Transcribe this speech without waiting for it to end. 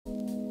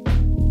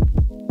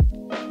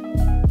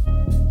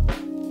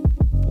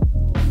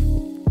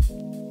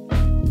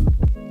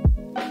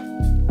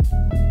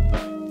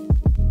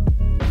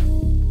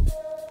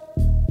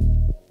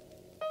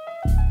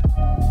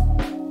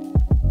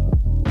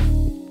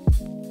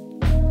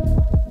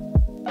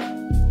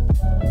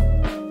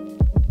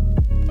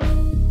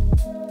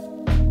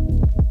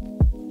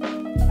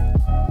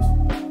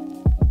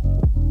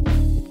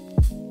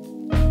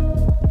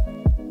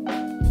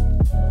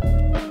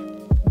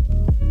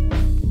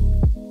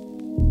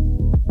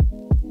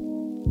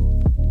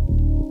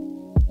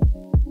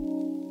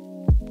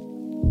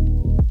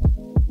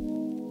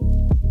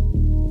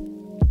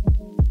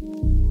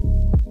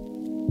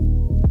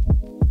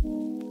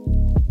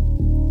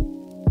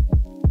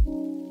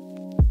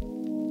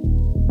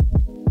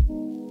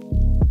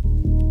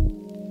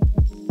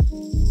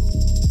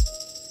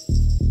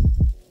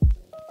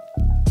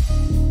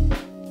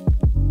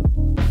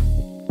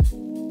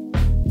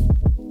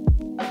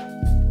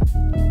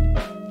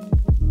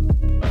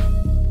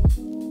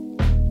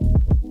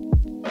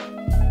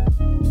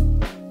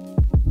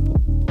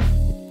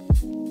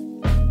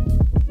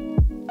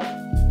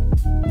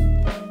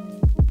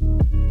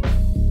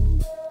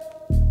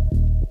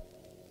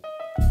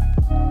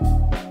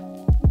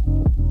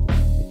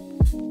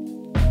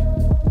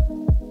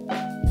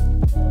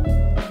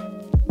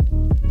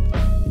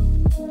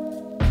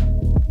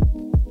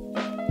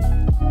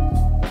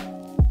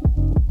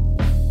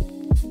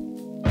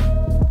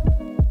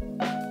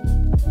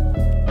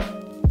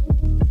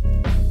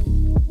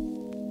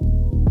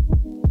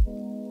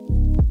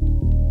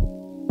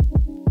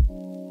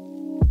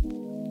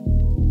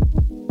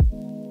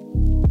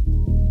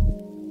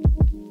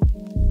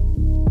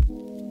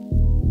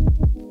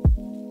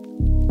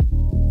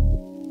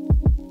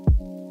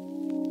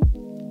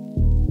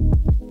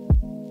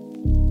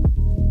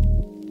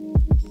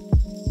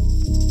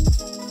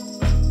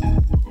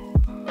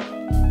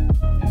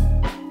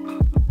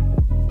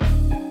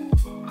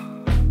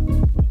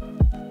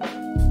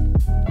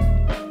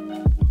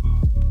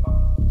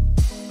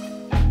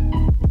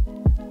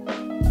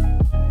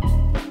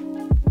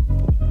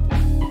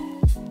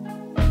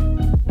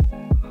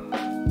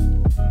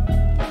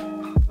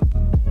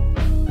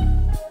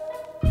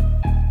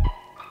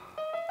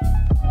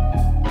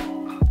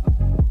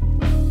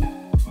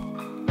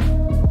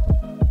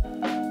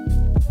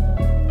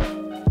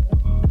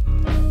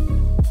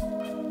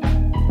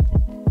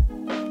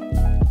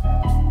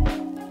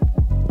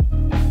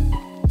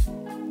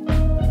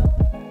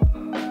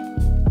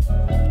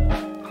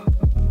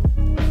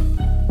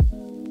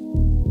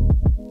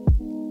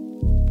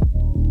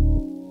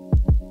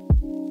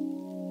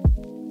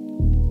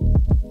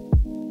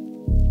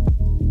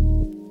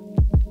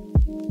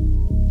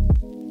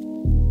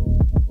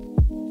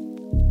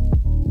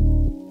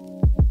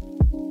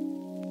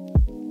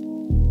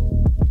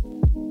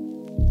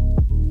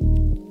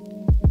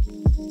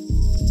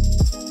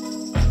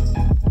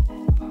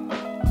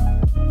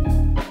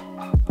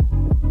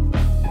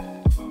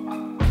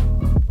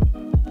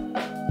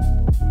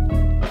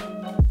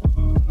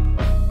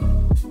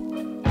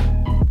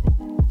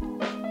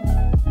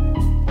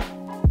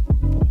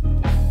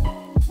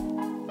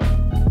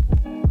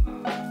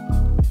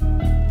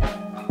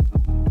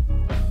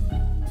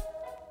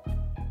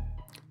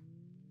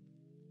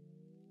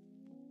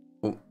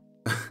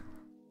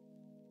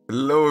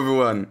Hello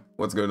everyone,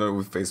 what's going on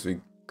with Facebook?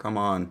 Come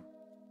on.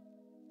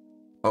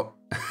 Oh.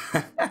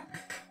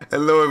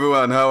 Hello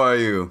everyone, how are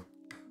you?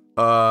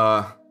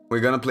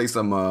 We're gonna play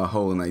some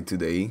Hollow Knight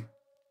today.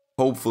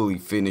 Hopefully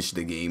finish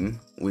the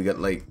game. We got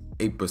like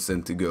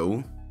 8% to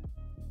go.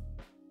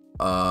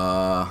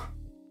 I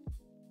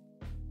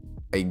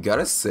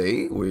gotta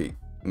say, we're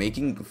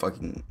making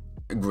fucking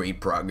great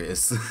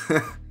progress.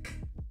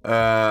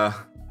 As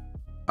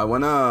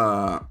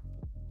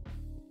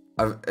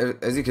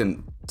you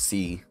can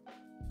see,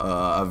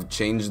 I've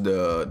changed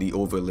the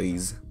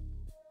overlays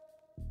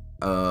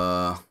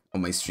on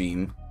my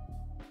stream,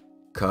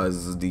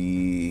 cause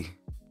the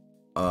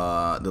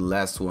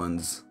last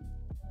ones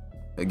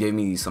gave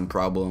me some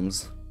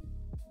problems,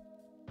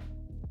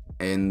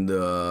 and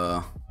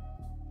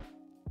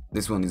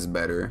this one is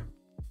better.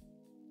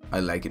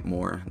 I like it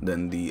more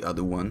than the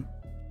other one,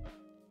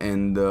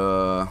 and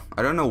I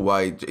don't know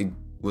why it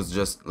was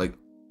just like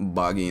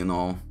buggy and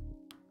all.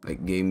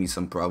 Like gave me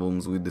some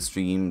problems with the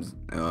streams,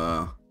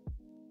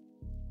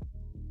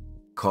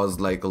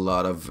 caused like a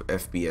lot of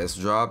FPS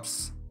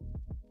drops.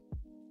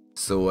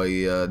 So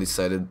I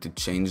decided to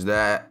change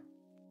that,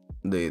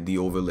 the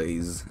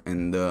overlays,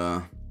 and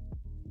I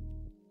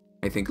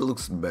think it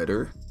looks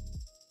better.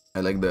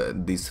 I like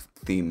this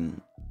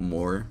theme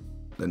more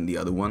than the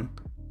other one.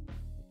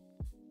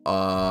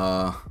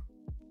 I'm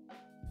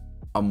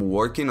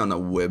working on a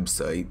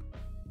website.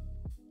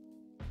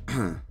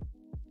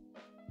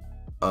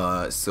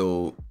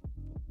 So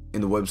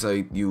in the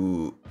website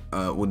you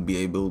would be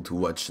able to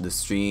watch the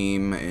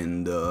stream,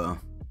 and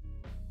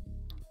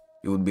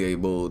you would be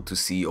able to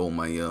see all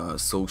my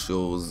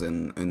socials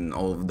and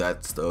all of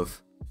that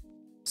stuff.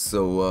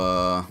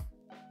 So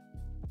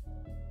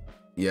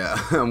yeah,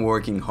 I'm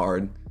working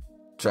hard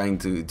trying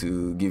to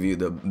give you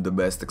the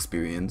best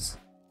experience.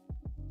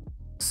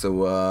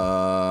 So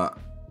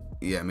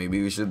yeah,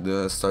 maybe we should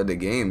start the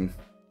game.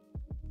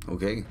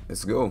 Okay,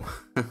 let's go.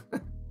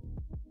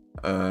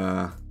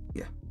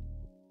 Yeah.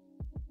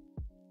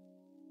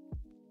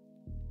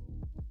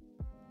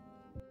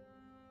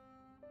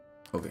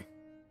 Okay.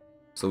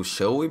 So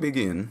shall we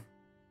begin?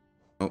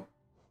 Oh,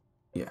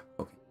 yeah,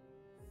 okay.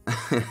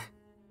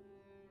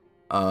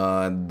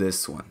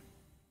 This one.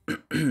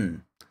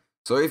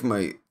 Sorry if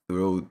my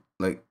throat,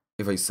 like,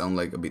 if I sound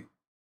like a bit,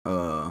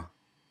 I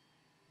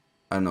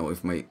don't know,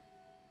 if I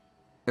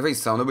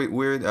sound a bit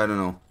weird, I don't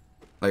know.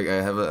 Like,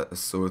 I have a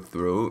sore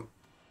throat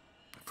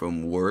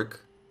from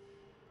work.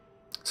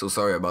 So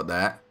sorry about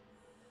that.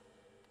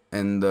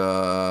 And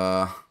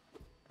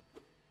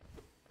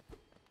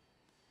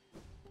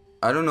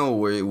I don't know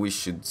where we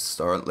should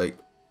start. Like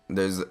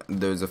there's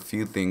a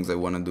few things I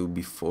want to do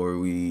before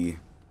we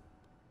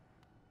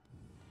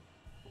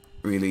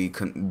really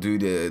do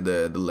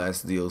the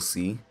last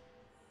DLC.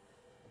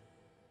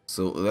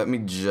 So let me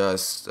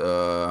just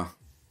do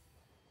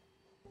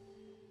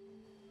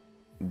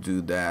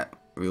that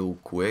real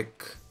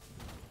quick,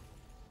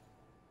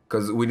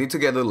 cuz we need to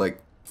gather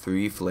like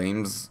 3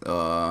 flames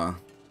 3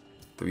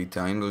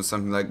 times or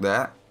something like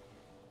that,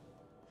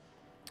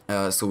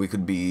 so we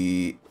could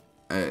be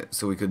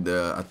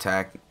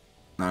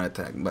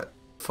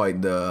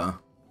fight the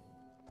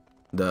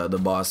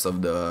boss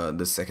of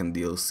the second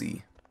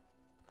DLC.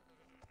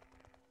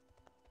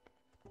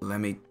 Let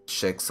me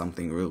check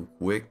something real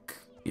quick.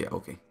 Yeah,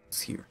 okay,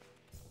 it's here.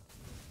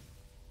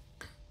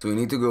 So we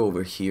need to go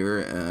over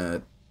here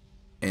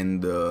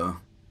and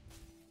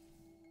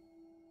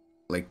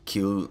like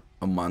kill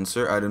a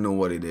monster. I don't know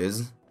what it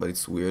is, but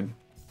it's weird.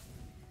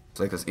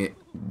 It's like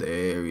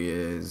there he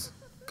is.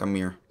 Come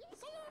here.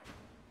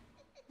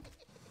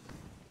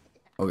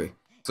 Okay,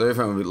 so if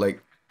I'm a bit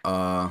like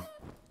oh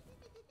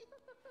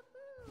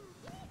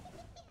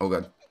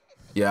god,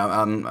 yeah,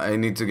 I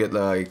need to get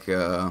like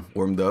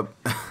warmed up.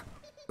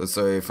 So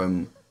sorry if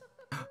I'm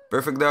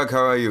Perfect Dog.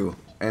 How are you?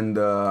 And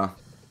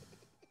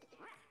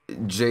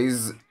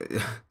Jay's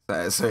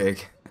sorry,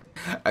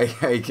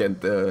 I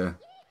can't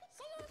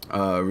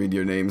read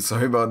your name.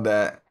 Sorry about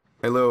that.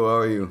 Hello, how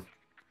are you?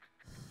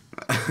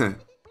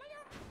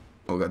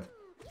 Oh god.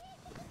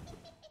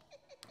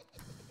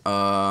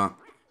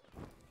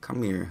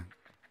 Come here.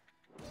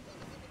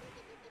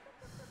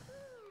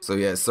 So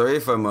yeah, sorry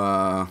if I'm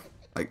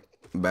like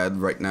bad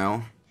right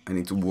now. I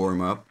need to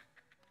warm up.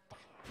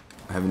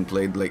 I haven't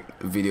played like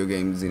video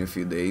games in a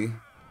few days.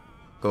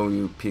 Call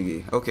you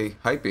Piggy. Okay,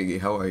 hi Piggy,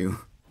 how are you?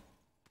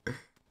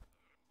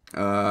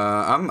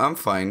 I'm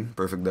fine,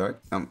 Perfect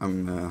Dark.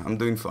 I'm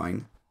doing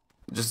fine.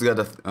 Just got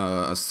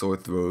a sore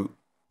throat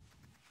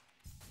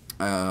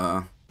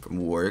from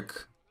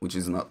work, which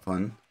is not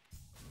fun.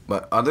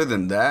 But other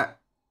than that,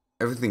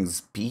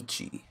 everything's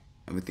peachy.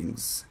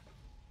 Everything's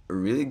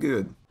really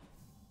good.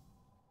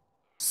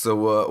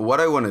 So what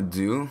I want to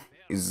do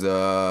is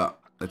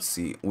let's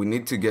see. We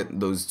need to get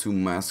those 2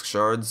 mask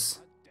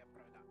shards,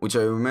 which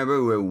I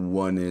remember where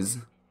one is.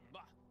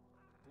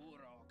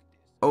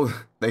 Oh,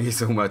 thank you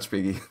so much,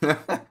 Piggy.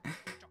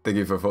 Thank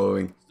you for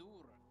following.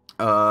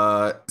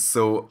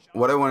 So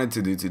what I wanted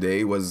to do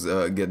today was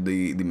get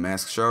the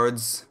mask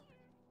shards,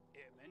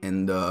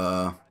 and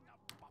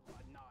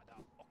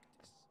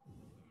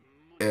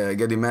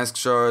get the mask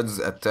shards,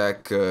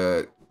 attack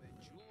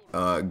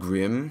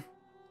Grim,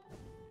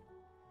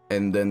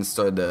 and then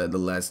start the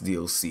last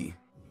DLC.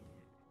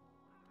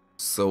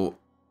 So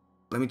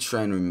let me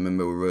try and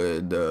remember where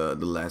the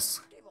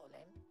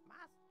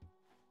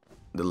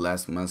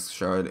last mask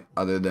shard,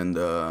 other than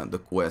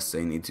the quest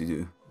I need to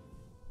do,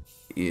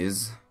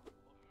 is.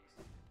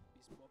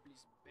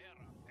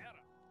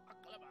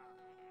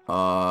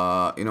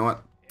 You know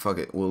what? Fuck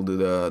it. We'll do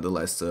the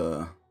last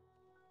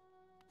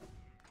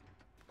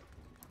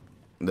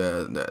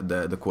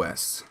the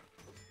quest.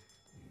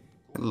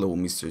 Hello,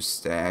 Mr.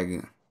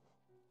 Stag.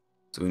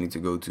 So we need to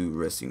go to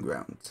resting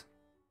ground.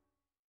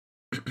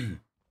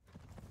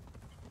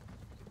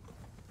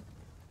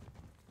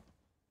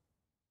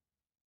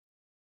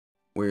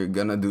 We're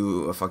gonna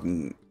do a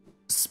fucking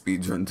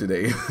speedrun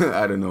today.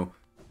 I don't know.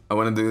 I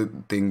wanna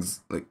do things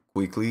like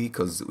quickly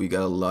because we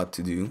got a lot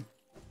to do.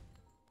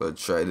 But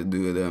try to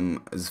do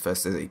them as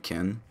fast as I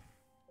can.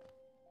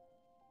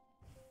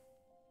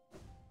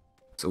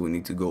 So we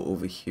need to go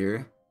over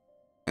here.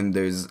 And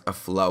there's a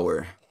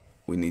flower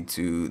we need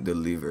to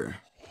deliver.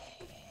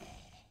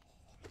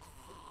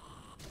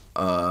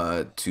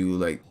 To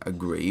like a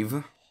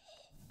grave.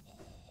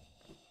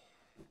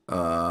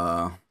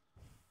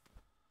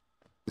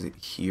 Is it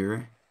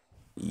here?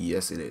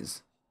 Yes, it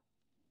is.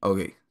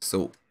 Okay,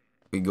 so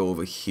we go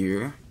over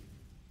here.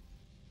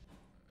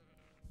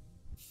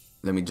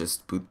 Let me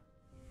just put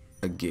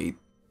a gate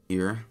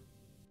here.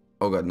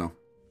 Oh god, no.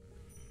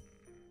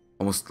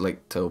 Almost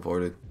like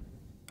teleported.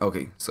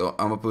 Okay, so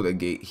I'm gonna put a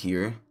gate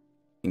here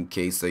in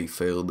case I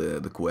fail the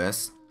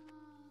quest.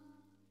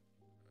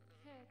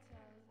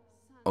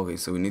 Okay,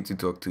 so we need to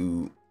talk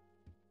to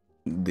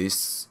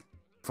this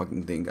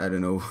fucking thing, I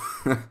don't know.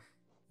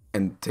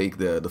 And take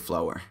the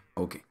flower.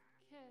 Okay.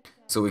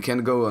 So we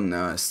can go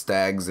on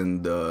stags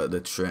and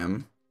the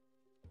tram,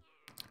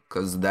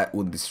 because that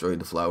would destroy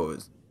the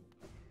flowers.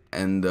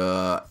 And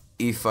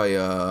if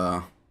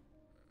I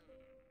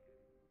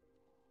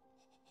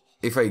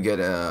get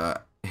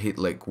hit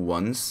like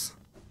once,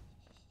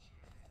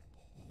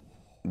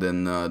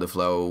 then the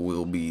flower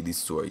will be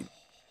destroyed.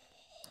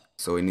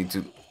 So I need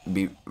to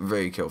be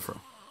very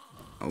careful.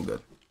 Oh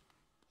god.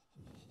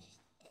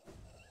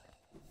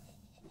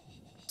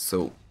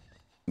 So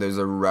there's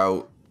a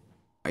route.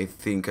 I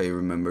think I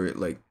remember it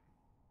like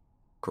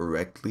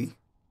correctly.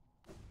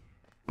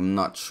 I'm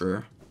not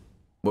sure.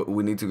 But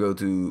we need to go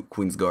to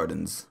Queen's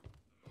Gardens.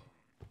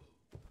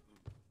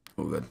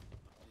 Oh god.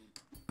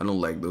 I don't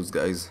like those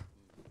guys.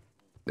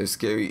 They're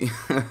scary.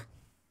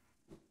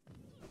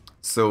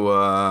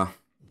 So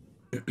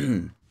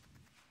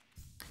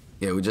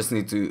yeah, we just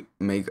need to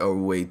make our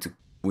way to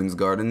Queen's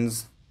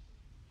Gardens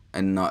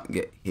and not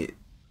get hit.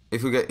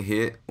 If we get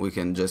hit, we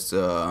can just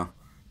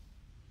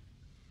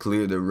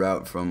clear the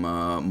route from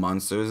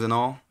monsters and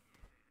all.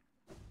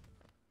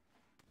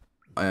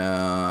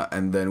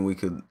 And then we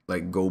could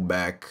like go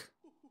back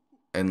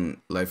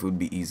and life would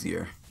be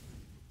easier.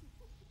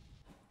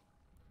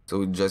 So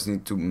we just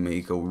need to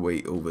make our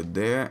way over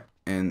there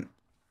and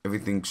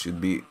everything should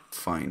be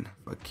fine.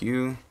 Fuck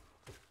you.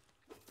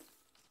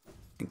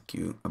 Thank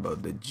you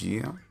about the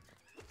Gia.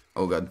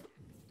 Oh god.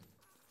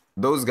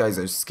 Those guys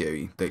are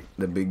scary.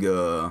 The big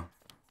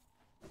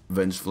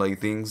vengefly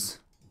things.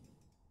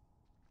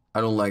 I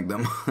don't like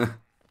them.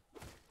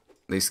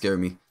 They scare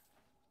me.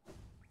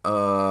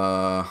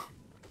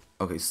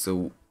 Okay,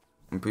 so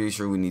I'm pretty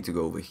sure we need to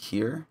go over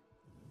here.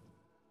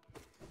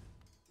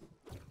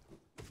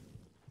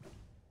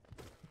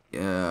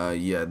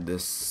 Yeah,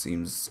 this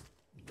seems...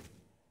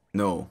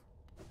 No,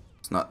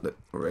 it's not the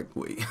correct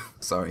way.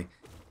 Sorry.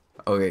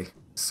 Okay,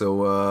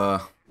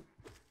 so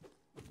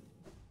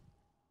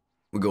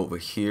we go over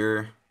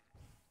here.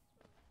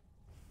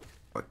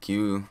 Fuck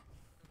you.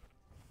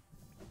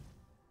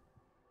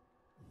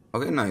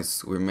 Okay,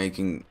 nice. We're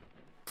making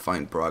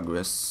fine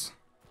progress.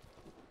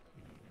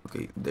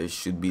 Okay, there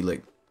should be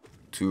like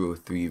 2 or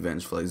 3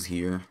 vengeflies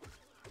here.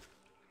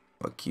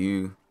 Fuck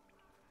you.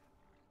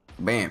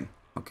 Bam.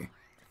 Okay.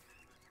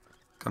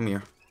 Come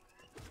here.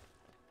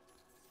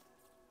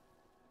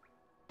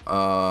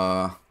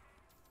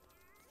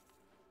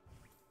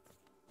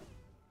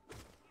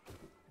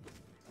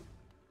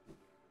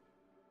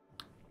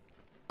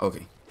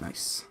 Okay,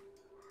 nice.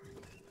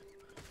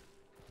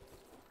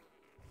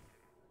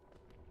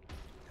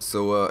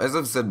 So as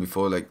I've said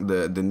before, like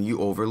the new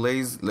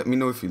overlays, let me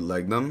know if you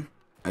like them.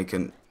 I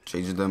can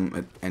change them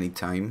at any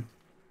time.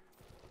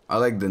 I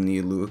like the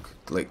new look.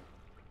 Like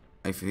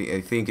I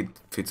think it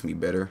fits me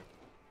better.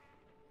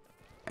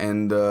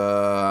 And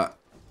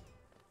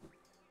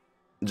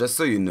just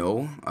so you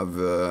know,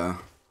 I'm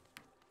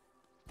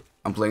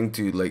planning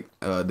to like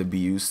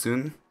debut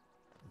soon.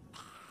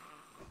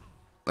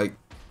 Like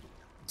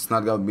it's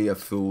not gonna be a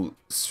full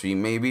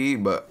stream maybe,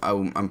 but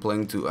I'm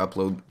planning to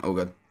upload. Oh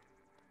god.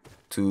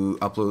 To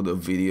upload a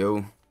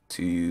video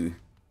to,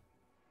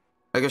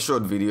 like a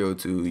short video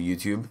to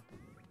YouTube,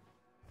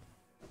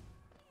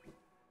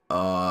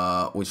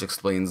 which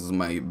explains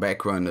my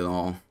background and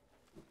all,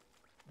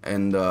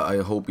 and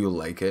I hope you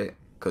like it,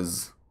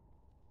 because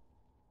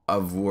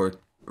I've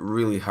worked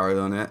really hard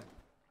on it,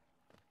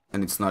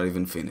 and it's not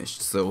even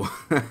finished. So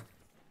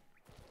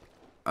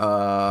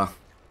I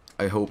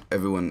hope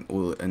everyone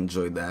will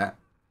enjoy that.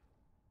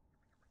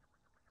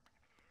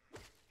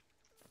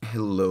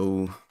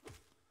 Hello.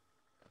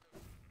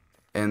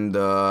 And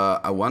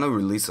I want to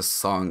release a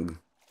song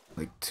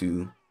like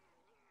too,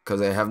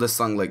 because I have the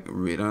song like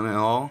written and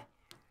all.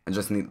 I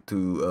just need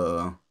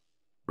to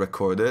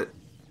record it.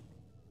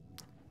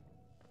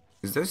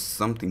 Is there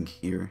something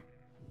here?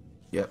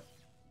 Yep.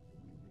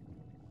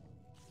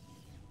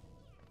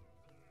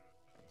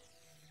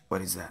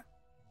 What is that?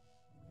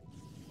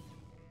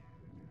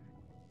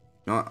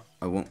 No,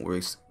 I won't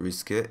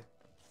risk it.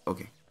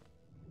 Okay.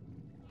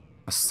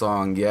 A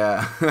song,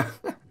 yeah.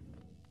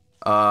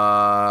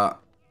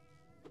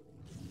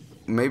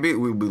 Maybe it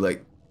will be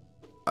like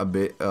a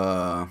bit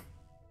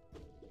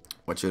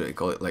what should I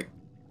call it? Like,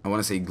 I want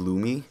to say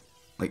gloomy.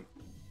 Like,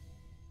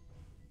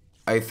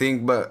 I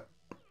think, but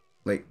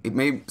like it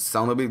may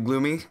sound a bit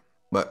gloomy,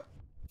 but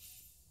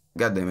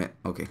god damn it.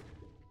 Okay.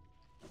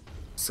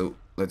 So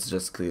let's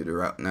just clear the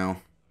route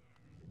now.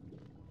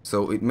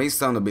 So it may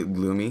sound a bit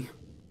gloomy,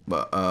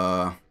 but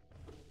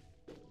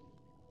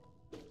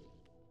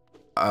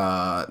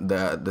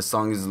the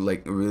song is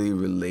like really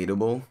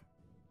relatable,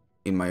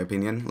 in my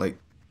opinion, like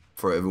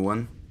for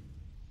everyone.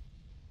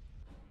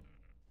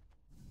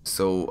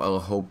 So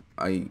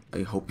I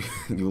hope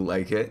you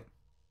like it.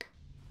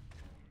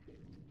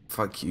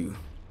 Fuck you.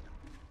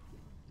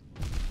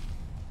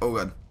 Oh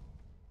god.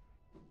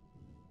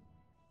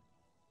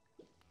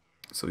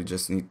 So we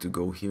just need to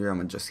go here. I'm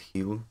gonna just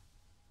heal.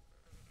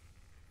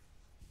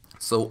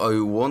 So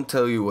I won't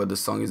tell you what the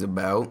song is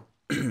about.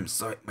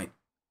 Sorry,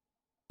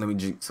 let me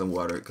drink some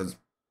water because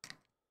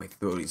my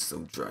throat is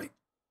so dry.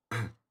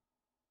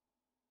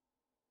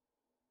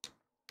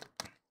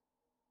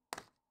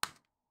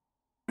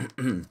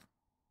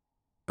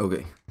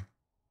 Okay.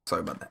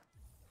 Sorry about that.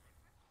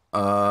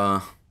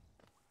 I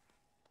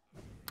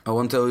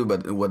won't tell you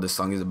about what the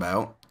song is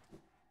about.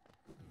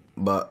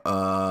 But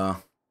I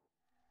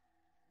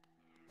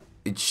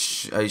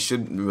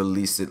should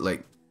release it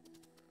like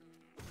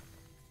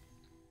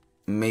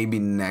maybe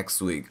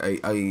next week.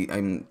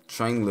 I'm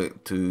trying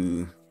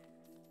to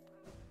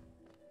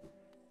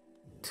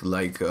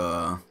like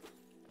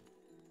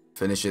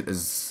finish it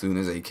as soon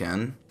as I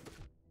can,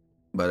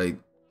 but I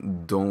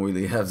don't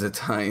really have the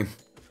time.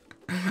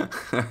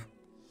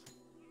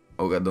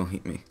 Oh god, don't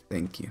hit me.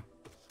 Thank you.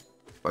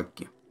 Fuck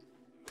you.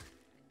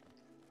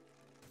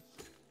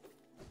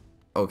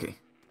 Okay.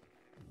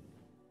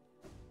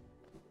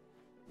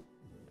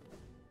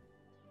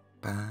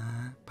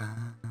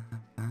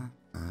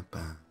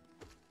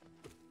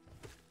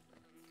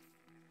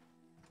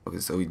 Okay,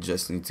 so we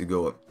just need to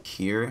go up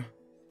here.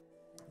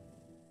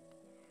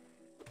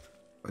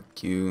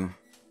 Fuck you.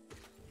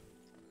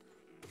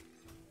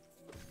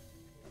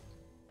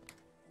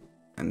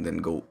 And then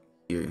go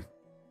here.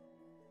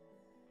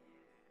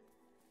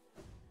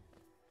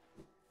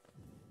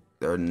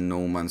 There are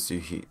no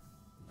monsters here.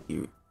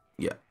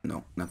 Yeah,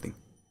 no, nothing.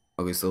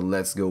 Okay, so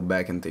let's go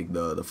back and take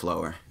the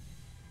flower.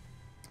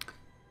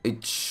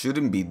 It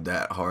shouldn't be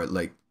that hard,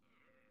 like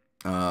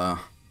as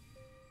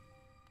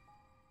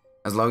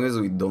long as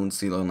we don't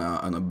sit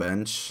on a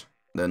bench,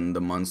 then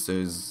the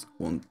monsters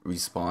won't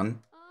respawn.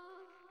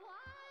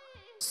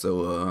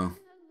 So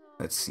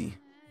let's see.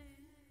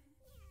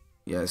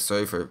 Yeah,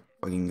 sorry for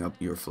fucking up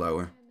your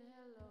flower.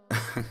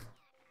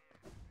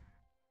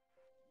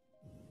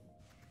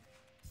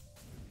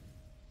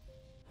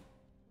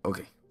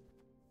 Okay.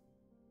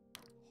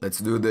 Let's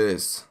do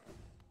this.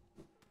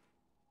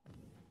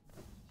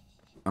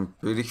 I'm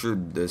pretty sure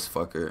this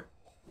fucker...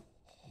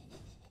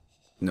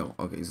 No,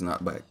 okay, he's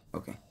not back.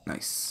 Okay,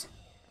 nice.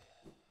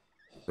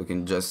 We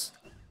can just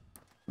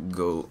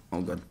go...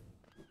 Oh god.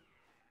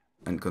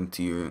 And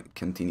continue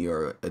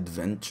our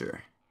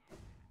adventure.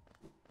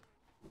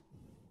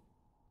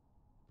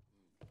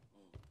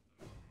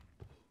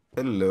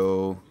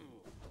 Hello.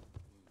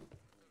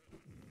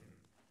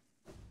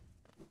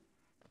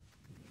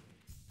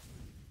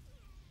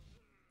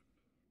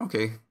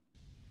 Okay.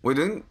 We're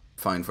doing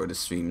fine for the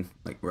stream,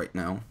 like right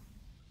now.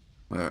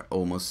 We're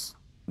almost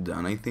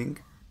done, I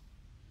think.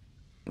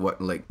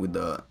 What, like with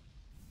the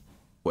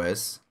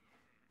quest?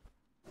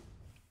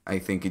 I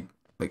think it,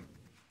 like,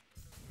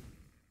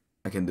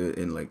 I can do it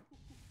in like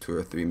 2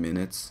 or 3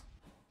 minutes.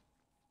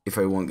 If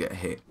I won't get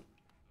hit.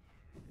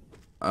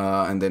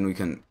 And then we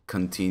can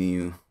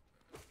continue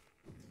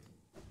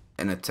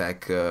and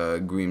attack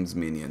Grimm's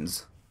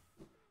minions.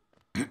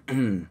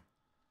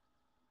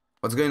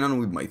 What's going on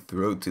with my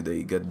throat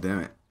today? God damn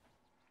it.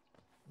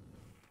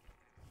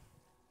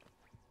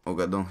 Oh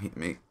god, don't hit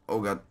me. Oh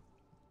god.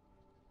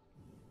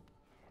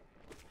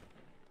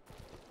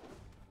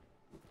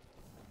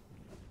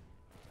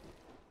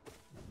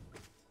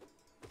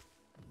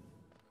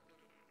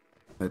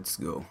 Let's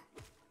go.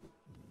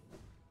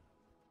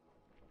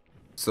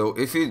 So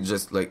if you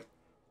just like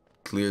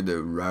clear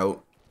the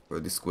route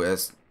for this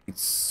quest,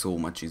 it's so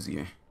much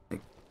easier.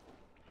 Like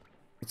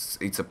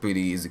it's a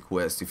pretty easy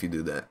quest if you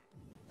do that.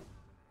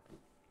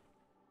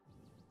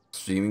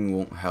 streaming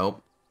won't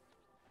help.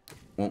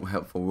 Won't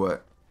help for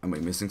what? Am I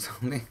missing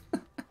something?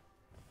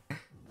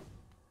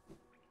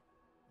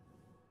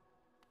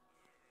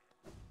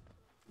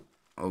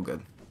 Oh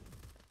god.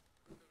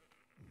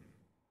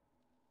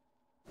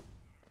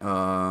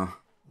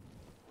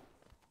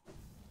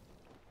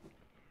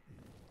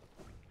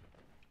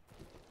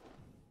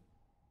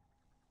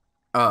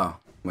 Oh,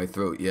 my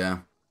throat, yeah.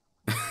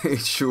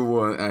 It sure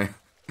won't.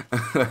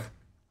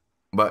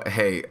 But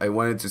hey, I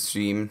wanted to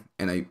stream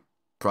and I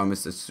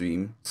promised to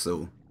stream,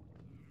 so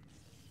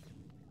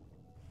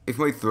if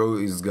my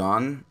throat is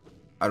gone,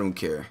 I don't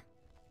care.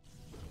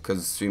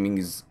 Cause streaming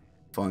is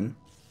fun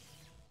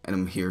and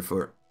I'm here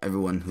for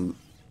everyone who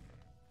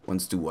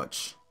wants to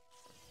watch.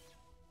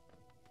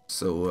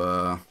 So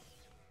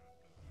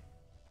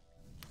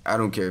I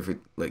don't care if it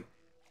like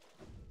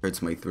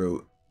hurts my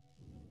throat.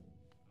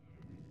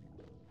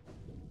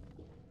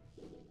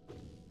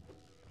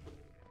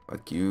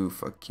 Fuck you,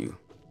 fuck you.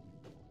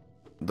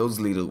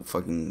 Those little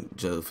fucking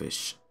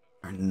jellyfish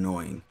are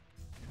annoying.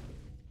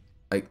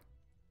 Like,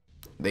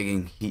 they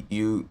can hit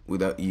you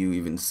without you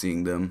even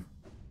seeing them.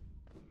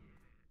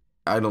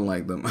 I don't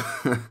like them.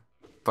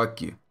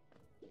 Fuck you.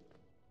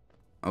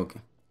 Okay.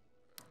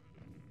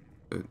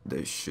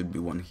 There should be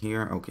one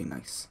here. Okay,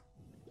 nice.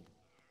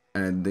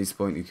 And at this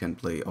point you can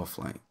play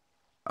offline.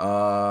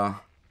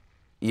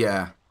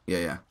 Yeah.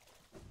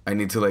 I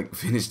need to like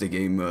finish the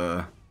game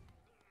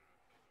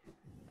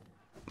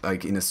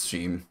like in a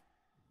stream.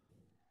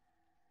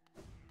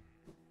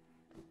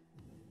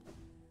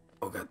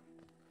 Oh god.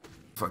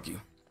 Fuck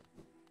you.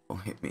 Don't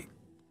hit me.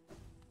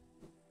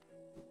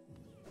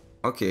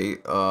 Okay,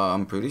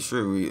 I'm pretty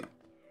sure we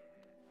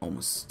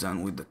almost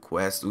done with the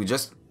quest. We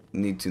just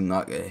need to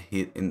not get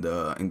hit in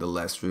the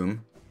last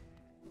room.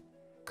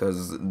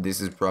 Cause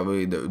this is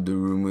probably the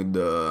room with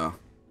the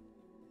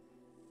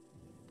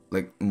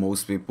like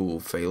most people will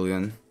fail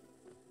in.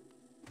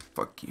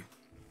 Fuck you.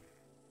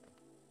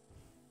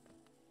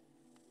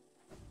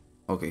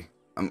 Okay.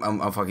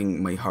 I'm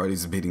fucking, my heart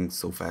is beating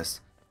so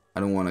fast. I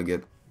don't wanna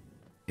get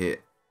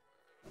hit.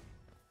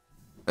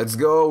 Let's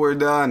go, we're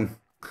done.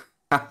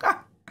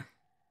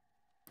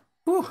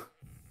 Whew.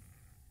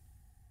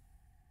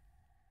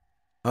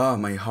 Oh,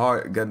 my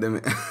heart, goddamn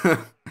it. I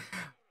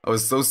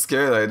was so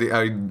scared.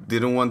 I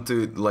didn't want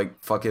to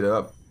like fuck it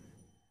up.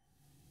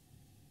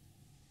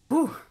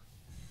 Whew.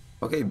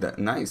 Okay, that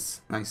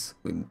nice.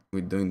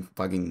 We're doing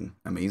fucking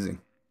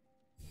amazing.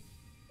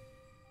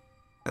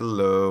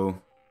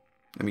 Hello.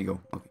 Let me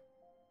go. Okay.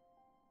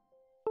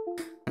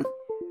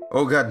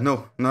 Oh god,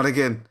 no, not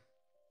again.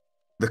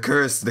 The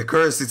curse,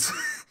 it's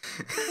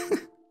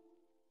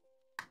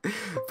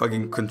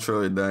fucking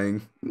controller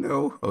dying.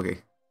 No. Okay.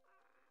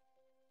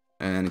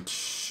 And it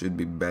should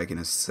be back in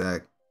a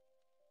sec.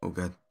 Oh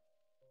god.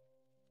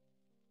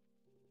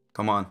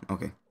 Come on,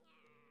 okay.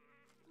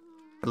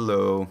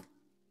 Hello.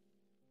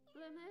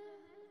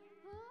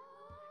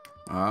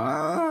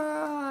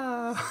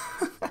 Ah.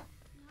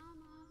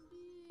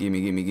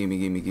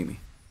 Gimme.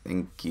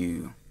 Thank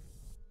you.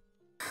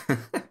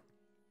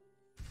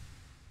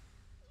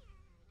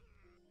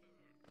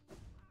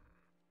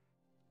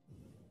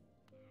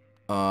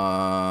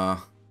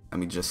 Let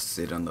me just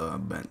sit on the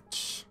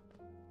bench.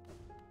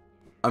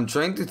 I'm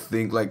trying to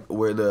think like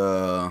where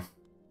the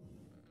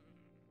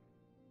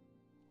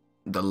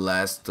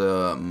last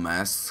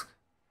mask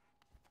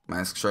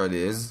shard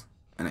is,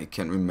 and I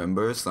can't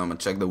remember, so I'm gonna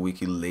check the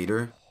wiki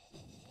later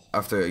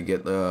after I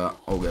get oh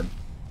god,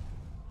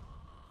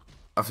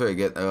 after I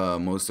get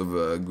most of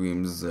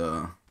Grimm's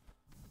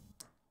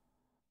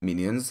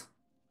minions.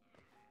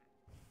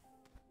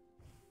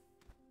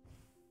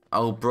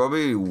 I'll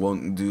probably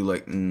won't do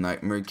like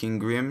Nightmare King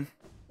Grimm,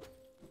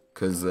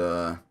 cause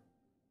it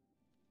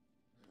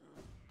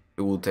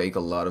will take a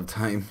lot of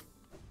time.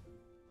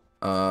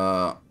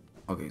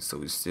 Okay, so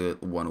we're still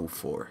at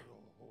 104.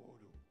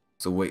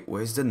 So wait,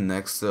 where's the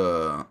next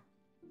okay,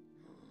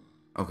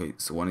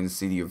 so one in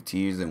City of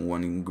Tears and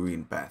one in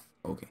Green Path.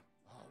 Okay.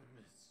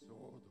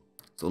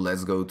 So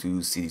let's go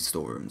to City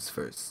Storms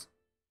first.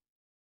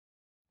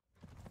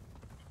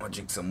 I'll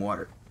drink some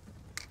water.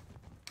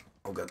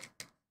 Oh god.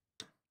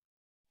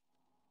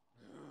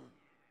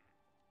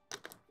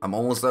 I'm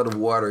almost out of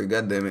water,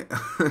 god damn it.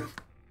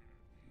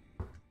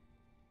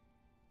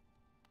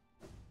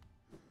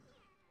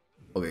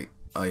 Okay,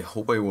 I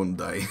hope I won't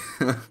die.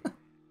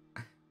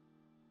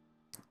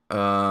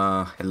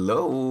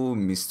 Hello,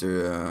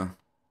 Mr.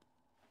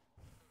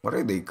 What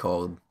are they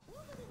called?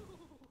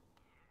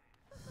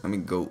 Let me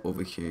go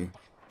over here.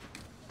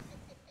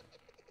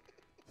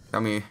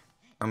 Come here.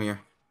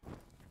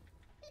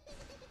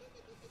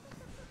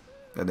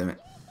 God damn it.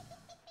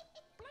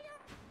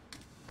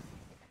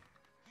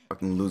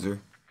 Fucking loser.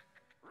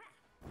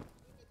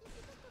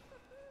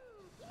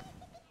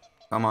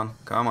 Come on.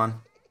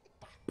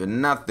 You're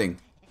nothing.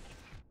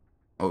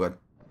 Oh god.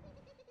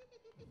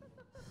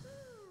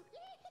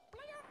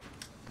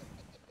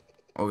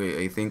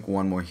 Okay, I think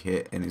one more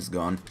hit and it's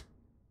gone.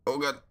 Oh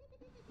god.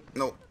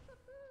 No.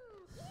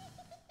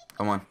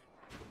 Come on.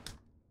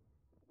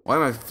 Why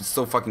am I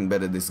so fucking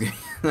bad at this game?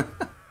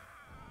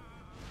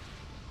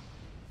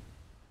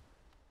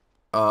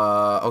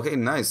 Okay,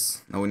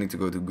 nice. Now we need to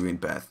go to green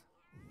path.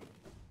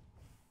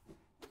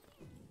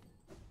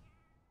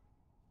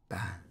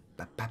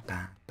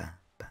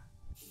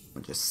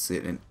 I'll just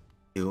sit and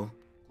heal.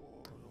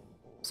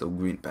 So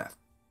green path.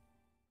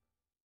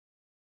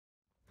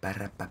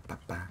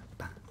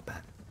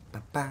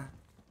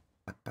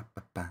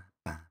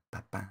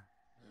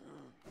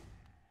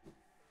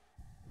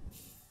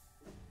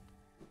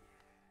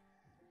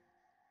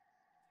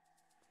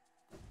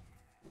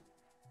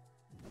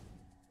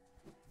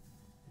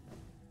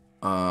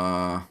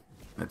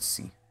 Let's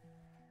see.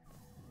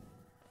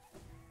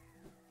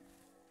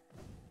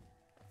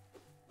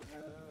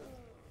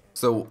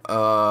 So,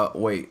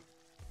 wait.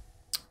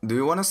 Do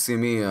you want to see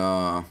me,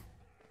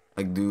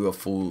 like, do a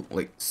full,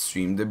 like,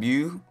 stream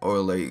debut? Or,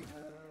 like,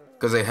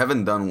 because I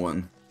haven't done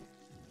one.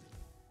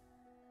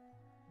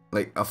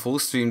 Like, a full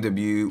stream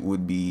debut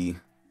would be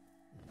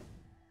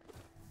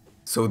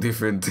so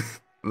different,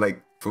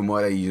 like, from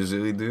what I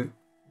usually do.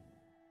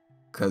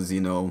 Because,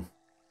 you know,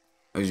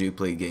 I usually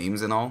play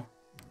games and all.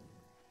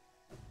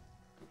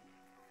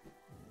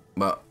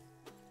 But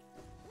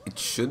it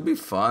should be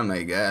fun,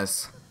 I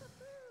guess.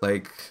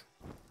 Like,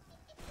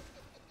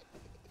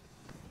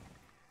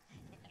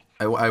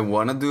 I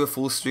want to do a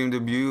full stream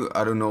debut.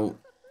 I don't know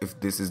if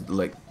this is,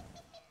 like,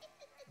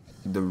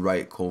 the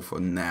right call for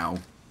now.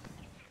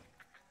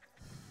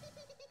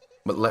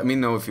 But let me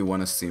know if you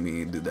want to see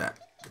me do that.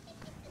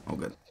 Oh,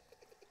 good.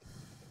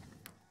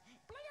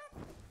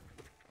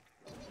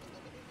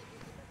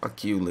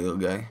 Fuck you, little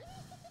guy.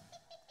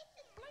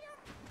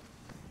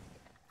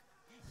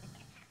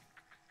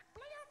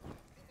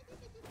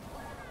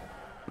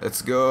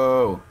 Let's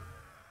go.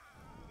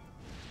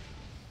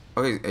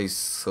 Okay,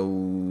 so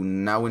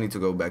now we need to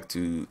go back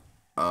to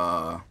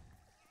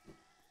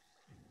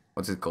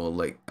what's it called?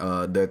 Like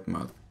death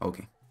mouth.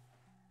 Okay.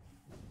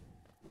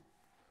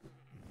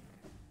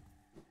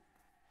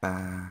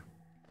 Ba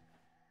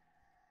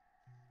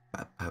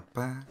ba ba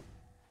ba.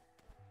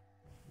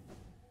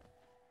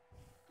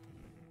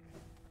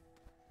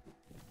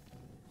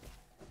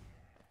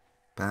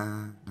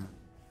 Ba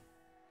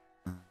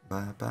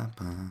ba ba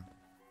ba.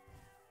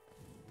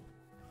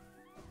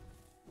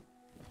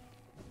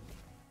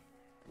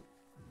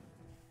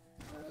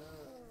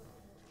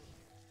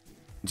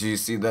 Did you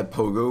see that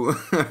pogo?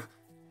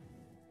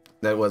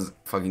 That was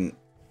fucking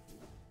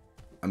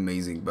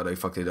amazing, but I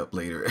fucked it up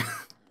later.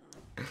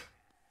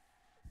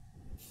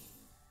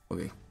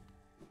 Okay.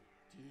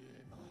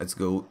 Let's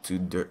go to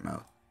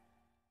Dirtmouth.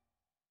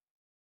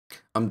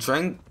 I'm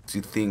trying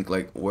to think,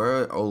 like,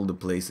 where are all the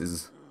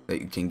places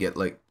that you can get,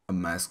 like, a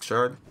mask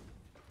shard?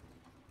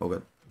 Oh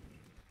god.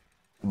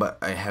 But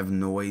I have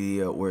no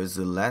idea where's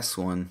the last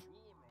one.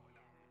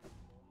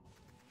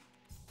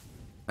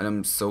 And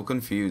I'm so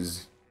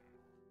confused.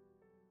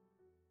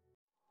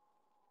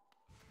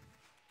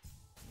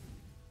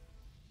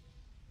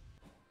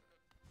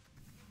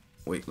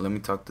 Wait, let me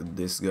talk to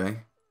this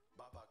guy.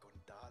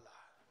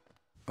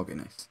 Okay,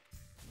 nice.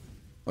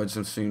 Watch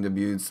some stream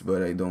debuts,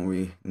 but I don't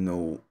really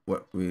know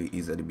what really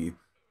is a debut.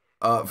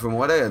 From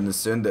what I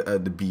understand, the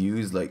debut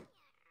is like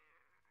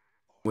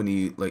when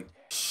you like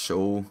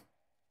show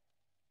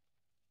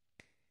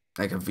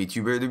like a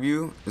VTuber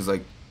debut is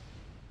like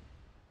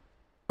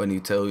when you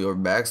tell your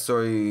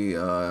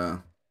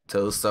backstory,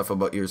 tell stuff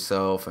about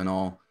yourself and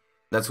all.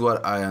 That's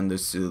what I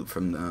understood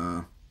from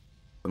the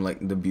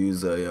like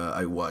debuts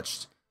I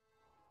watched.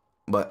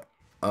 But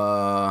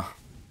I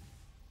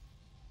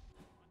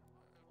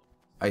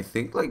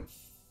think like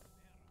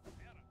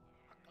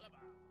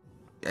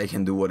I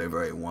can do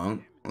whatever I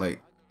want.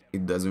 Like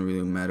it doesn't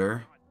really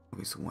matter.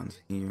 Okay, so one's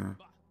here,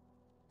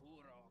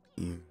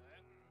 here,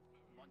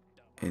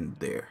 and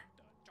there.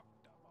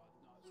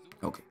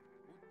 Okay.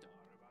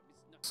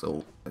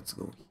 So let's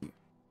go here.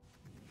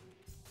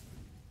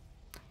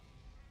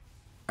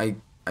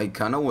 I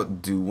kind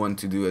of do want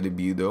to do a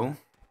debut though,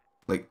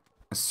 like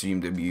a stream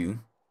debut,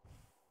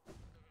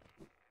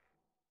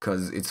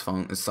 cause it's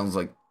fun. It sounds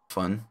like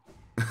fun.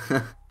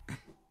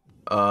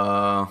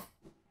 uh.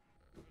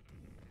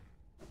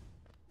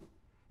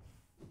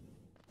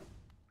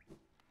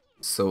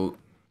 So,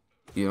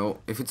 you know,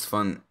 if it's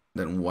fun,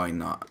 then why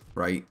not,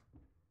 right?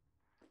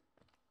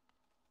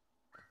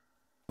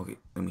 Okay,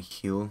 let me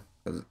heal,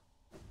 cause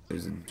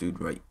there's a dude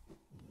right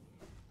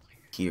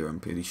here. I'm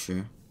pretty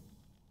sure.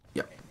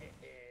 Yeah.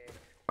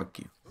 Fuck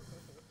you.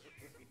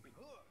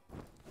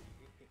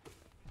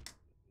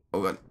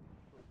 Oh god.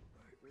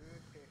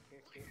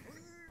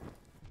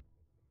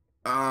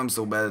 I'm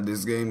so bad at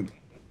this game.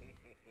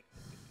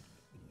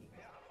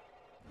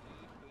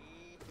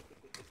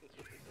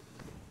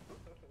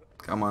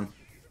 Come on.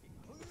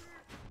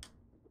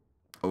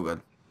 Oh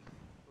god.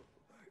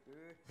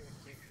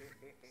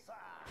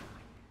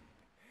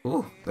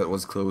 Oh, that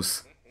was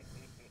close.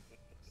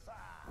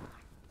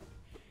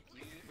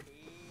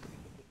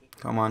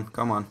 Come on,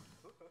 come on.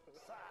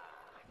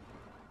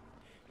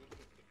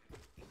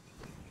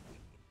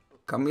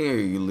 Come here,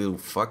 you little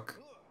fuck.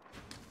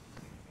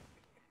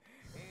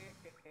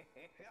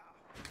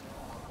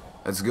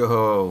 Let's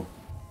go.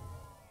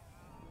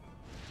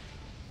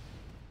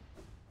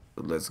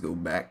 So let's go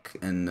back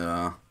and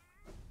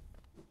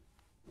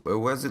where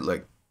was it?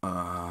 Like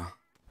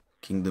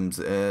Kingdom's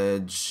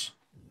Edge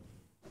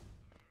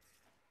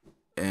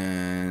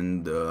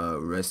and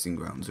resting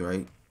grounds,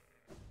 right?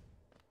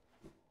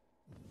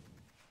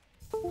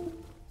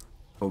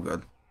 Oh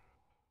god.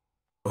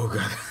 Oh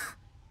god.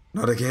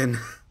 Not again.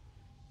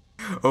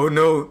 Oh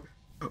no.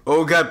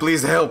 Oh god,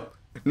 please help.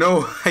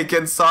 No, I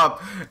can't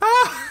stop.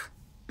 Ah!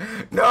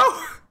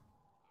 No.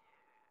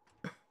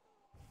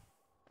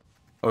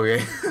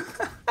 Okay.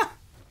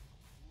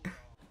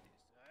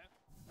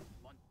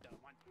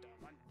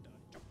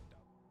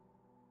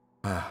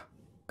 Ah,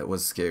 that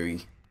was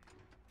scary.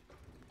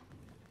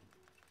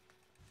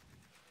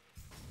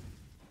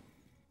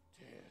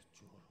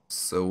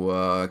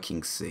 So,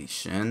 King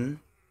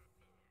Station.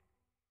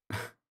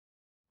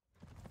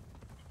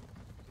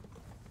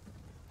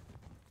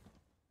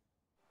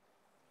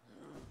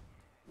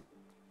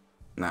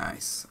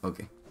 Nice.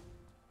 Okay.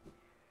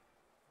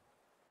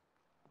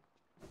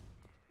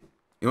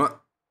 You know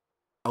what?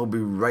 I'll be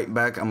right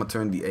back. I'm gonna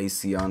turn the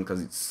AC on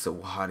because it's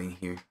so hot in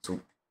here. So,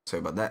 sorry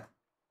about that.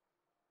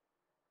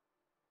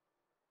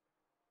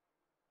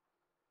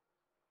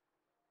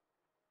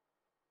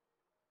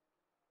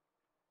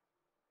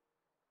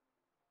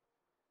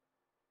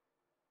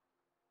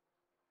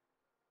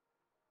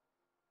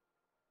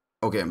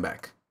 Okay, I'm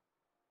back.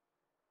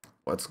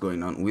 What's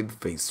going on with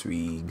face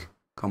rig?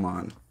 Come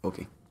on.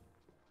 Okay.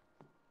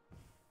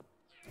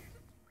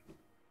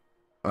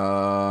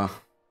 Uh.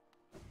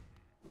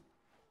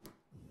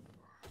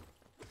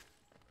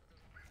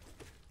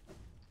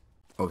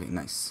 Okay,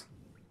 nice.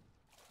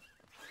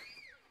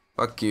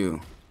 Fuck you.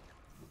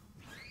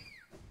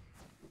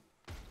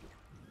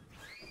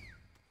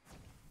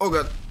 Oh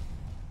god.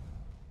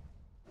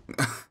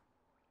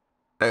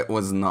 That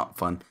was not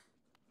fun.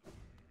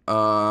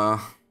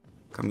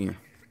 Come here.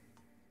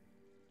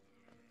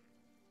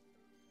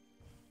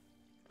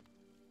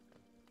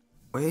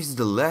 Where is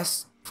the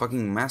last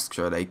fucking mask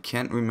shot? I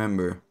can't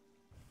remember.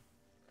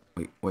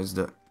 Wait, where's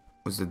the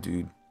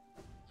dude?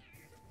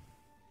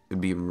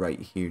 It'd be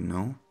right here,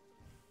 no?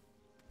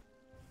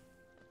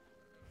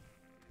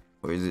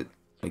 Or is it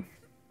like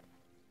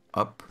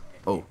up?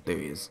 Oh, there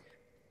he is.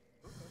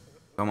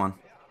 Come on.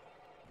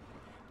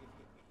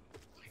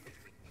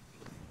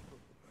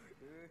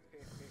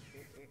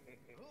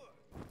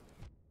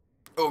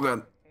 Oh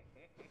god.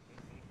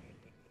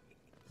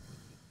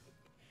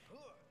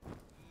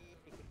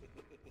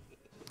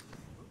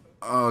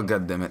 Oh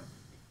god damn it.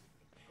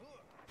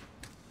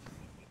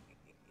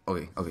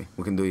 Okay, okay,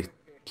 we can do it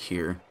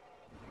here.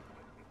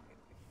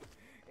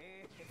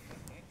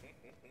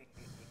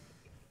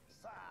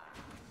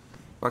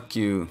 Fuck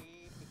you.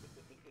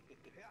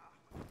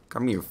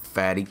 Come here,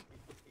 fatty.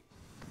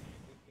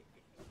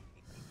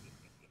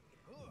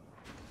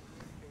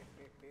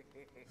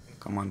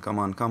 Come on, come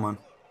on, come on.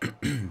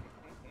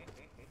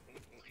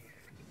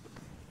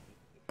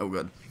 Oh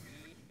god.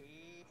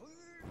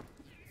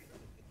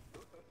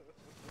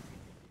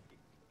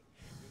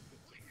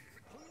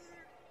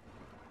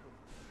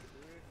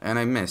 And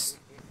I missed.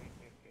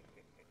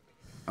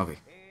 Okay.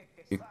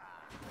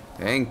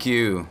 Thank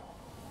you.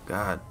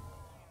 God.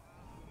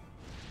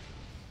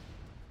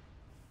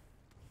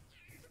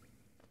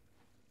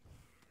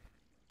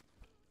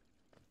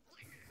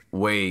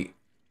 Wait.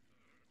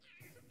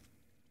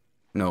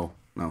 No,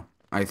 no.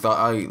 I thought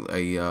I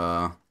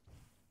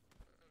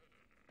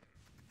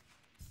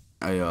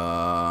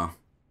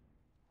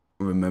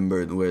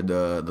remembered where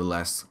the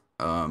last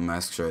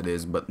mask shard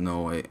is, but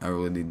no, I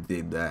already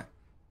did that.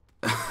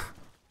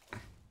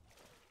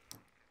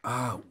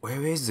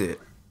 Where is it?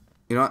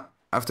 You know what?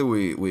 After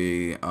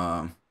we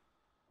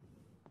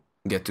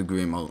get to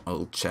Grim,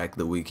 I'll check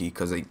the wiki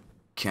because I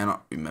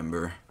cannot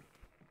remember.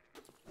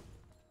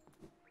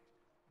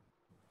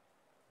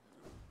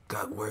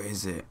 God, where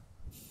is it?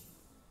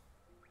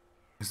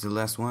 Is the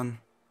last one?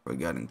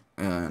 Forgotten,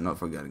 not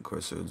Forgotten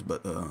Crossroads,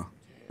 but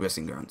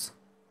Resting Grounds.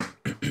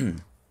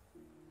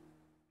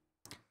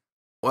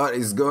 What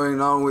is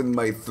going on with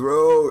my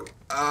throat?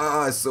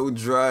 Ah, so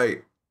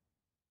dry.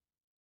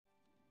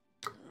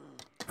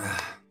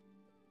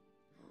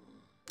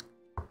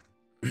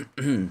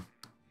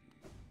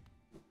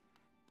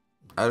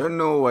 I don't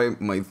know why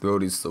my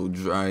throat is so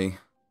dry.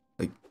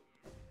 Like,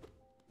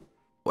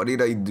 what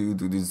did I do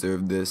to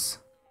deserve this?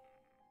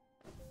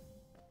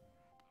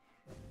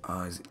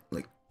 Is it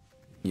like,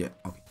 yeah,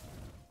 okay.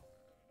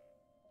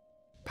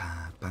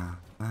 Pa, pa,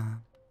 pa,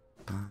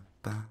 pa,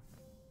 pa.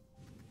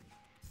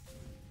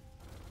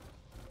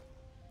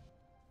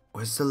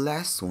 Where's the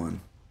last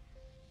one?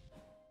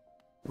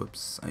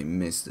 Whoops, I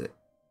missed it.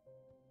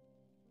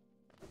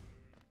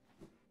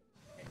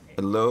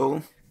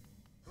 Hello?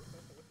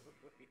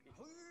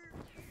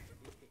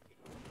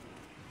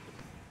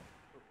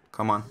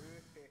 Come on.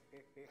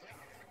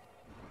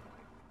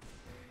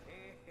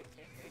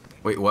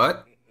 Wait,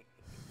 what?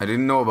 I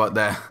didn't know about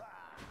that.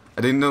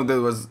 I didn't know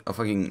there was a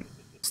fucking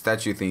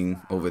statue thing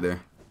over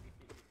there.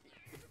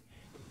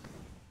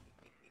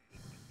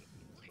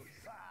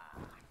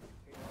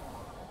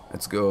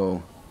 Let's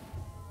go.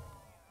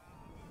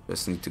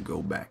 Just need to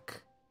go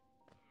back.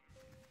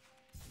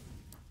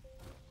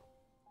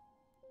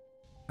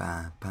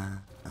 Ba,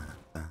 ba, ba,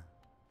 ba.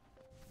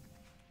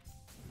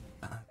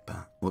 Ba,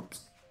 ba.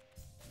 Whoops.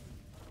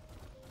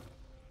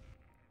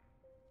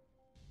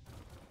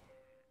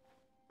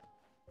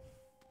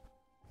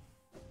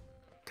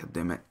 God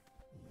damn it.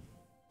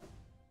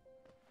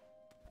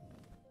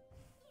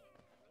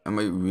 Am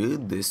I really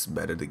this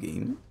bad at the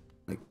game?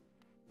 Like,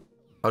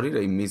 how did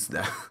I miss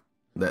that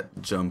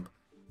that jump?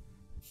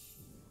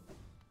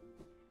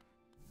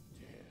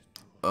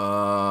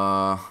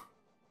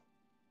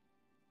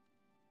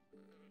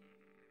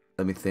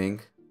 Let me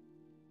think.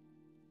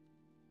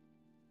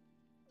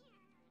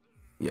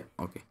 Yeah,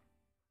 okay.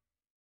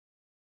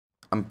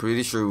 I'm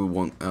pretty sure we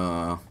won't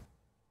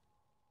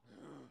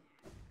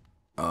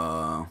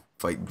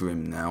fight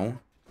Grim now,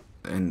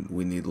 and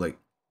we need like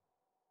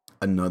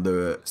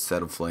another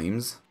set of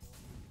flames.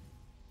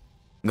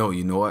 No,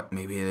 you know what?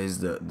 Maybe it is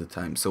the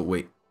time. So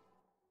wait,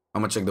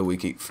 I'm gonna check the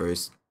wiki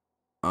first.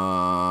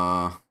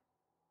 Yeah,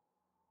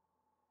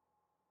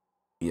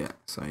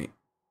 sorry.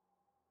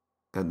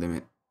 God damn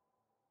it.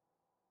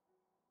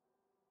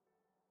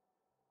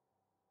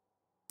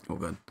 Oh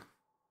god.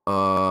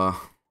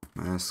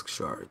 Mask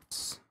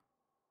shards.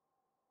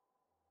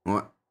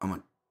 What? I'm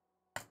gonna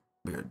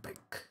be right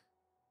back.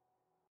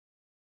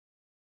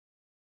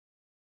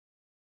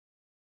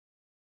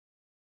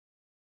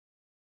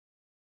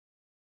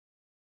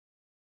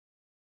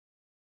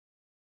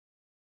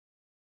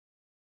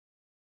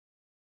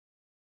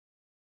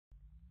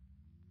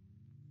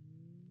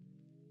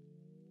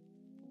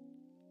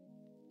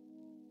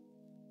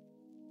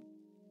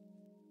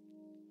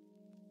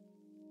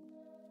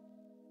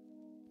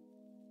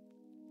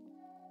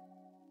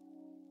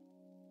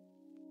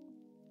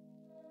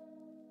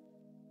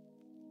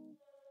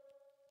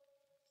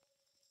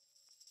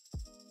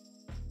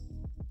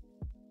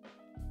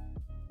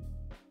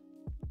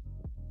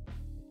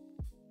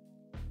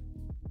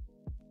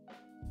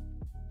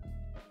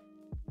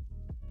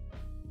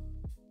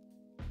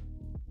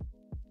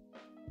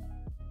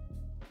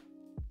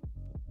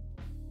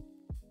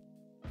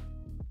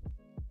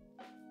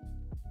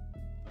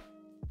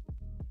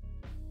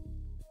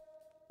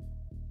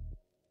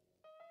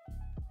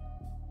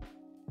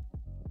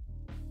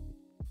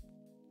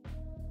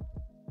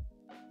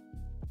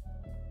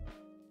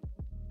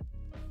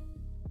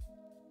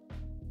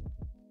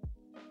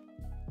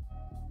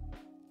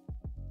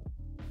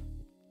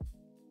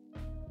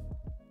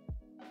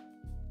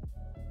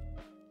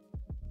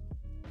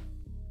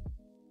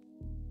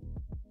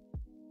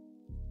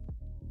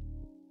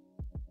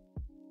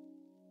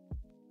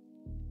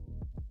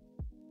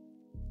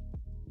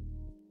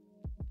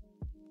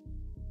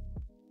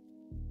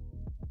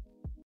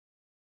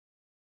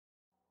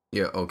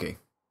 Yeah, okay.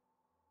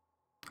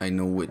 I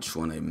know which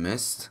one I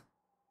missed,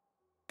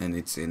 and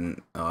it's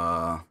in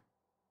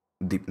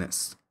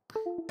deepness.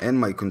 And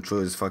my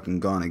controller is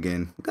fucking gone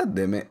again. God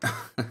damn it.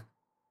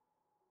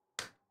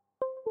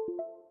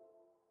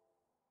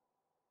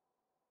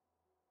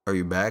 Are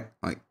you back?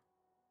 Like,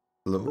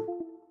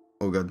 hello?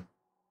 Oh god.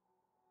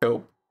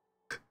 Help.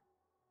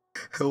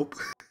 Help.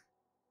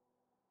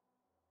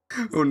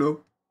 Oh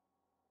no.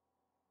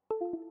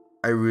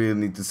 I really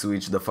need to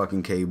switch the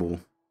fucking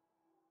cable.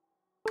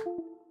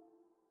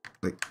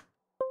 Like,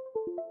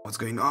 what's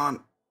going on?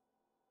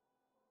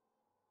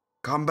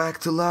 Come back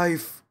to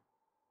life.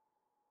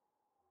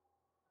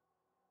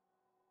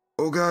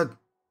 Oh god.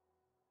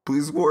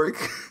 Please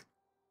work.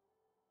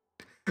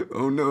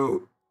 Oh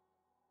no.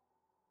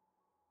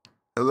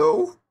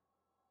 Hello?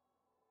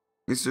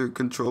 Mr.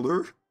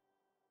 Controller?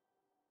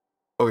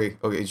 Okay,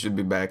 okay, it should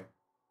be back.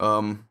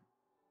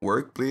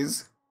 Work,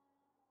 please.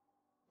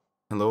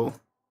 Hello?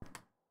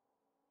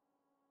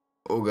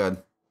 Oh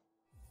god.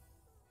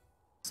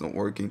 It's not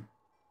working.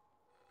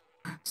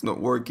 It's not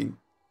working.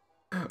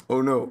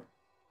 Oh no.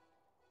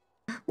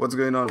 What's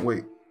going on?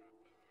 Wait.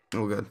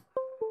 Oh god.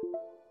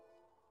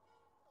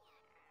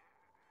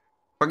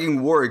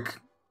 Fucking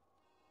work.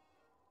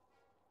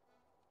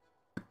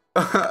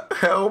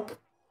 Help.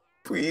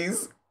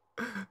 Please.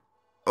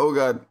 Oh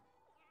god.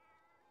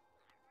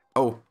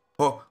 Oh.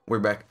 Oh, we're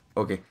back.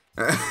 Okay.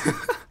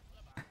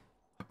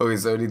 Okay,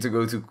 so I need to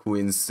go to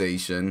Queen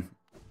Station.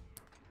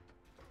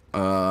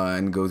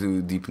 And go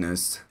to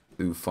Deepness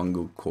to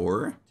Fungal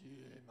Core.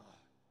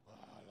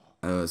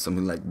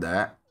 Something like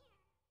that.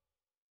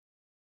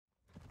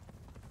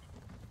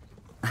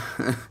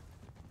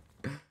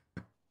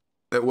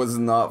 That was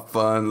not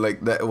fun.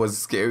 Like, that was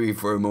scary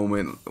for a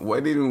moment. Why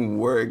didn't it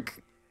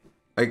work?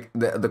 Like,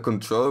 the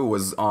controller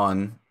was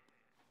on,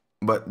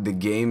 but the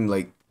game,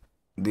 like,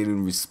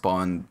 didn't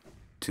respond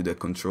to the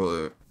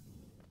controller.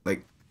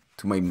 Like,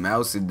 to my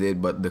mouse it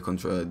did, but the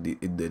controller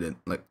it didn't.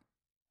 Like,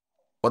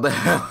 what the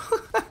hell?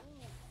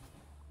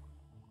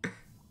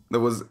 That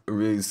was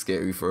really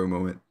scary for a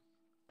moment.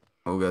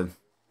 Oh god.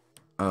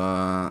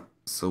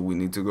 So we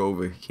need to go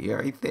over here,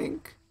 I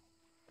think.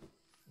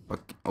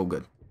 Fuck. Oh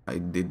god. I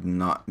did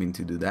not mean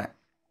to do that.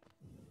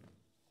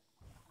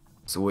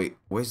 So wait,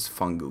 where's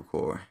Fungal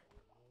Core?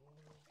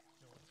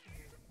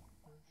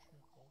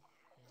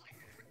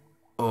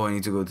 Oh, I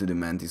need to go to the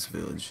Mantis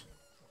village.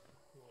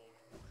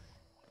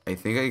 I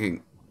think I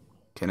can...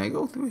 Can I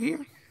go through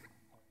here?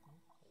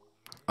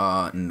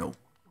 No.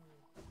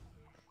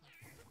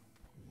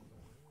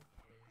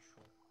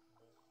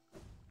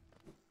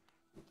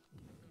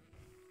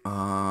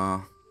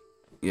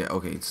 Yeah,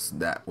 okay, it's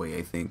that way,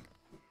 I think.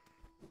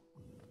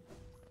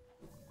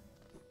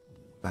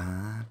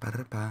 Ba, ba,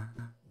 da, ba,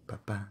 ba,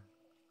 ba.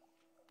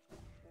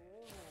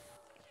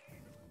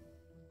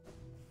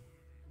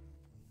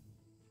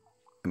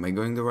 Am I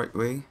going the right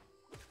way?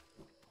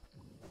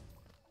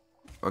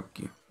 Fuck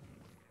you.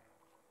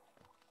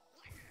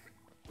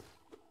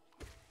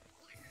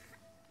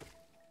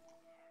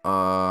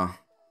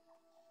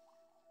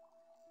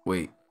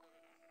 Wait.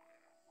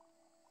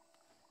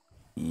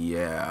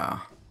 Yeah.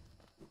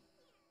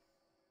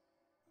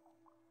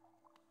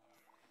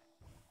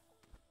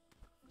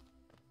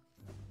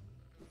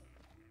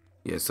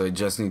 Yeah, so I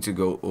just need to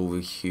go over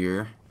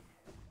here,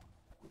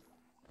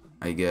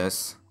 I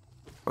guess.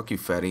 Fuck you,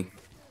 fatty.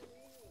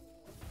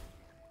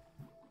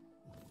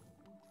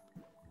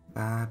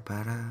 Ba,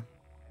 ba, da.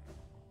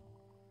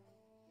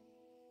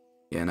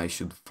 Yeah, and I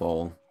should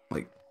fall,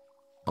 like,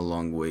 a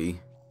long way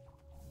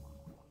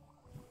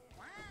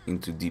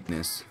into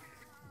deepness.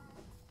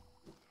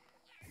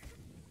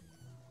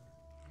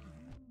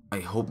 I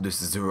hope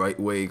this is the right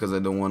way, because I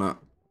don't want to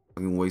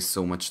fucking waste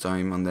so much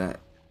time on that.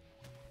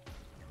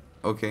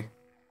 Okay.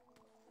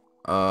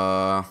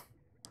 Oh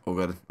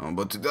god, I'm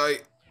about to die.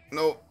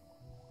 No.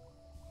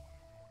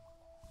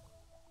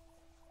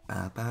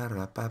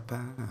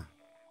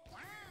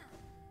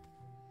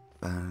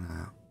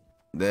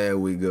 There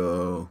we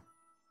go.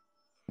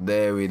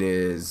 There it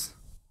is.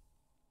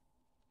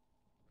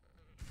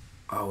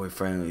 Oh, we're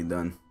finally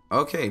done.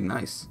 Okay,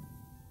 nice.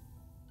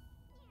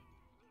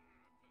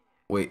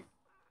 Wait,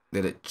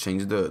 did it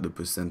change the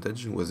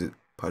percentage? Was it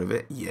part of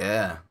it?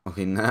 Yeah.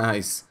 Okay,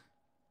 nice.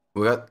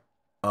 We got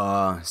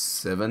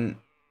 7%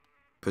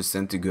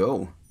 to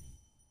go.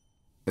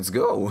 Let's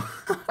go.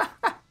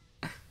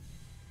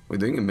 We're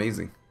doing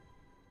amazing.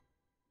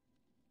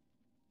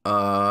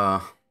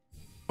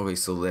 Okay,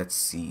 so let's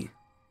see.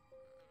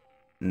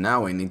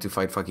 Now I need to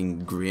fight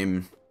fucking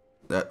Grim,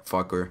 that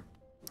fucker.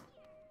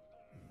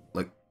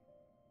 Like,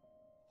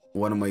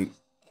 one of my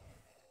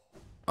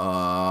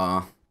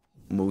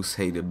most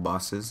hated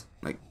bosses.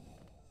 Like,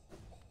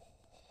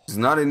 it's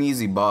not an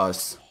easy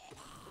boss.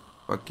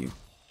 Fuck you.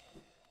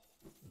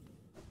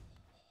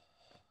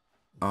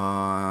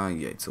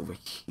 Yeah, it's over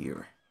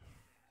here.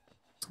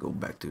 Let's go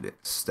back to the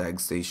stag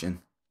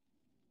station.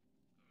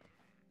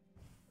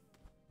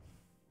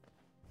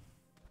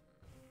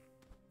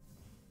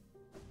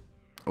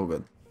 Oh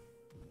god.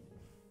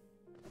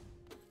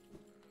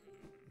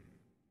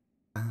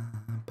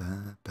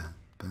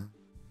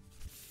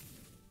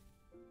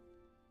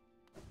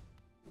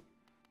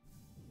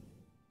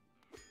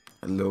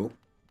 Hello,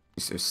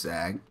 Mr.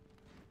 Stag.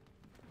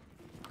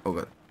 Oh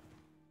god.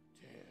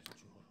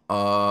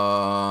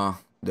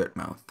 Dirt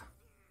mouth.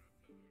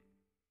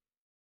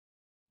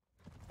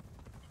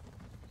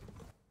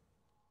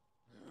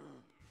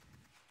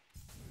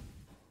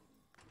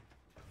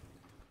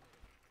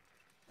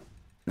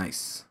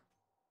 Nice.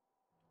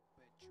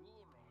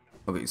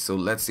 Okay, so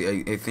let's see.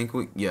 I think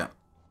we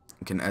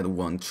can add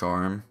one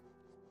charm.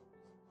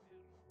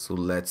 So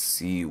let's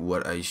see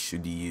what I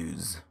should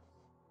use.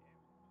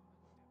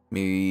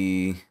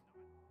 Maybe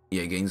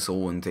gain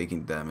soul when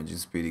taking damage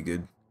is pretty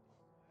good.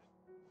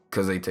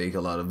 Cause I take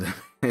a lot of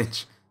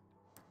damage.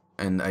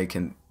 And I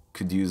could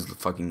use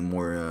fucking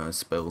more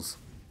spells.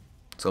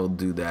 So I'll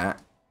do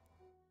that.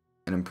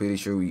 And I'm pretty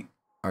sure we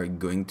are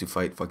going to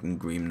fight fucking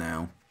Grim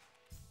now.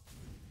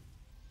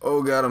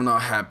 Oh god, I'm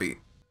not happy.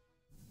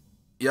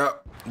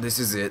 Yep, this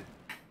is it.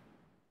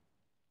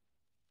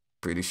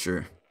 Pretty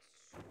sure.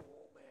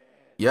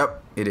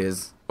 Yep, it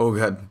is. Oh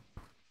god.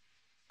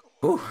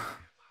 Oh,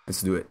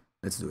 let's do it.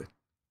 Let's do it.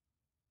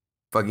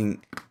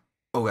 Fucking.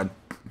 Oh god.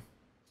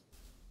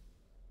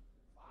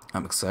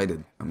 I'm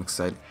excited. I'm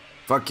excited.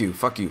 Fuck you.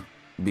 Fuck you.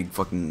 Big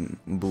fucking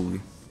bully.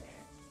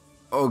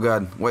 Oh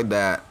god. Why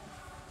that?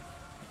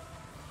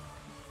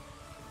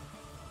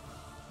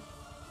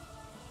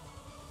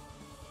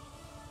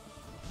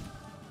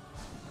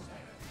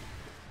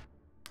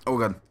 Oh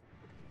god.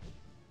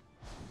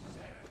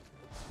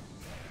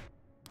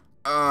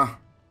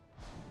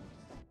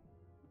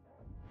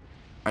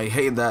 I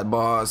hate that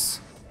boss.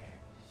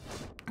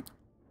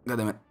 God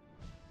damn it.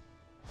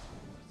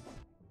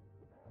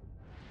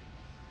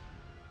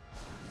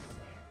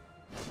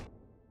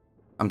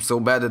 I'm so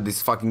bad at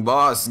this fucking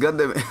boss. God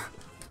damn it.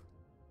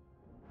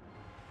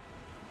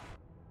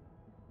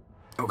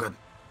 Oh god.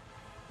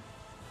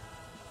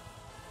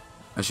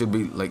 I should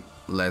be like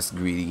less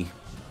greedy.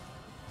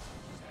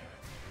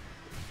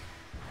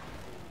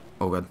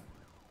 Oh god.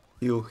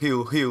 Heal,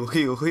 heal, heal,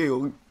 heal,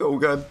 heal. Oh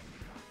god.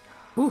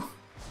 Whew.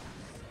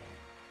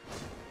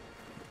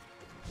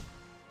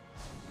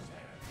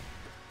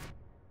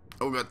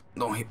 Oh god,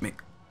 don't hit me.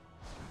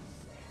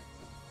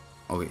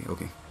 Okay,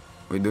 okay.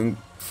 We're doing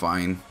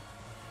fine.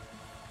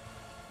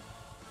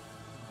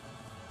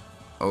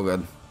 Oh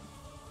god.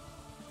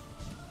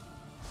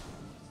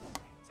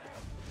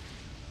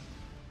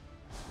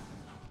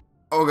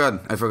 Oh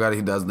god, I forgot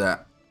he does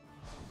that.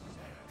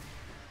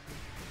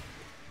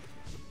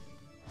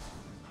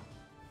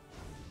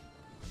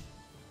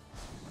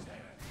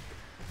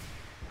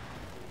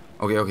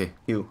 Okay, okay.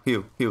 Heal,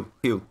 heal, heal,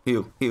 heal,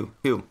 heal, heal,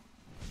 heal.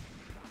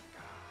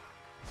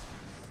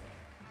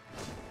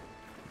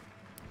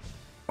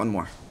 One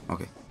more.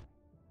 Okay.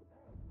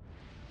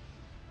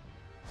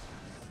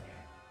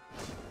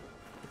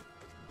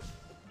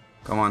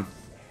 Come on.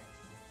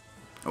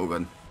 Oh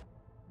god.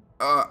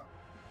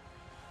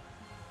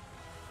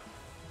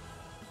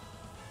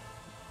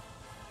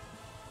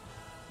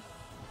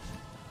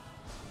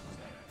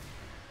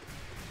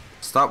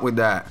 Stop with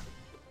that.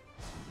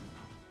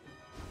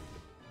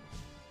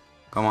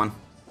 Come on.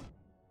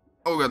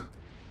 Oh god.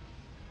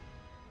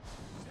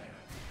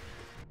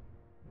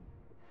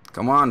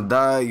 Come on,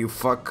 die, you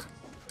fuck.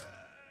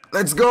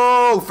 Let's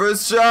go!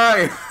 First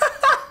try!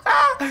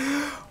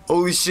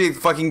 Holy shit,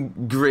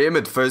 fucking Grim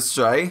at first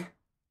try.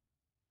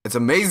 It's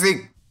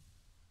amazing!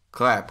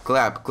 Clap,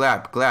 clap,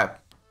 clap,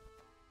 clap.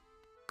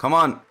 Come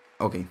on.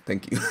 Okay,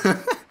 thank you.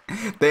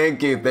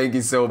 Thank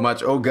you so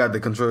much. Oh god,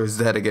 the controller is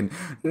dead again.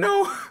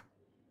 No!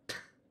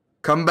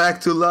 Come back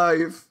to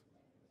life.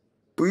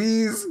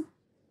 Please.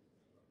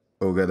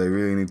 Oh god, I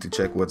really need to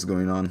check what's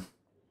going on.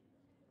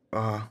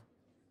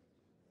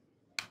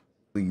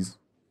 Please.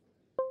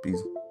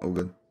 Please. Oh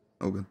god.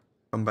 Oh god.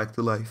 Come back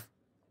to life.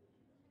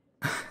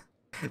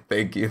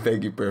 Thank you,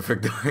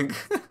 perfect dog.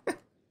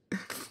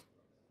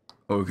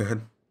 Oh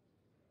god.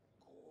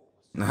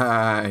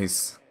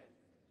 Nice.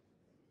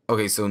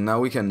 Okay, so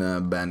now we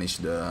can banish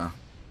the...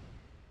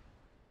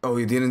 Oh,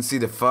 you didn't see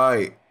the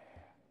fight.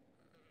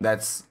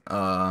 That's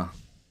a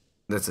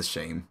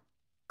shame.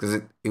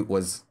 Because it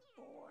was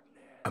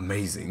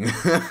amazing.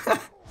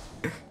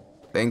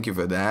 Thank you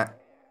for that.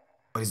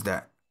 What is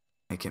that?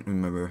 I can't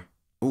remember.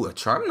 Ooh, a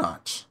charm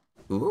notch.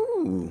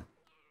 Ooh.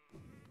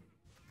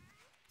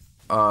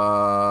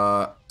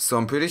 So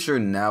I'm pretty sure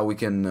now we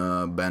can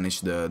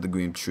banish the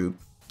green troop,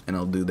 and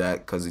I'll do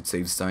that because it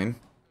saves time.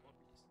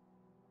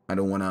 I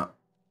don't wanna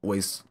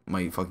waste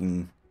my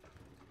fucking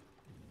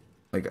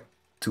like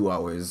 2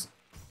 hours.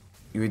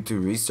 You need to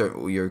restart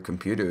your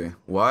computer.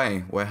 Why?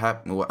 What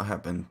happened? What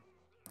happened?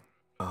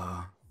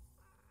 Oh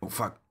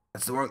fuck!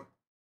 That's the wrong.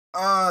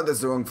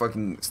 That's the wrong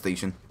fucking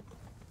station.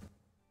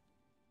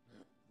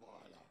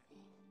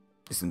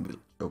 Isn't built.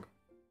 Okay.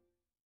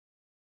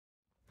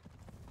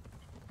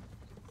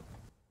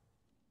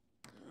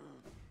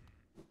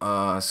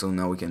 So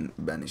now we can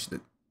banish the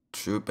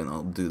troop, and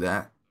I'll do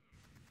that.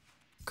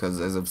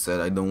 Cause as I've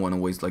said, I don't want to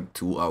waste like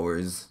 2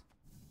 hours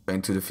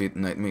trying to defeat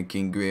Nightmare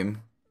King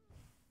Grim.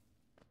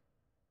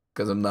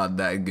 Cause I'm not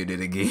that good at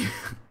the game.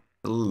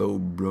 Hello,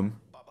 Brum.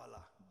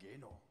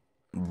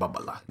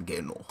 Babala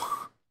Geno.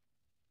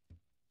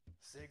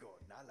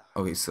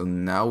 Okay, so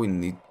now we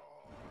need.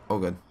 Oh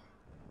god.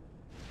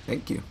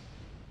 Thank you.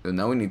 So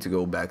now we need to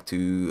go back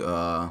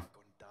to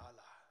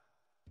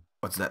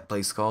what's that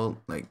place called?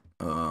 Like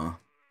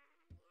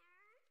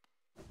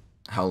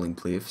Howling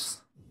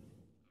Cliffs.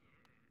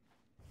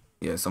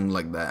 Yeah, something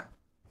like that.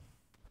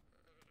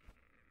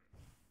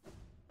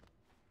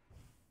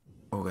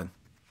 Oh god.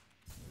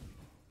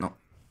 No.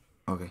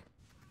 Okay.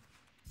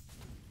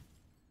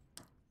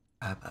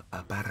 I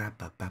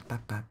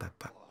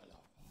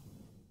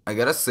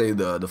gotta say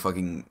the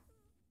fucking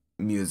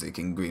music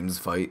in Grim's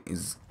fight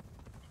is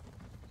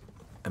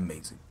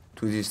amazing.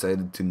 Twitch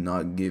decided to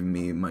not give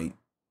me my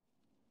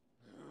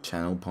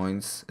channel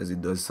points as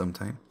it does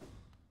sometimes.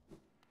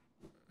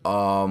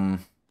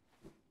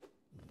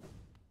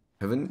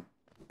 Haven't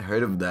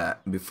heard of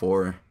that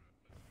before.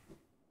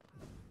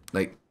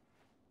 Like,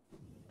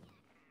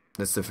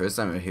 that's the first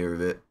time I hear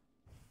of it.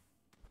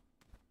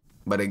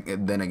 But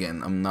then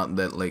again, I'm not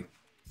that like,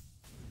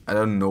 I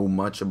don't know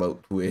much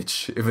about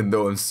Twitch, even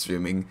though I'm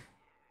streaming.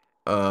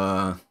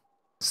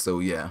 So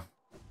yeah.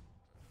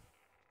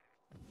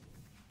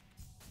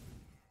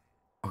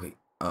 Okay,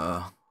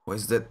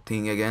 what's that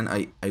thing again?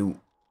 I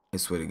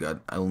swear to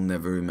God, I'll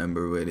never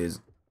remember where it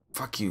is.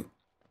 Fuck you.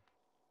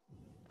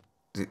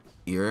 Is it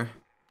here?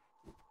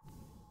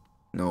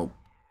 No.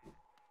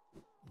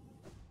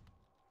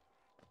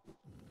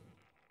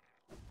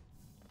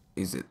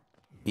 Is it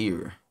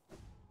here?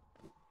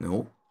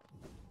 No.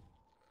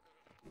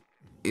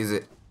 Is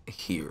it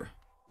here?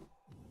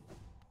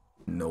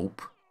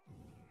 Nope.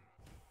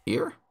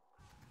 Here?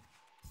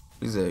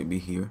 Is it be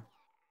here?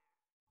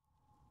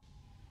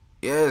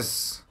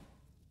 Yes.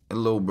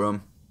 Hello,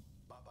 Brum.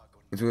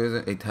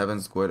 It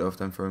happens quite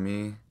often for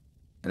me,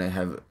 and I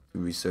have to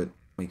reset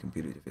my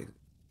computer to fix it.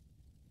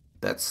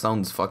 That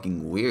sounds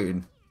fucking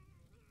weird.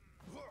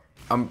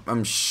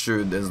 I'm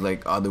sure there's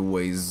like other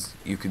ways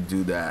you could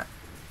do that,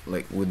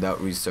 like without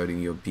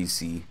restarting your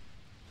PC.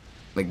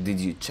 Like, did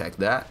you check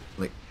that?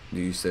 Like,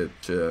 did you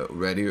search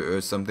Reddit or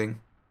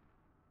something?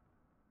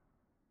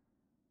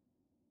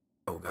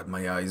 Oh god,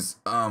 my eyes.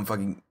 I'm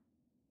fucking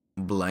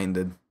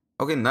blinded.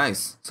 Okay,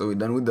 nice. So we're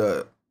done with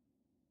the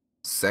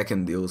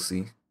second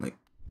DLC. Like,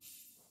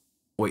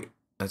 wait,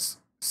 let's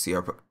see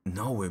our.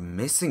 No, we're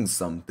missing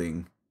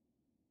something.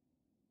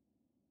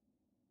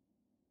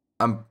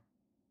 I'm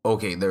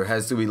okay. There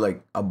has to be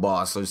like a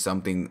boss or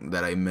something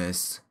that I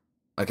missed,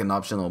 like an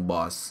optional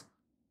boss.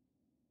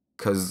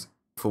 Cause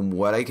from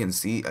what I can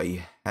see,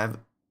 I have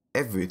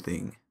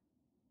everything.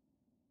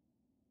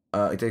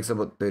 It takes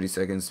about 30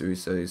 seconds to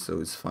reset it, so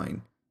it's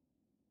fine.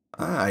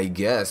 I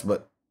guess,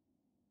 but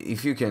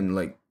if you can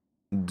like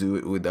do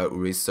it without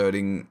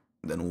restarting,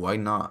 then why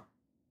not?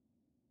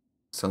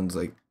 Sounds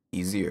like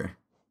easier.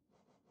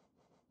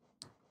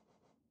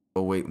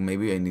 Oh wait,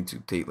 maybe I need to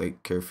take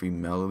like Carefree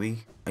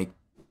Melody.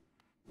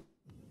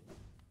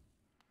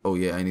 Oh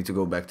yeah, I need to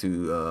go back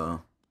to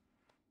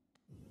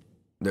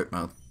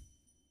Dirtmouth.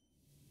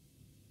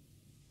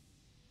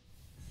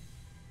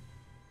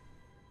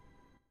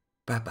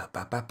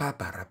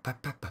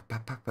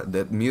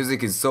 That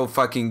music is so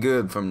fucking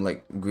good from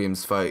like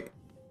Grimm's fight.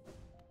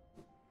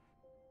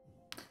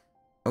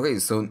 Okay,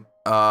 so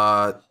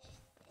I'm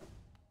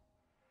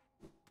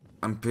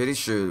pretty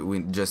sure we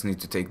just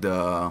need to take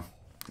the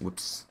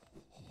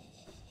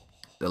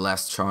the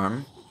last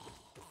charm,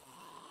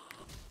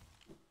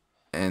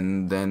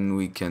 and then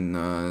we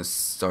can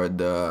start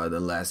the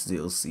last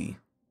DLC.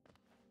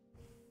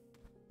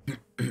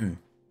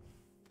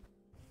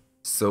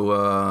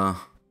 So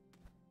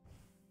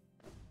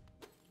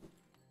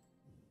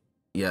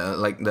yeah,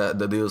 like the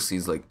DLC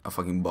is like a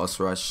fucking boss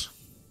rush.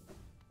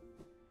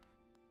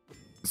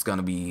 It's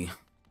gonna be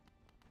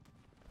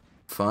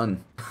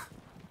fun.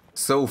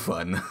 So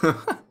fun.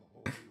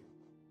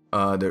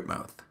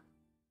 Dirtmouth.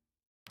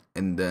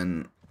 And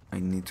then I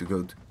need to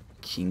go to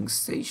King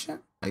Station,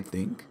 I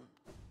think.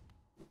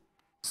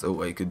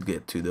 So I could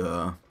get to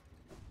the...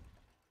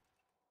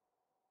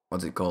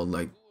 What's it called?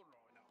 Like...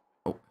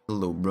 Oh,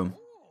 hello, Brum.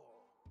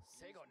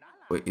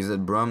 Wait, is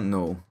it Brum?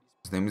 No.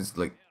 His name is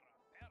like...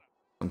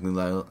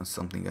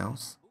 Something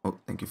else? Oh,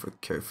 thank you for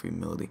Carefree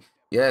Melody.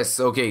 Yes,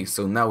 okay,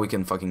 so now we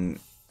can fucking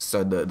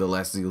start the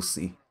last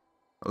DLC.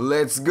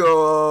 Let's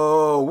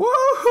go!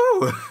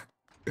 Woohoo!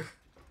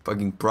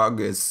 Fucking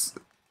progress.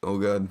 Oh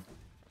god.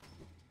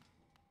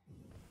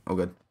 Oh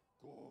god.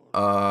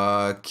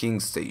 King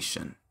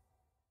Station.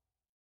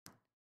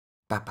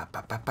 So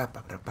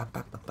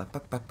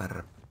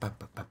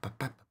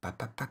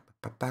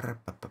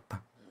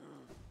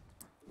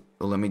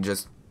let me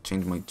just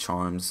change my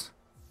charms.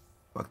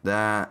 Fuck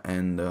that,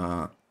 and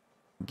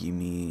give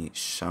me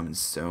Shaman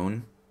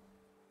Stone.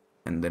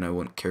 And then I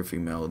want Carefree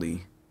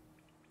Melody.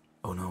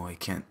 Oh no, I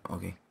can't.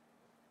 Okay.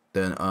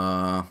 Then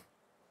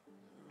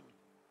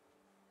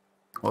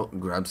well,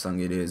 grab song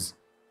it is.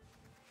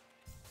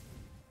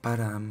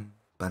 Ba-dum,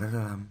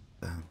 ba-da-dum,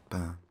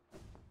 ba-ba.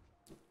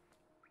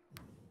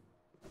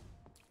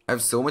 I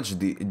have so much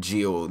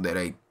Geo that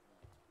I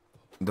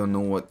don't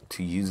know what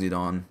to use it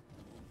on.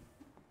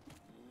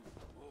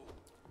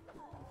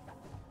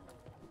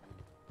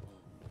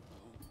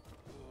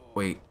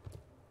 Wait.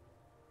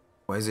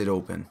 Why is it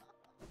open?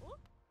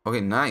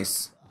 Okay,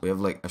 nice. We have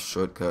like a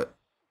shortcut.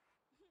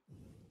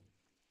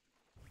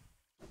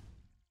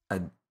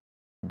 I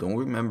don't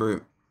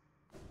remember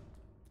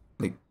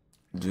like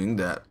doing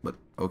that, but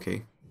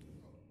okay.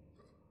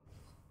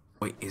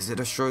 Wait, is it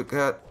a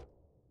shortcut?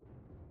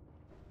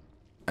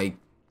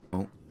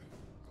 Oh.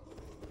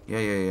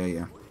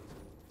 Yeah.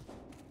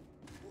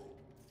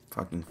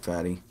 Fucking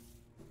fatty.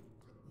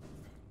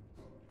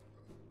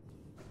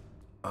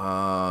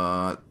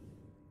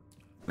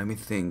 Let me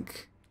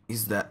think.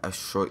 Is that a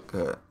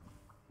shortcut?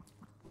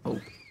 Oh.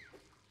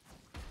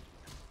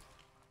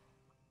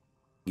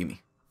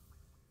 Gimme.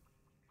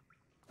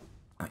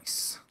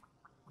 Nice.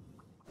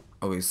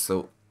 Okay,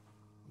 so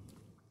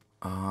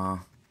oh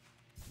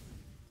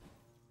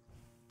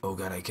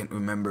god, I can't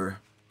remember.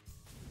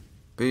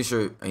 Pretty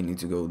sure I need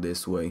to go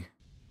this way.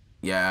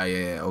 Yeah.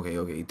 Okay.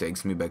 It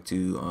takes me back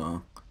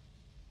to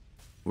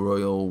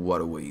Royal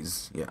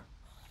Waterways. Yeah.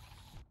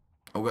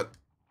 Oh god.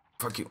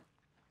 Fuck you.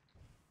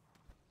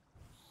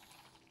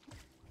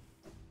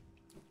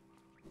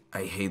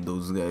 I hate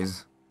those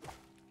guys.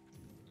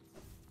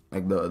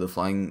 Like the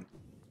flying...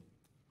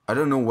 I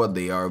don't know what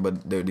they are,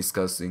 but they're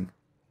disgusting.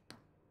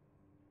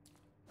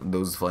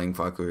 Those flying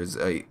fuckers.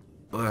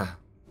 Ugh.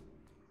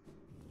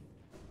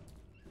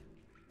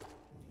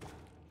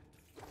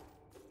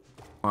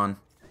 Come on.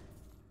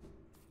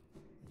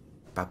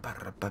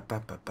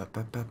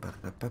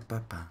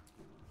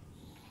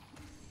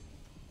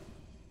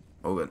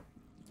 Oh god.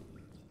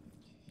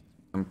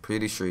 I'm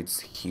pretty sure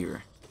it's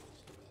here.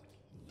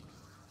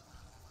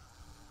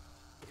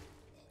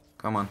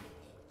 Come on.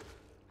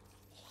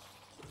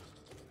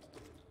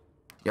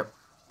 Yep.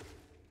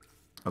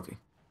 Okay.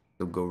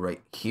 So go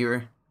right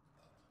here.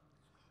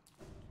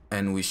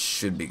 And we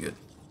should be good.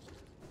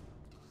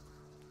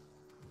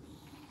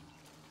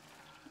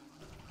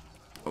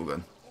 Oh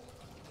god.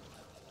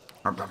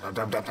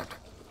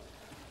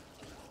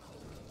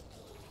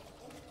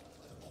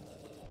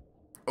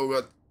 Oh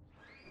god.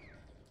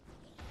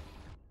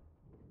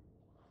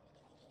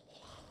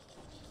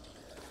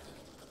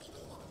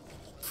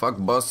 Fuck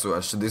boss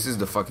rush. This is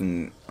the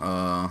fucking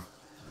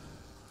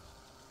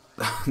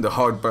the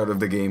hard part of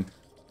the game.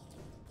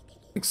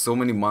 Like so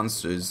many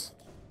monsters.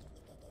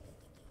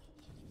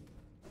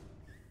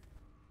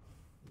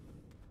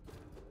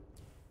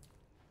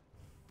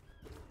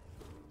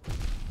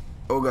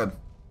 Oh god.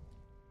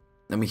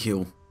 Let me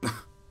heal.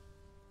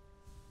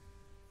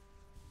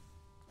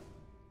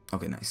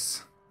 Okay,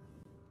 nice.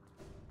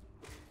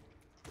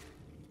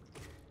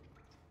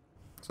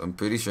 So I'm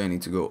pretty sure I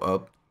need to go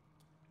up.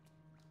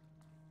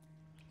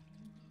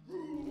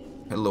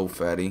 Hello,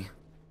 fatty.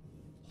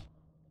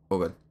 Oh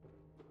god.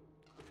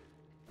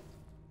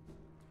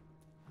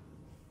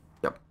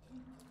 Yep.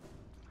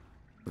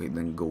 Okay,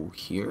 then go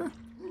here.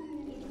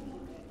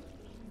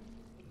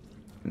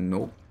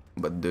 Nope.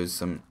 But there's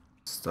some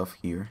stuff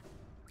here.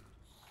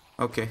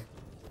 Okay.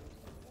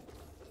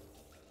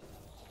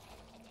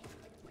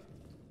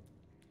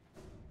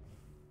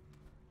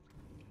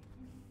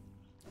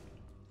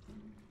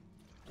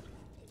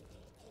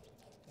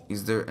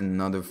 Is there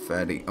another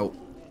fatty? Oh,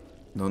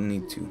 don't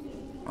need to.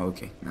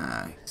 Okay,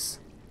 nice.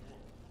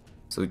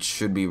 So it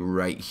should be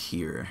right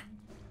here.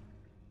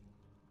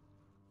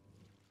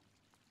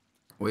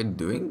 We're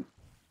doing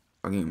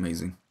fucking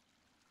amazing.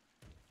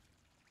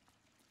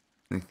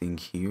 Anything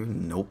here?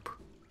 Nope.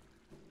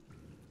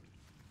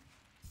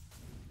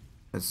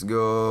 Let's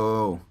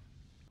go.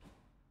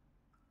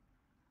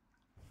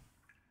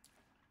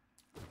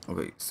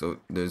 Okay,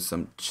 so there's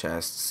some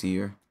chests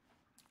here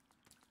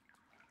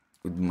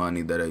with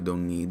money that I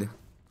don't need.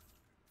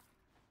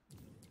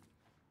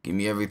 Give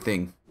me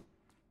everything.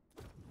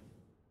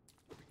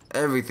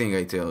 Everything,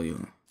 I tell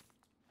you.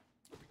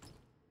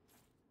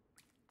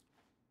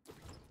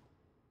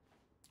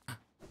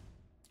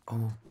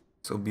 Oh,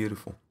 so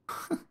beautiful.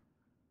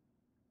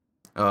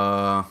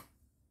 Yeah,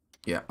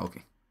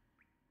 okay.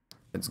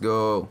 Let's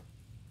go.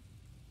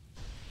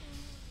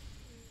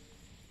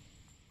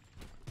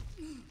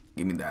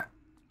 Give me that.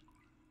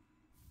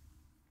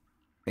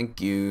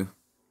 Thank you.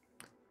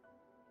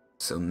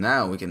 So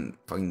now we can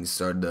fucking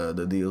start the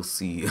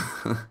DLC.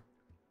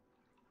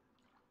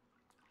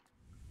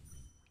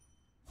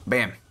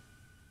 Bam.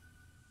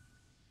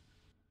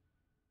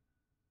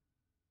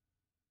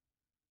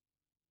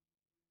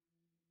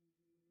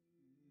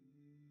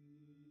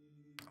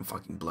 I'm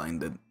fucking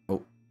blinded.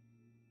 Oh.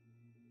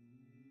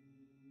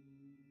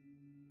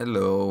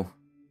 Hello.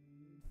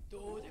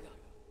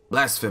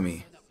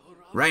 Blasphemy.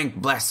 Rank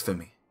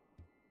blasphemy.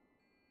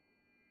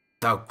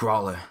 Thou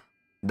crawler.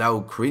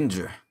 Thou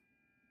cringer.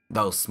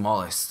 Thou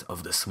smallest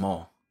of the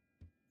small.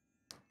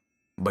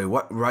 By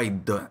what right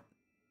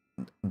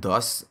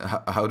thus,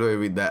 how do I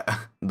read that?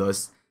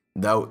 Thus,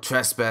 thou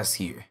trespass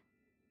here.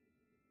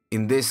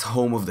 In this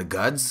home of the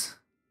gods?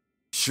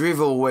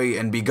 Shrivel away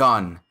and be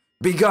gone.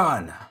 Be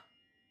gone!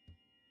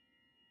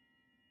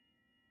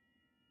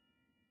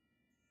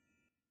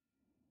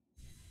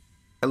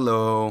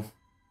 Hello.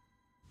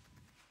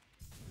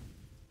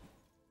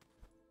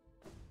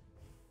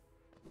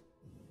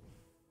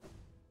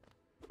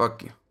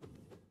 Fuck you.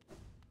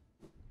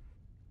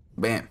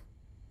 Bam.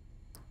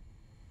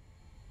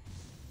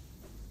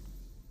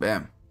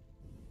 Bam.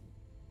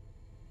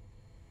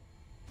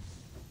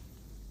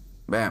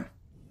 Bam.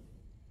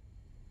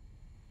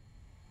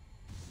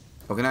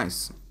 Okay,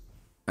 nice.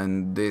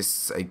 And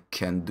this I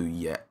can't do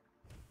yet.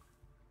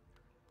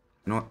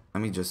 You know what? Let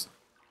me just...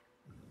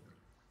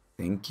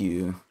 Thank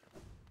you.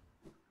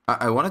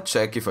 I want to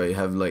check if I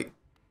have, like...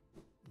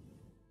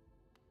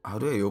 How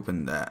do I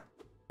open that?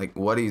 Like,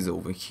 what is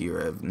over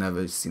here? I've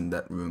never seen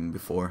that room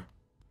before.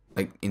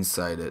 Like,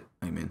 inside it,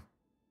 I mean.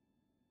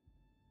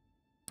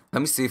 Let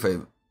me see if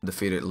I've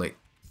defeated, like,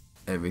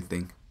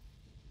 everything.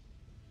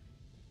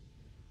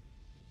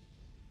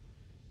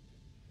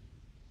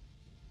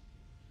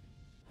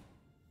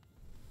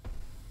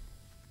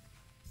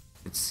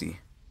 Let's see.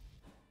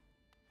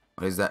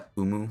 What is that?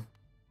 Umu?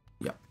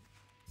 Yeah.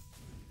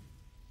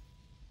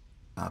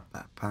 Pa,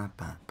 pa, pa,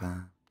 pa,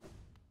 pa.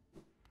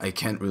 I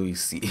can't really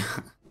see.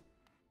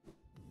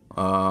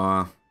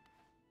 Yeah,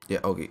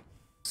 okay.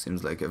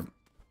 Seems like I've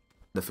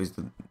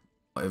defeated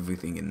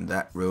everything in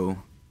that row.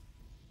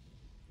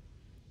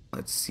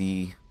 Let's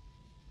see.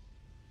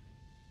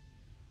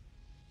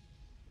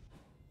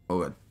 Oh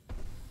god.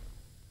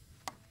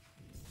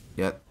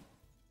 Yeah.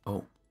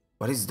 Oh,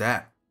 what is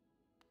that?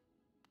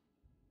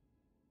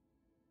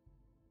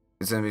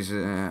 It's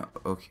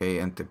okay,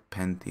 and the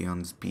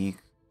Pantheon speak.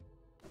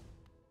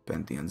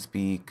 Pantheon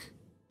speak.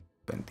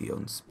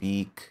 Pantheon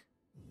speak.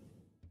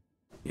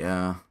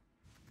 Yeah.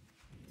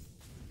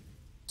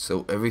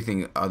 So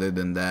everything other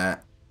than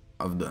that,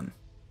 I've done.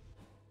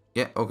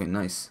 Yeah, okay,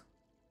 nice.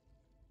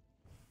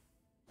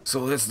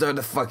 So let's start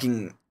the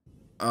fucking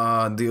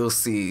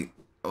DLC.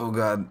 Oh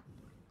god.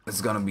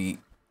 It's gonna be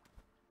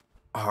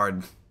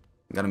hard.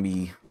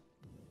 I'm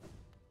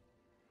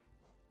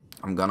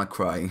gonna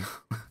cry.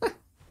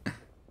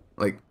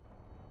 Like,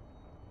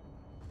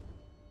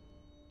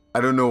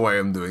 I don't know why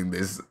I'm doing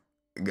this,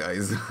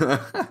 guys.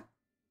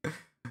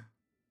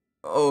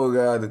 Oh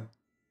god.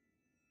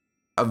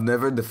 I've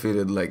never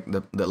defeated like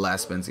the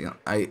last Pantheon.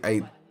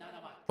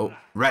 Oh,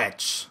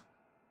 wretch,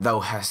 thou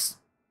hast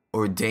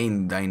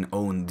ordained thine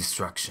own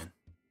destruction.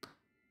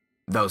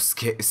 Thou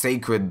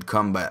sacred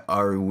combat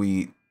are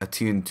we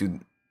attuned to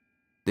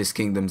this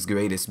kingdom's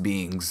greatest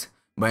beings.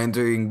 By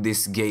entering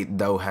this gate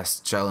thou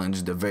hast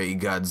challenged the very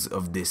gods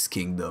of this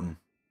kingdom.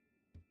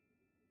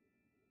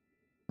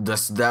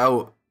 Dost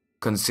thou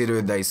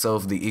consider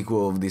thyself the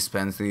equal of this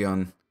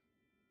pantheon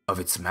of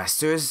its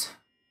masters?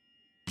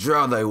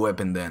 Draw thy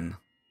weapon then,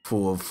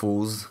 fool of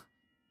fools,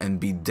 and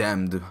be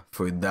damned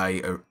for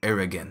thy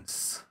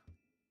arrogance.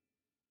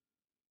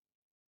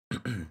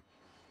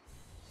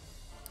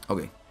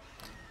 Okay.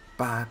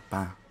 Ba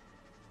ba.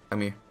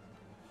 Come here.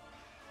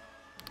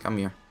 Come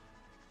here.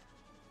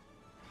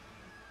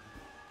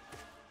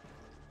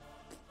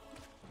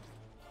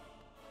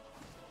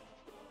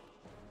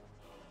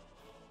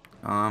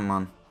 Come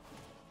on.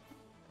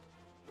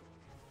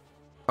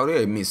 How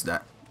did I miss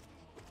that?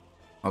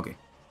 Okay.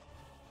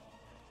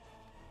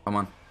 Come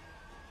on.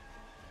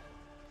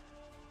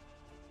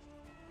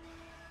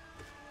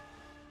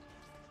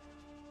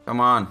 Come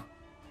on.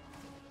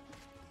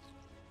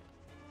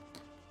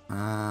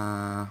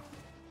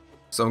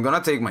 So I'm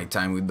gonna take my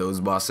time with those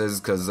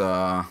bosses because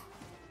I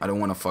don't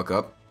want to fuck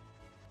up.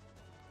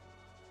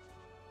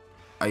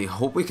 I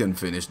hope we can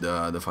finish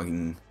the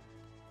fucking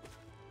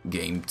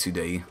game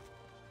today.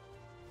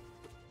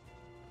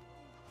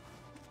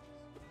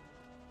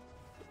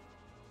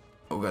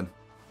 Oh god.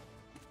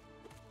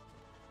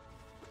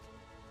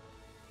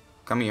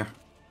 Come here.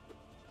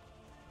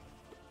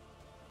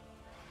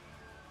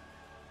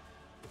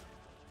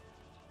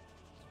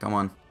 Come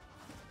on.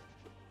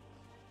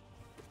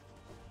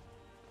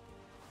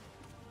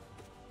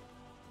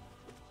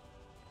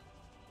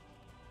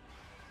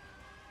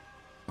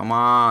 Come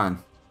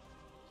on.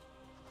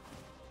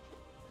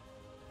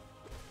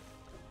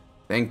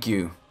 Thank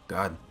you.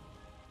 God.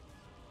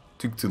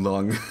 Took too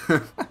long.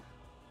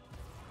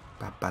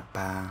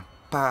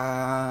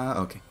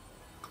 Okay.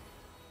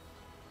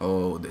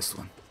 Oh, this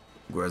one.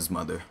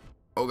 Grandmother.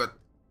 Oh god.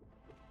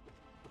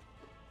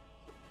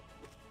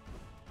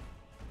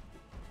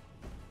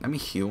 Let me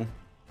heal.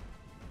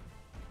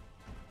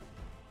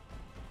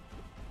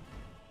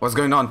 What's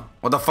going on?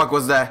 What the fuck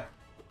was that?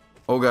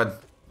 Oh god.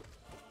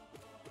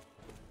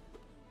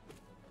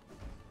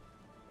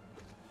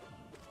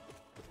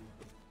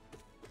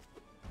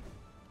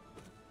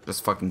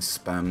 Just fucking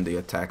spam the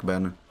attack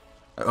button.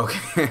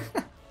 Okay.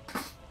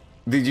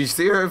 Did you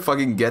see her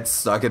fucking get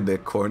stuck in the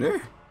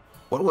corner?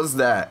 What was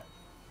that?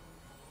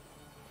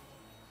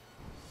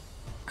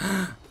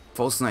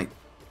 False Knight.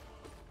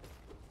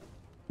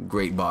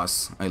 Great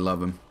boss. I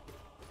love him.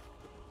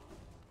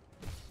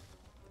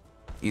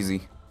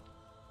 Easy.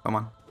 Come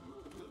on.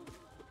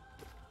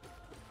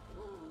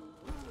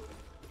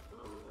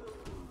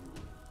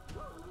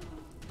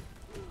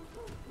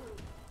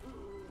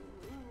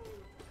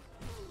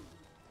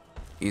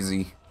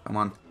 Easy. Come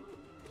on.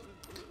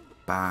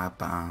 Ba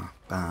ba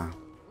ba.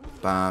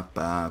 Ba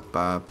ba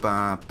ba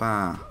ba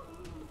ba.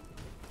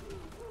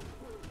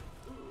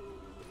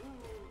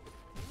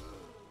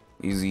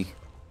 Easy.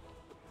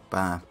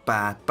 Ba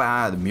ba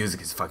ba. The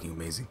music is fucking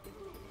amazing.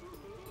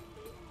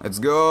 Let's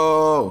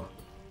go.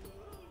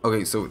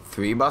 Okay, so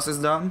 3 bosses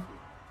done.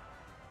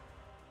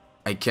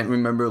 I can't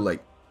remember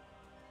like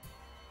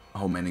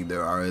how many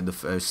there are at the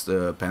first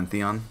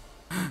Pantheon.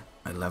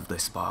 I love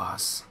this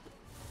boss.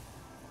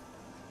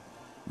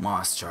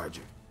 Moss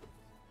Charger.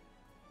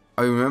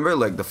 I remember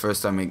like the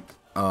first time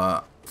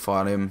I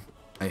fought him,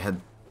 I had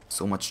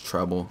so much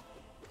trouble.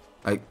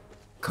 Like,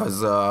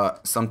 cause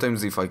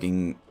sometimes he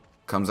fucking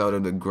comes out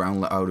of the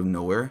ground out of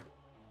nowhere.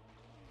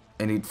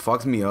 And it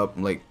fucked me up,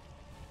 like,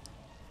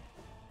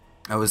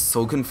 I was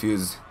so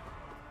confused.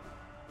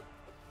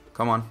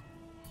 Come on.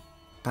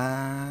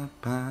 Ba,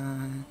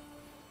 ba,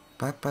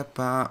 ba, ba,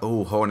 ba.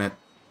 Oh, Hornet.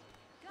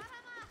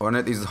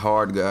 Hornet is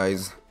hard,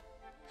 guys.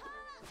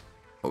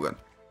 Oh god.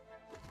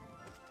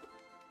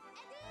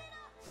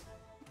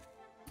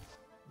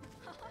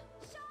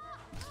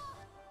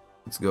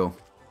 Let's go.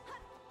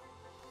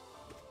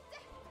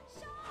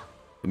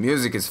 The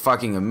music is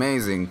fucking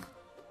amazing.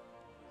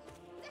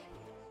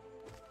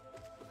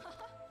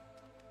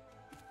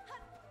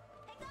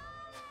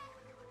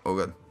 Oh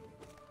god.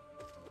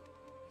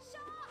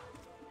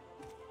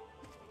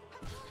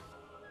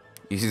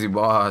 Easy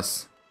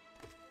boss.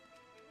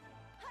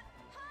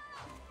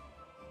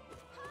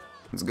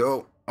 Let's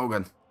go. Oh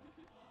god.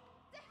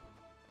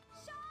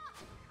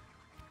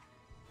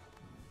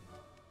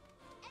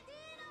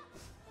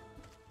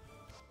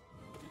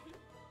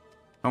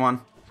 Come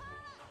on.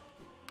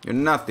 You're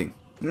nothing.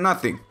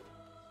 Nothing.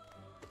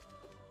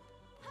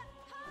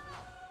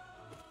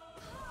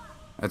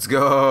 Let's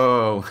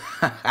go.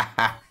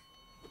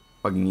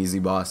 Fucking easy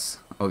boss.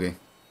 Okay.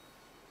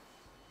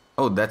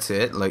 Oh, that's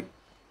it? Like,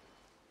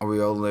 are we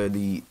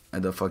already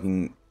at the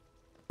fucking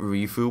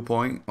refill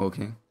point?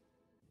 Okay.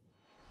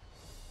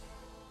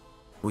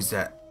 Who's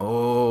that?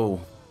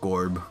 Oh,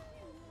 Gorb.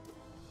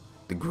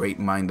 The great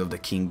mind of the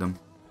kingdom.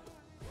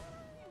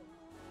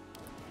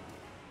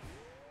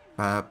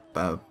 Ba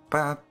ba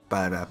ba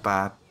ba da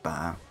ba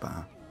ba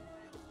ba.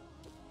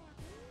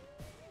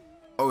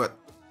 Oh god.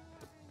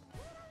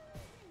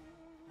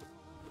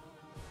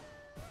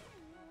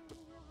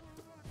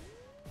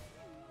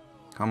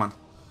 Come on.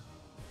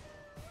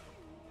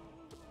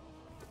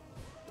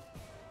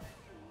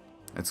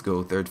 Let's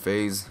go, 3rd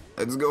phase.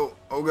 Let's go.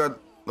 Oh god,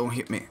 don't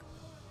hit me.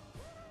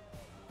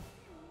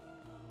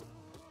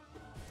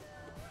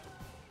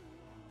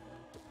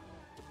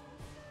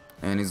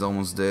 He's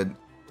almost dead.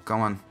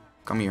 Come on.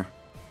 Come here.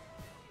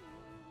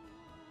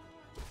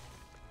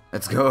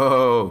 Let's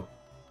go.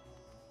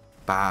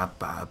 Pa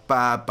pa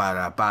pa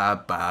pa pa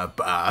pa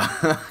pa.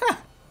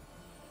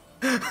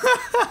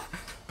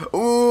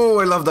 Ooh,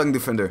 I love Dung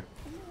Defender.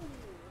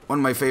 One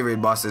of my favorite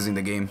bosses in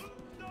the game.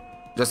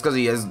 Just because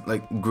he has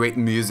like great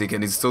music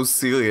and he's so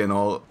silly and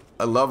all.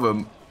 I love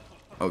him.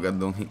 Oh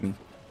god, don't hit me.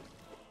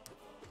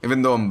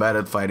 Even though I'm bad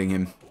at fighting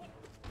him.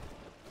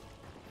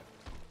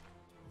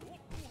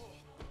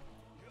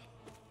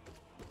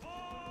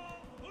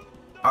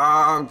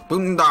 Ah,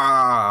 Bunda!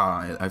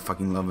 I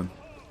fucking love him.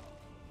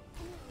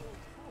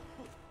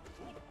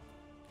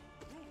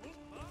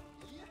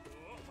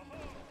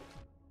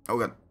 Oh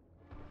god.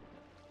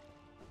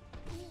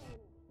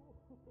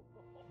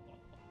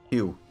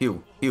 Heal,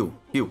 heal, heal,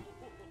 heal.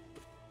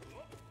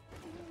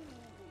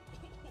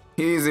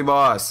 Easy,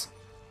 boss.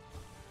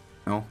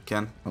 No,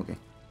 can? Okay.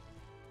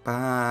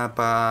 Pa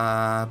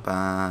pa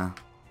pa.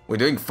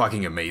 We're doing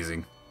fucking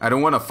amazing. I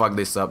don't wanna fuck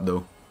this up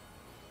though.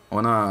 I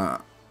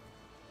wanna.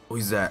 Who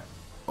is that?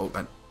 Oh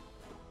god.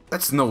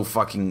 That's no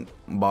fucking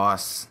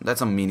boss. That's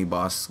a mini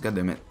boss. God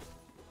damn it.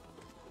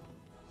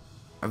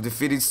 I've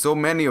defeated so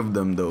many of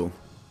them though.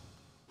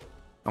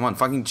 Come on,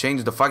 fucking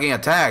change the fucking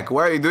attack.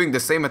 Why are you doing the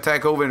same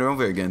attack over and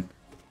over again?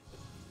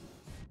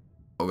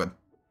 Oh god.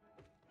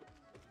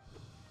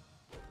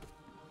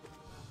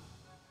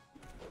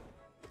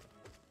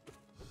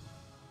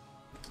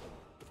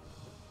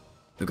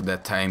 Look at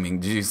that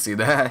timing. Did you see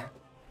that?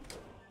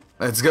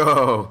 Let's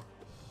go.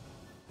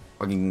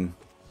 Fucking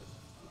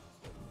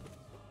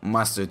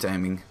master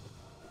timing.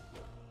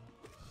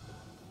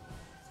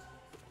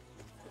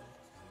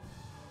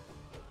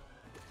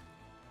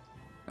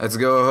 Let's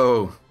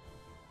go.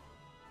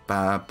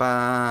 Pa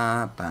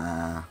pa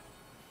pa.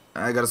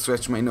 I gotta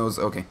stretch my nose.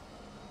 Okay.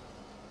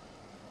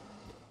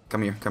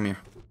 Come here, come here.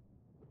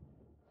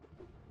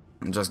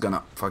 I'm just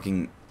gonna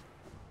fucking.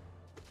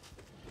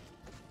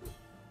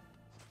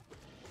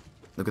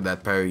 Look at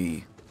that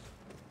parry.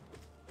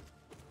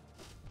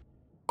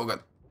 Oh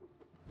god.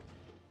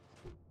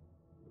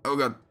 Oh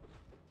god.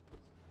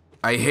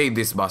 I hate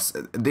this boss.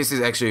 This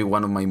is actually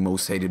one of my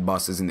most hated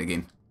bosses in the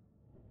game.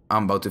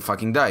 I'm about to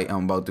fucking die.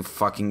 I'm about to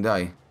fucking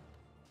die.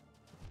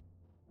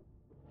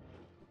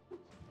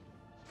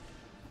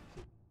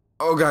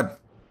 Oh god.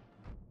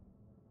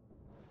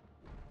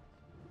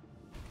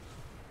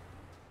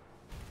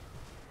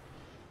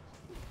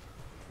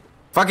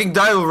 Fucking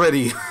die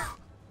already.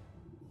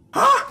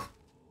 Huh?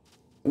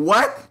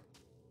 What?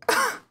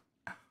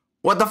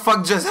 What the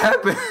fuck just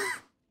happened?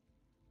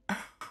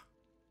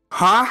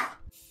 Huh?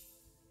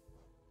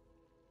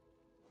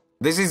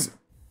 This is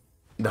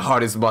the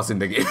hardest boss in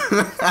the game.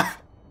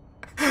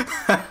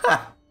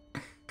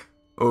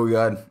 Oh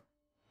god.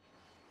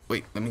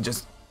 Wait, let me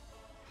just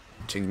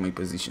change my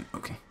position.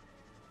 Okay.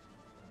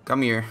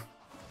 Come here.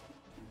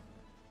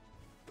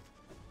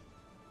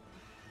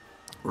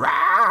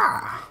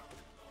 Rah!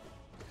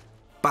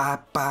 Pa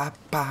pa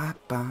pa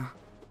pa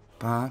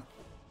pa.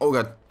 Oh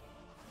god.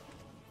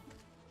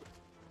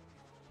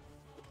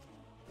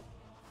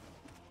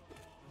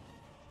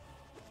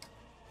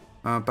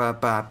 Pa pa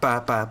pa pa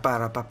pa pa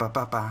pa pa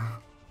pa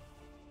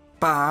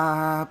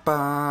pa pa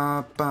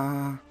pa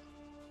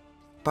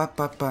pa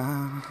pa pa.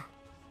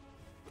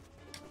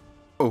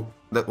 Oh,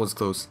 that was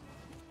close.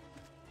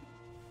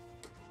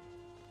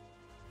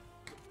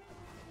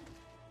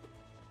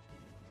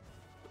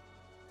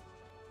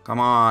 Come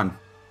on.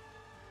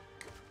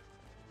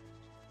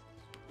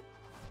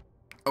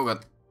 Oh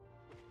god.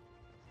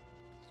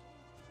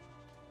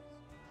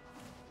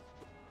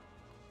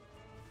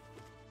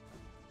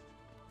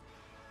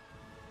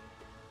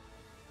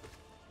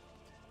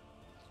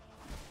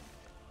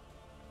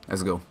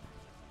 Let's go.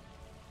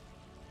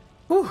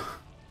 Whew.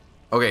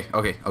 Okay,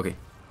 okay, okay.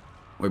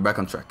 We're back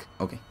on track.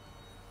 Okay.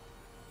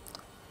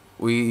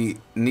 We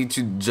need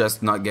to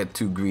just not get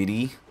too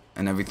greedy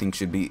and everything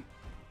should be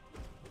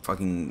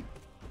fucking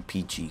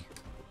peachy.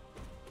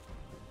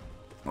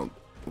 Oh,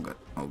 oh god,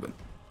 oh god,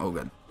 oh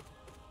god.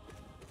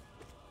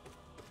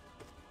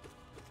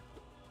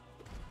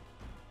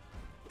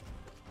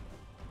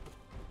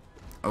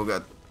 Oh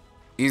god.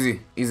 Easy,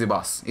 easy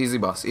boss, easy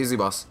boss, easy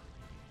boss.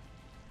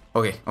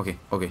 Okay, okay,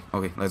 okay,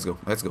 okay, let's go,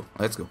 let's go,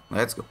 let's go,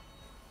 let's go.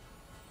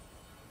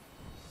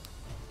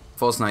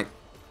 False Knight.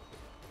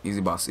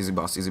 Easy boss, easy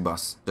boss, easy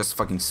boss. Just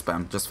fucking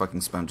spam, just fucking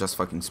spam, just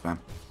fucking spam.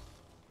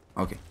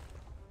 Okay.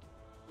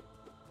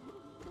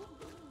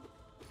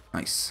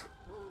 Nice.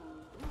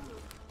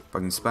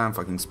 Fucking spam,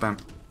 fucking spam.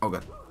 Oh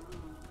god.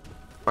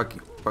 Fuck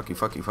you, fuck you,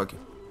 fuck you, fuck you.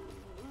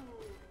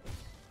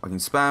 Fucking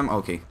spam,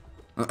 okay.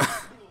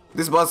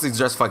 This boss is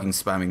just fucking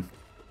spamming.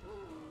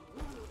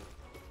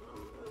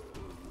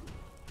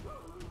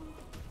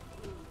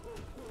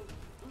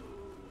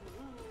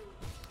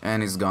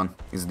 And he's gone.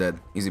 He's dead.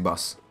 Easy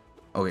boss.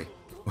 Okay.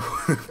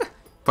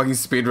 Fucking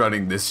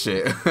speedrunning this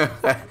shit.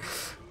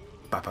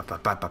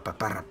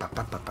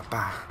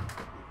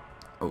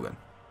 Oh god.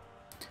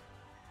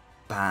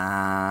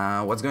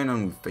 What's going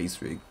on with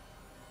Face Rig?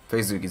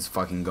 Face Rig is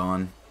fucking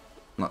gone.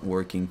 Not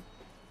working.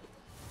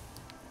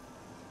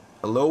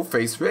 Hello,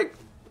 face rig?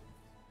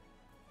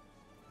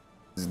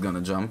 Is it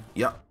gonna jump?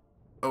 Yeah.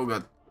 Oh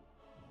god.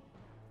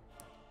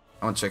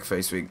 I wanna check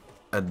face rig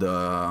at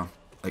the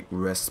like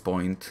rest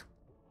point.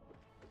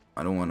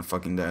 I don't wanna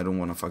fucking die. I don't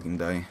wanna fucking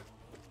die.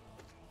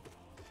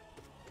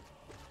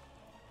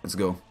 Let's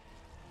go.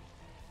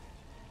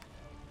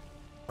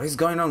 What is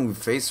going on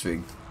with face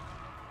rig?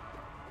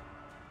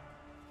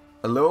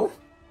 Hello?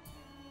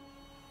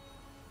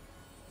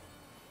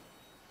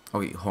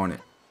 Okay,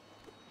 Hornet.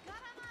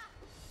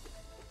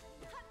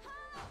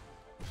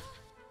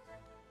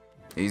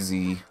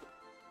 Easy.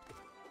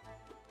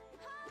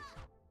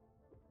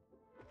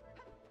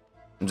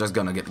 I'm just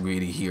gonna get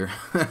greedy here.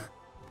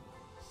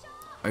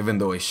 Even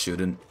though I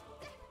shouldn't.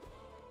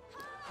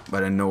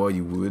 But I know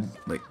you would.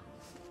 Like,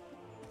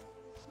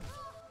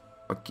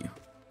 fuck you.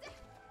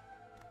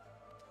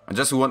 I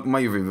just want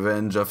my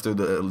revenge after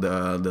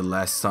the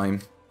last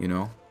time, you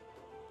know?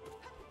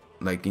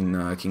 Like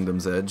in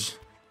Kingdom's Edge.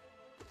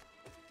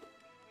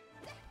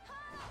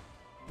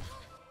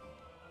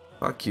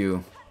 Fuck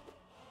you.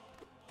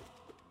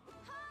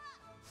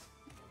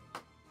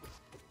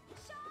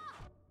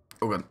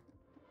 Oh god.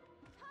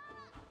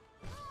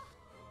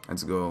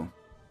 Let's go.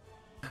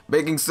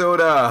 Baking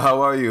soda,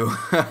 how are you?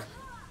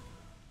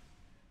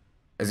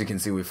 As you can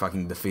see, we're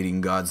fucking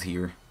defeating gods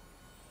here.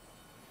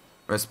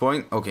 Rest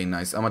point? Okay,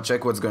 nice. I'm gonna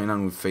check what's going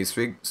on with face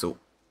rig, so...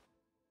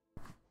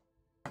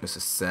 Just a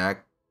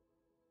sec.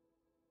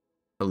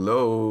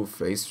 Hello,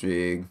 face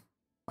rig.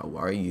 How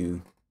are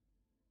you?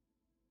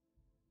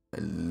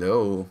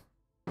 Hello.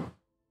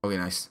 Okay,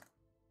 nice.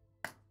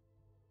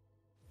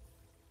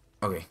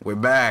 Okay, we're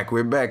back,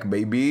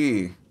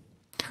 baby.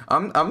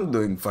 I'm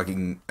doing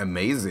fucking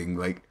amazing.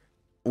 Like,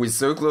 we're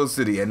so close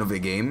to the end of the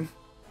game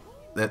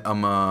that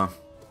I'm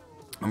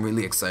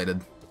really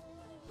excited.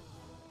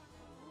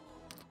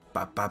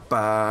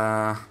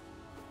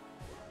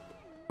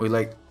 We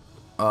like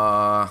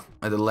at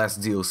the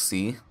last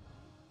DLC,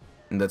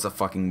 and that's a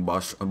fucking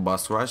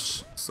boss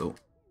rush. So,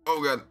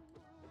 oh god.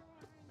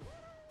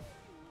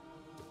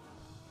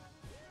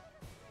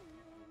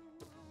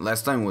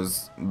 Last time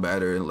was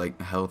better, like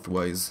health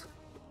wise.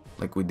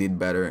 Like we did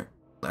better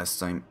last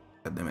time.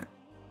 God damn it.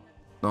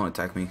 Don't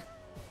attack me.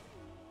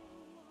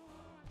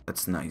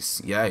 That's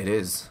nice. Yeah, it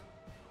is.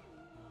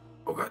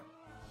 Oh god.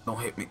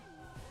 Don't hit me.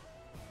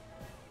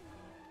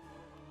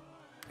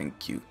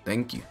 Thank you.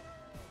 Thank you.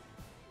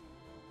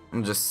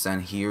 I'm just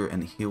stand here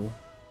and heal.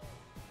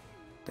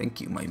 Thank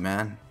you, my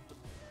man.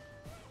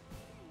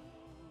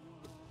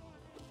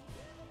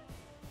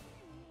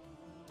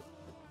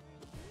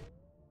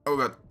 Oh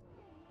god.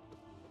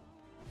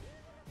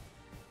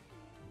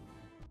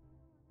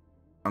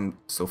 I'm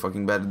so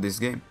fucking bad at this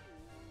game.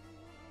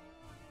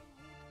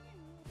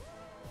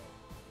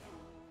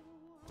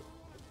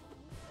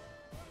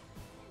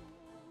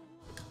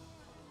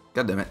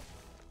 God damn it.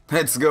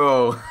 Let's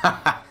go.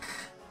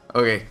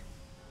 Okay.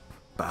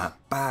 Ba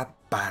ba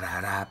ba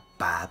da da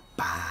ba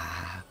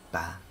ba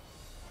ba.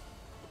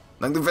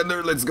 Like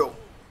defender, let's go.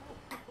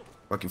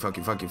 Fuck you, fuck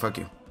you, fuck you, fuck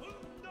you.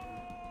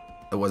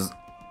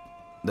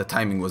 The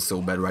timing was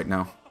so bad right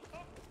now.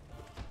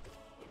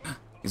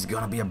 Is it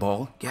gonna be a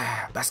ball?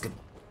 Yeah, basket.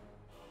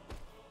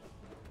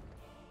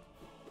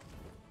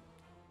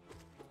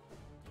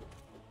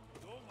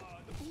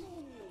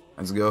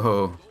 Let's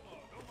go.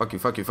 Fuck you,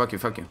 fuck you, fuck you,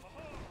 fuck you.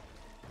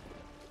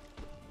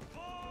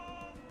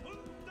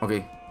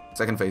 Okay,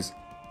 second phase.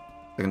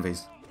 Second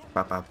phase.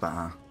 Pa pa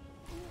pa.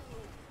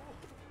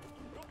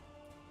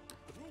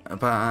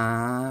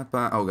 Pa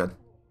pa. Oh god.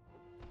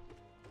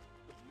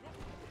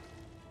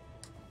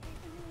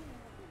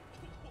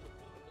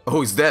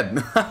 Oh, he's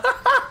dead.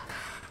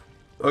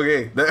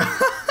 Okay.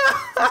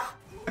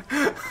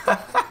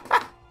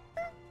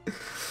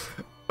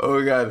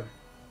 Oh god.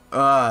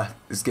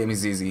 This game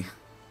is easy.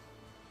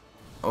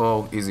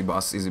 Oh, easy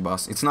boss, easy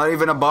boss. It's not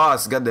even a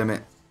boss, god damn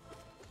it.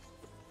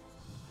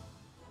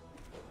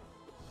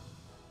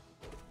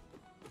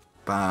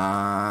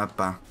 Pa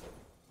pa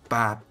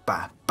pa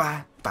pa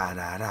pa pa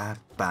da da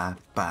pa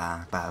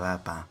pa pa pa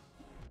pa.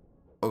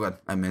 Oh god,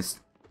 I missed.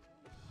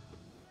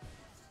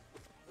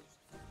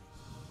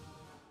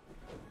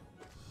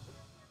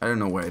 I don't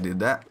know why I did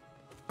that,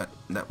 but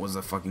that was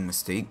a fucking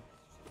mistake.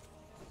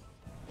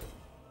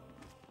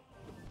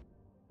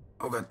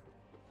 Oh god.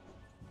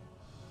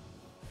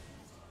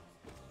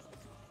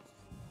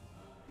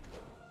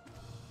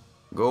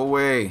 Go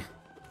away.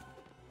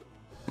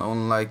 No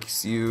one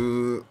likes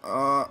you.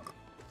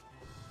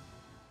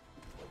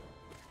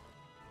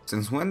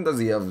 Since when does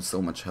he have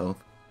so much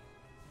health?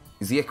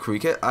 Is he a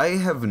cricket? I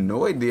have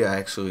no idea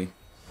actually.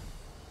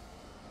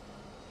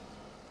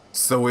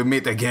 So we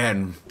meet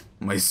again.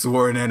 My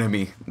sworn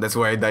enemy. That's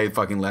why I died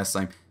fucking last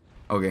time.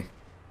 Okay.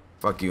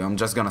 Fuck you. I'm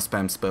just gonna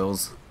spam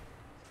spells.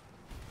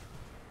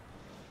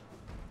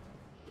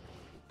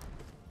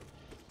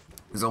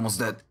 He's almost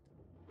dead.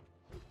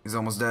 He's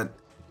almost dead.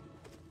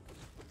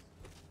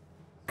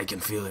 I can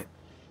feel it.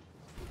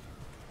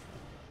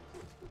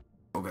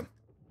 Oh god.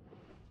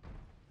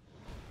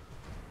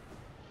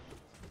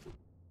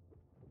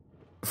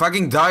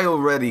 Fucking die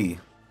already.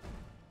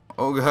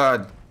 Oh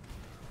god.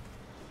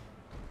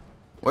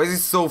 Why is he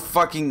so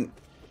fucking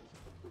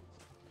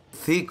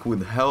thick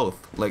with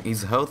health? Like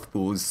his health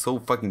pool is so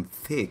fucking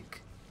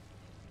thick.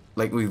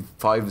 Like with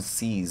 5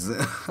 C's.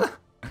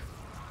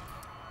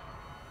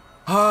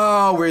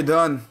 Oh, we're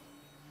done.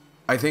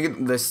 I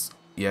think this.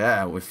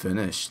 Yeah, we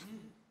finished.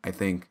 I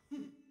think.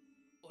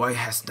 Why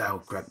hast thou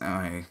cracked?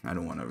 I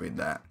don't want to read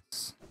that.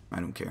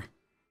 I don't care.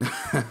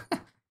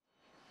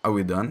 Are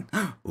we done?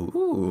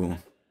 Ooh.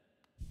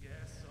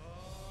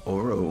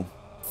 Oro.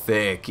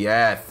 Thick,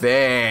 yeah,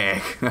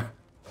 thick.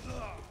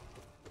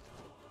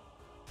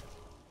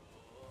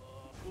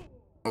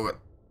 Oh god.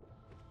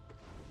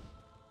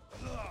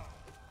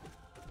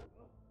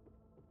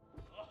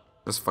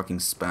 Just fucking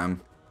spam.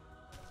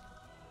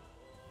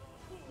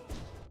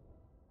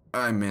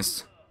 I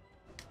missed.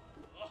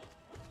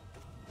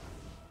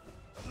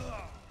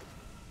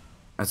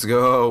 Let's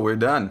go. We're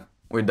done.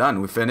 We're done.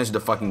 We finished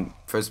the fucking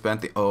first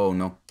panty. Oh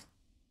no.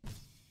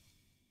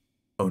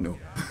 Oh no.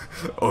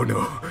 Oh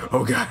no.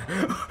 Oh god.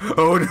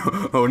 Oh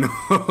no. Oh no.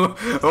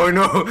 Oh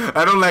no.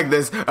 I don't like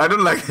this. I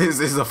don't like this.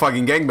 This is a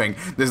fucking gangbang.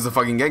 This is a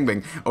fucking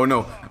gangbang. Oh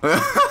no.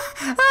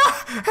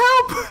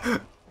 Help!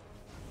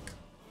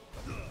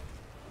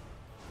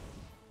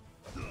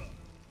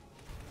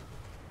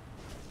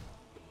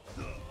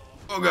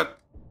 Oh god.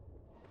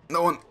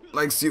 No one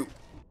likes you.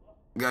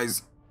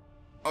 Guys.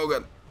 Oh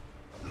god.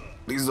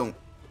 Please don't.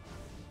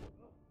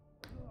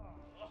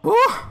 Woo!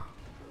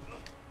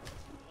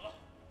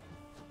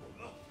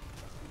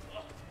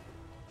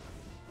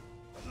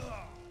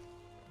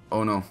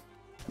 Oh no.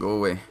 Go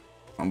away.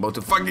 I'm about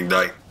to fucking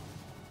die.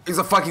 It's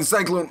a fucking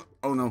cyclone.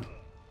 Oh no.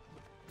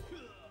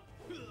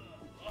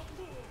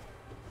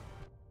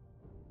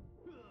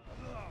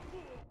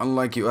 I don't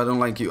like you. I don't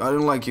like you. I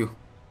don't like you.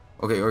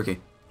 Okay, okay.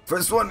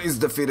 First one is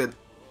defeated.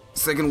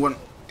 Second one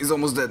is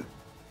almost dead.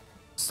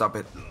 Stop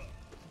it.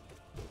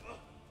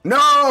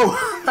 No!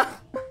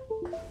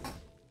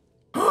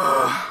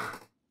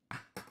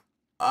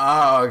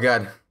 Oh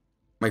god.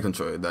 My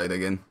controller died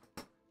again.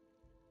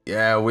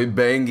 Yeah, we're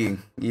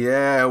banging.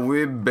 Yeah,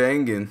 we're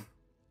banging.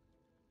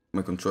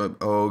 My controller.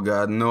 Oh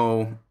god,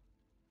 no.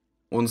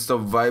 Won't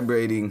stop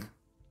vibrating.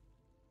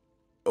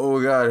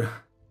 Oh god.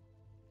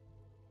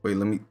 Wait,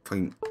 let me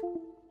fucking.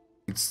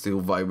 It's still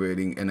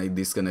vibrating and I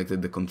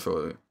disconnected the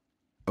controller.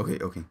 Okay,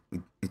 okay.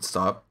 It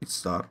stopped. It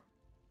stopped.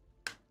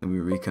 Let me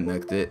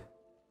reconnect it.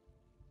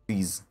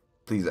 Please.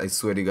 Please, I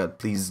swear to god,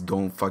 please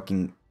don't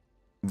fucking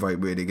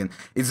vibrate again.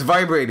 It's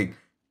vibrating.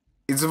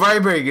 It's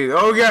vibrating.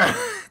 Oh god.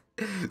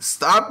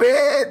 Stop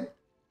it.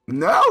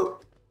 No.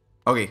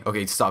 Okay,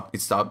 okay, it stopped.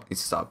 It stopped. It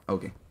stopped.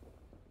 Okay.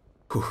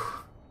 Whew.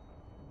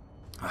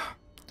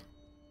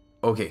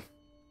 Okay.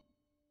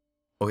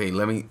 Okay,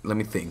 let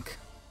me think.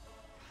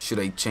 Should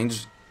I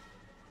change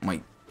my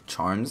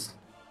charms?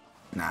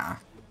 Nah.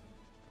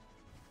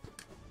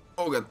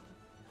 Oh god.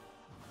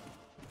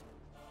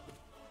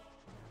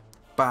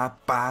 Ba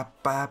ba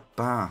ba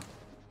ba.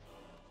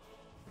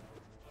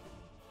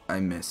 I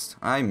missed.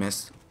 I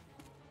missed.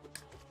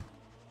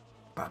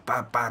 Ba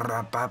ba ba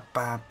ra ba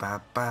ba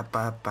ba ba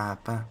ba ba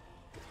ba.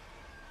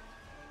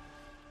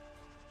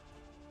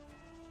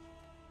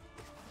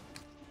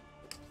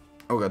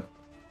 Oh god.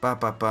 Ba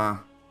ba ba.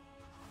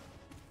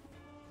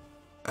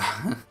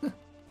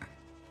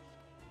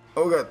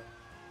 Oh god.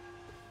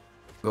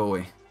 Go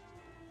away.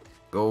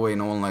 Go away,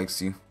 no one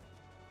likes you.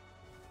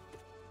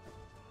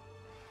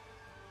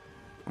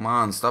 Come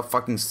on, stop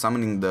fucking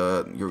summoning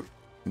your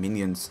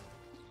minions.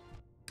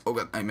 Oh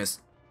god, I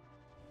missed.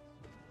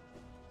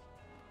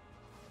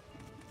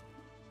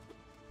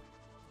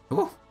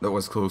 Oh, that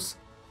was close.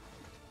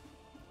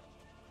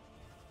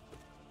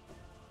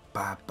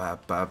 Ba ba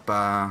ba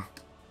ba.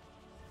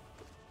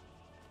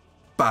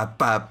 Ba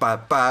ba ba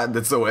ba.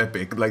 That's so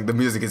epic. Like the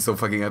music is so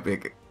fucking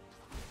epic.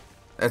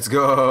 Let's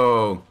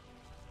go.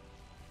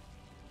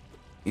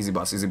 Easy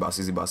boss, easy boss,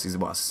 easy boss, easy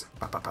boss.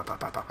 Ba ba ba ba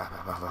ba ba ba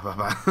ba ba ba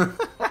ba.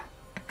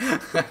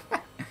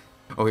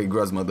 Okay,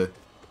 grandmother.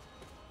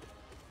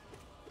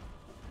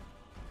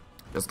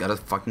 Just gotta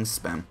fucking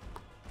spam.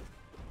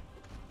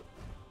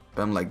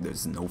 Spam like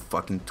there's no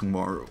fucking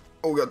tomorrow.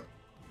 Oh god.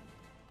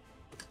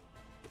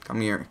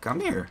 Come here, come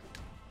here.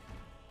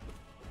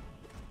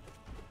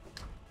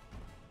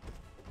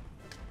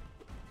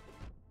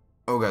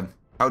 Oh god.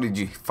 How did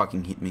you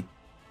fucking hit me?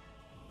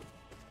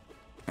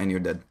 And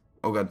you're dead.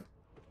 Oh god.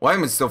 Why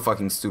am I so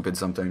fucking stupid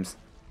sometimes?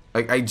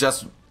 Like, I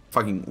just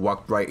fucking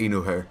walked right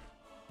into her.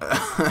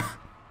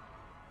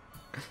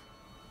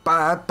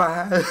 Bye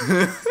bye.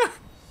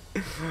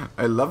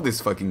 I love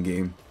this fucking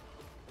game.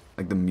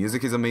 Like, the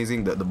music is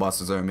amazing, the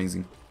bosses are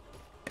amazing.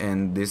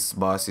 And this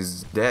boss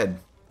is dead.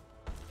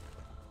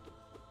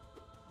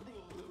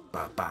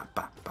 Ba ba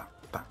ba ba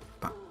ba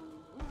ba.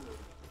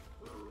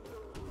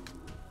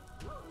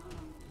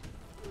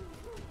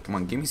 Come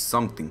on, give me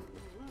something.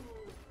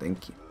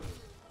 Thank you.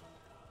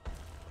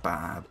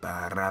 Ba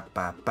ba ra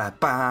ba ba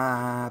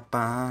ba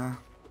ba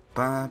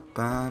ba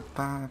ba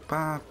ba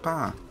ba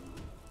ba.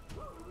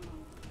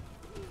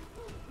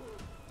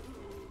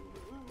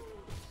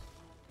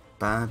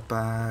 Ba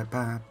ba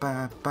ba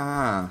ba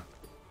ba.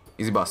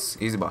 Easy boss,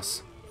 easy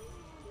boss.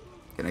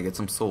 Can I get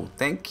some soul?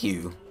 Thank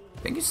you.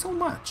 Thank you so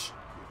much.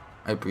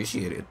 I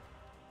appreciate it.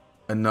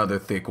 Another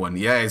thick one.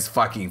 Yeah, it's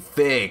fucking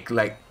thick.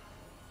 Like,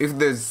 if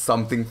there's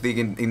something thick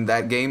in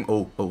that game.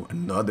 Oh,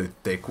 another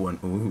thick one.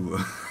 Ooh.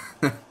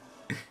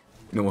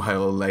 You know how I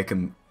like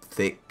them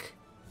thick.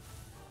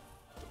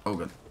 Oh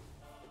god.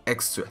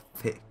 Extra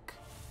thick.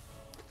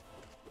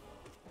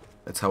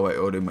 That's how I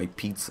order my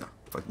pizza.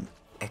 Fucking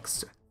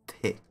extra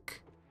thick.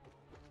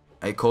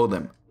 I call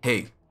them,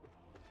 hey,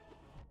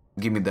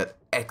 give me that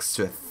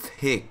extra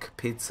thick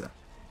pizza.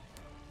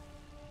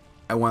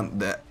 I want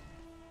that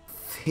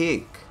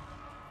thick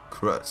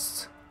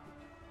crust.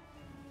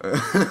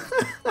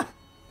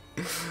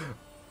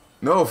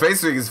 No,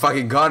 Facebook is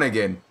fucking gone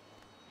again.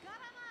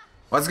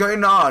 What's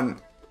going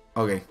on?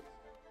 Okay.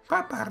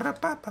 Oh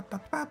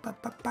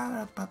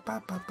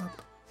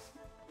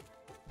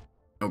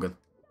god.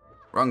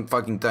 Wrong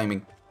fucking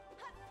timing.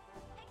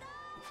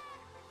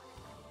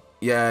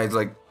 Yeah, it's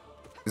like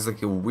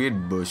a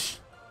weird bush.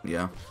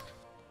 Yeah.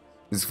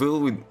 It's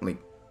filled with like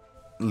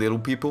little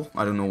people.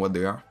 I don't know what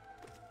they are.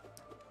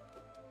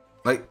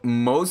 Like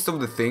most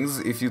of the things,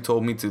 if you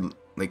told me to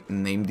like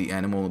name the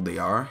animal they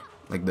are,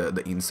 like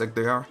the insect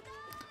they are,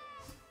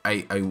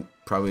 I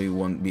probably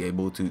won't be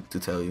able to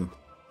tell you.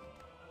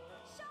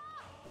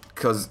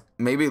 Cause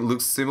maybe it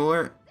looks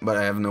similar, but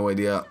I have no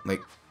idea.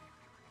 Like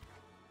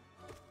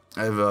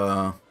I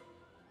have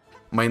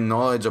my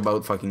knowledge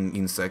about fucking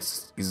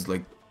insects is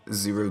like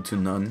 0 to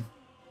none.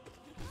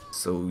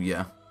 So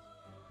yeah.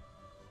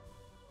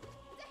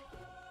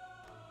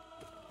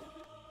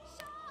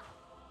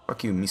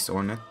 Fuck you, Miss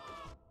Hornet.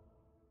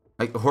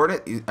 Like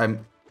Hornet is,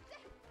 I'm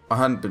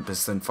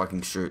 100%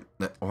 fucking sure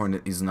that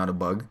Hornet is not a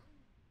bug.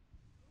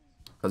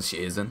 Cause she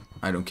isn't.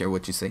 I don't care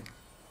what you say.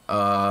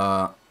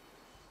 I'm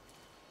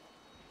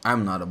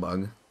not a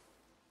bug.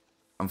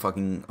 I'm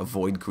fucking a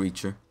void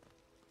creature.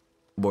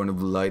 Born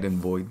of light and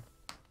void.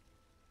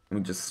 Let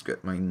me just scratch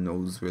my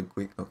nose real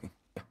quick. Okay,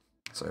 yeah.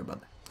 Sorry about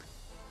that.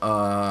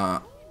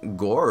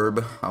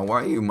 Gorb, how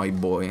are you, my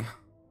boy?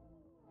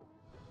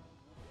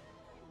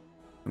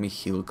 Let me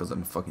heal because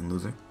I'm a fucking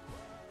loser.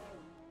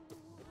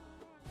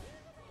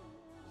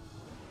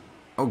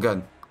 Oh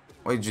god,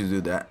 why did you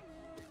do that?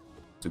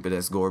 Stupid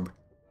ass Gorb.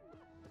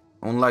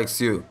 No one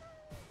likes you.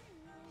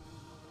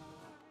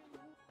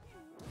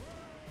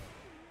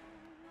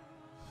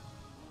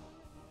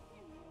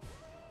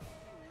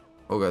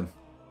 Oh god.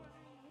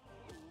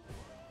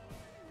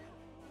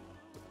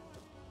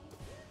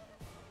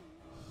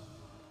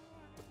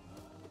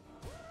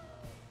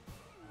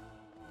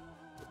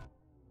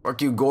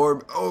 Fuck you,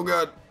 Gorb. Oh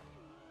god.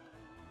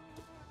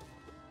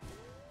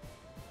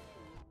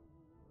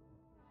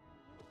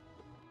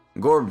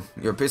 Gorb,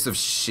 you're a piece of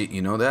shit,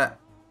 you know that?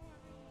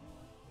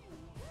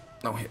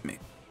 Don't hit me.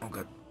 Oh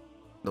god.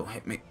 Don't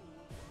hit me.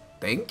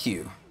 Thank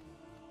you.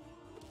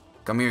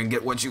 Come here and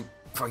get what you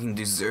fucking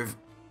deserve.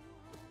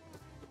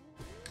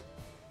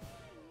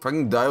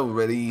 Fucking die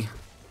already.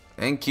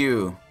 Thank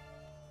you.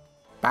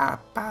 Ba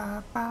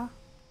ba ba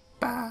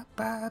ba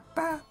ba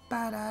ba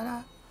ba da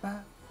da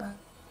ba ba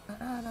ba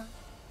da da.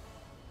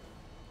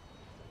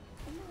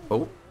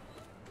 Oh.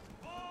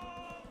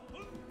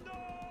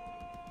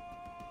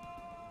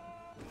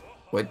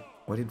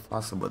 What did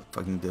Fossabot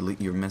fucking delete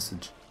your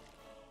message?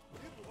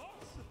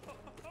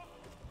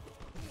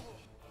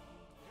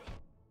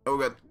 Oh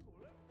god.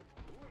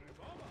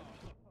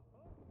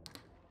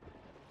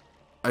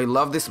 I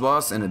love this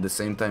boss and at the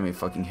same time I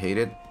fucking hate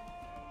it.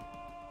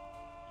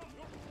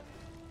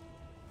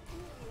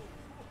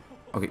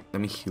 Okay,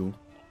 let me heal.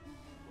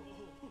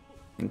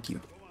 Thank you.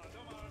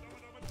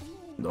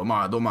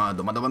 Doma, doma,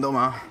 doma, doma,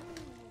 doma.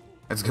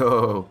 Let's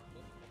go.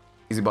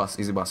 Easy boss,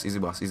 easy boss, easy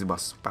boss, easy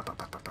boss. Pa, pa,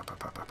 pa, pa, pa, pa,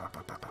 pa, pa, pa,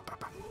 pa, pa, pa,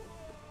 pa.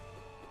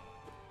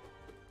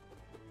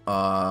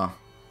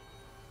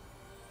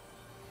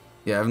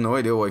 Yeah, I have no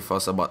idea why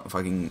fuss about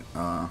fucking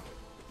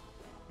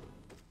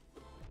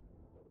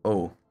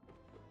Oh.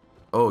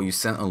 Oh, you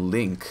sent a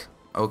link.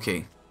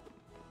 Okay.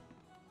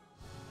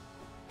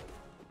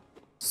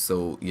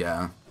 So,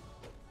 yeah.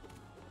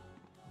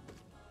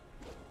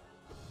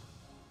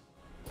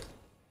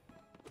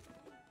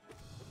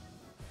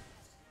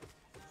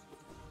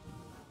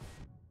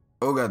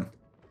 Oh god.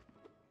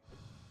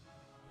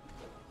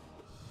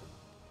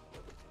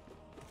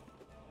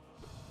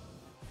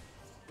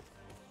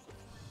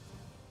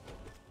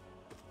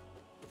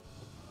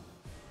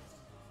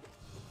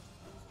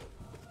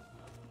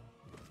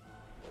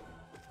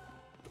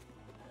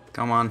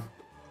 Come on.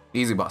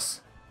 Easy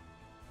boss.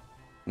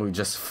 We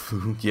just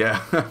flew.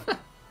 Yeah.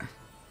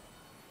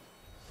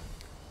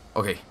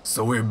 Okay,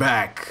 so we're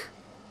back.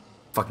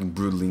 Fucking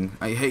brutally.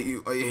 I hate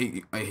you. I hate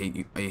you. I hate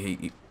you. I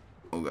hate you.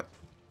 Oh god.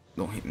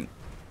 Don't hit me.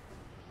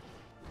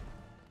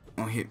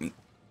 Don't hit me.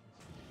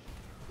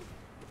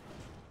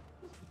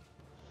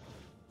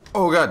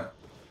 Oh god.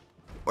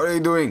 What are you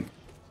doing?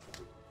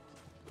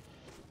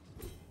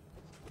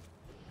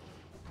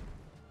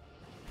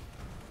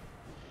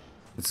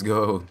 Let's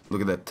go.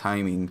 Look at that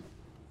timing.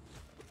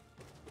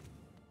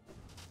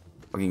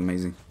 Fucking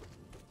amazing.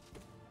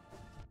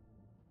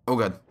 Oh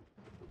god.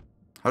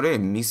 How did I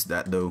miss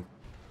that though?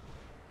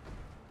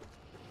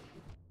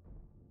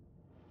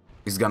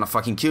 He's gonna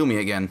fucking kill me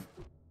again.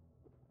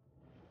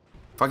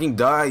 Fucking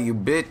die, you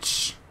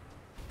bitch.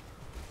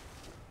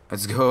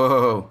 Let's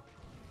go.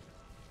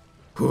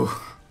 Whew.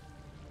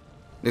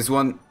 This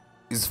one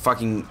is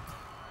fucking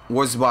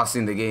worst boss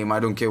in the game.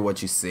 I don't care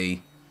what you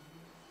say.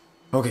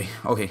 Okay,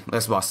 okay,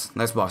 last boss.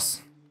 Last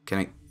boss.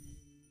 Can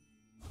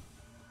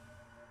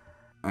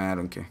I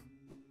don't care.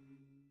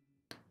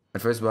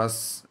 At first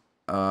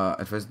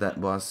that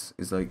boss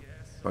is like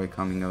probably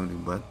coming out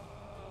in blood.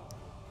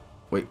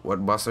 Wait,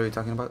 what boss are you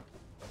talking about?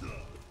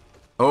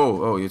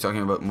 Oh, you're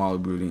talking about Maul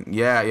Brooding.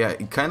 Yeah,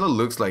 it kind of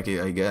looks like it,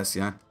 I guess,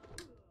 yeah.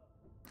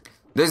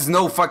 There's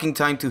no fucking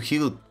time to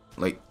heal.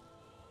 Like,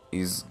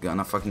 he's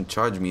gonna fucking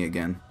charge me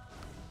again.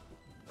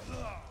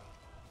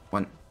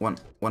 One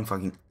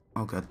fucking...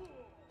 Oh, God.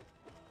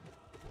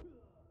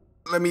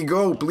 Let me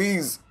go,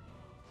 please.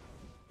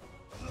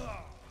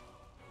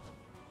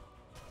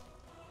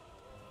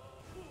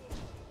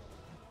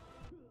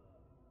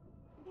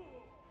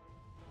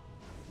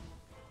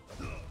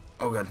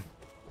 Oh, God.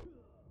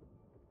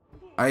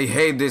 I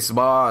hate this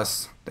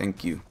boss.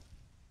 Thank you.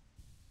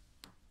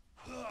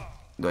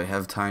 Do I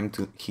have time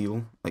to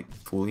heal, like,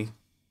 fully?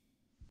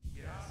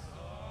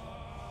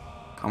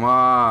 Come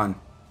on.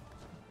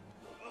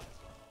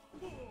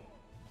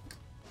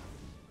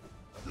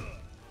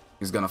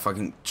 He's gonna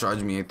fucking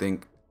charge me, I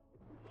think.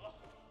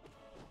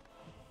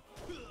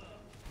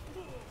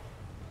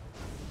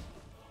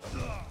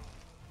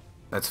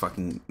 That's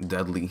fucking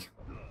deadly.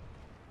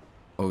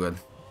 Oh, God.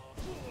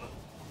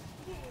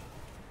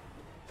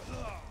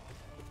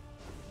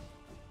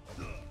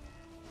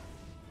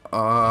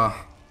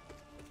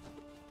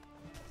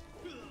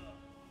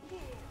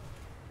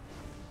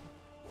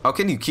 How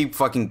can you keep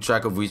fucking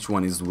track of which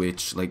one is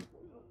which? Like...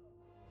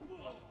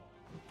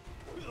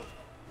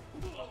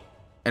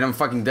 And I'm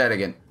fucking dead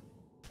again.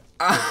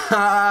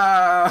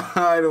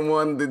 I don't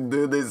want to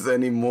do this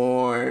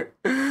anymore.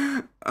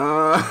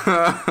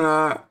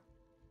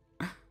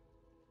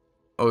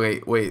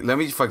 Okay, wait, let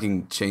me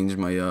fucking change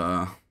my,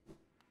 my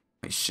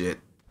shit.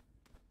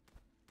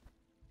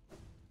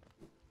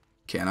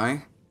 Can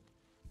I?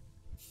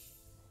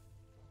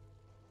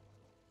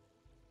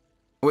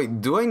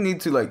 Wait, do I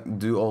need to, like,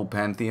 do all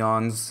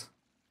pantheons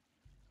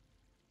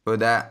for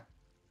that?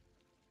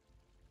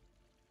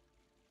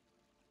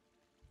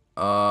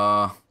 You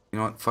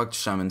know what? Fuck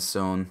Shaman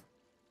Stone.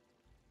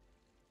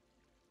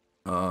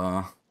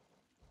 Let's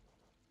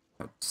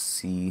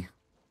see.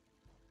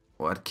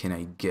 What can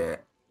I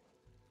get?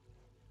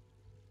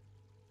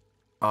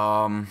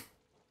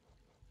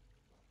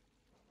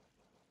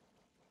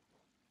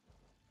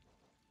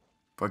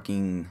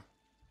 Fucking...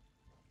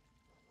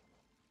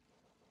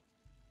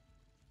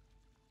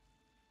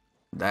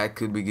 That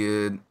could be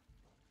good.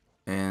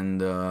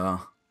 And,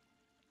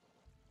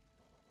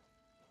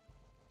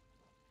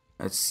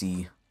 let's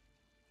see.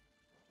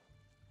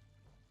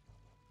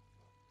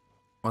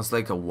 What's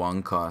like a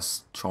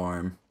one-cost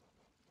charm?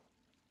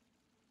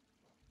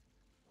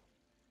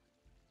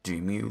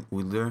 Dreamy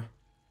Wielder?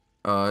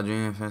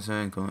 Dreamy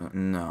Professor?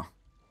 No.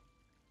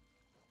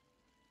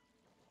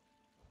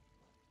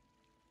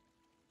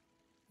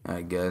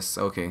 I guess.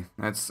 Okay,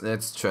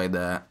 let's try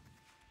that.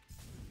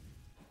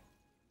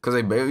 Cause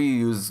I barely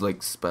use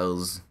like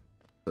spells,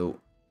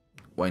 so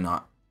why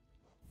not?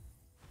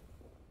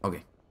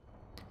 Okay,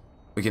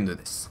 we can do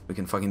this. We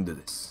can fucking do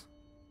this.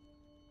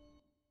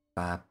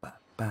 Ba ba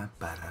ba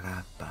ba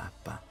da ba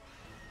ba.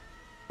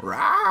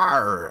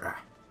 Rawr!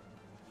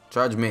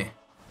 Charge me!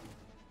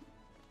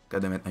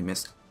 God damn it, I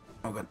missed.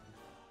 Oh god.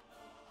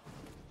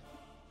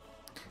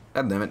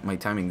 God damn it, my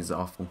timing is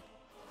awful.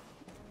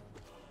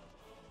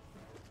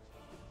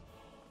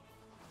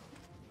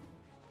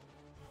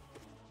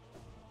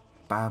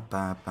 Ba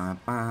ba ba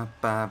ba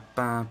ba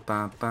ba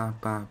ba ba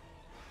ba.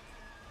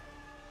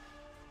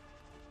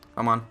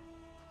 Come on.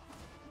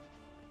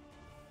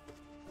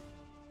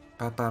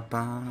 Ba ba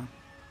ba.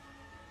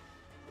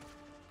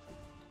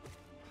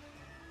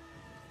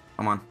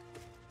 Come on.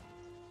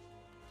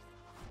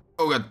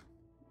 Oh god.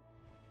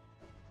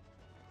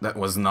 That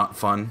was not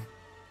fun.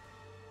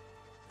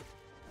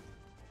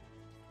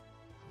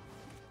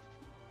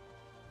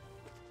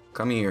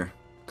 Come here.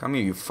 Come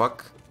here, you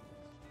fuck.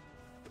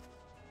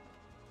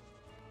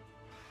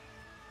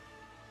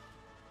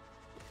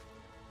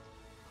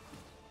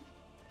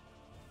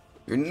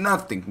 You're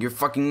nothing. You're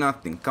fucking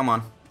nothing. Come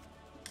on.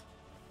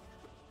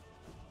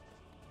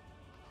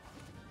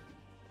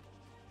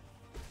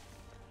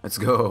 Let's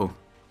go.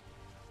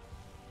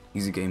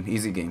 Easy game.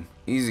 Easy game.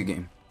 Easy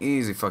game.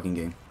 Easy fucking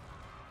game.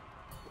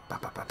 Ba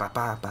ba ba ba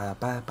ba ba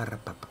ba ba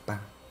ba ba.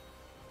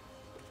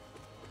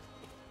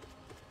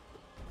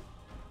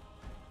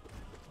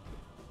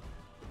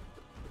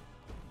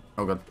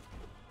 Oh god.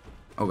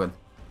 Oh god.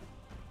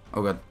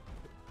 Oh god.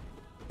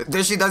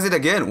 There she does it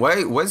again.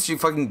 Why is she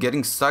fucking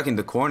getting stuck in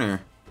the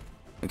corner?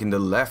 Like in the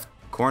left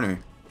corner.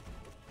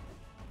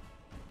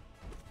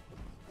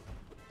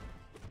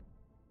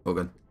 Oh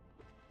god.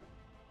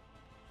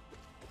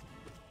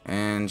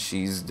 And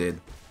she's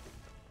dead.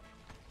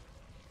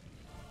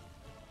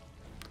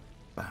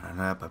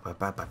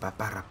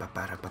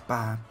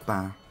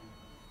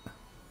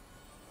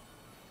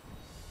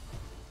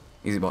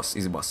 Easy boss,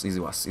 easy boss, easy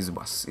boss, easy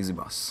boss, easy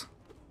boss.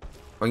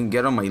 Fucking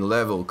get on my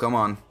level, come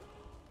on.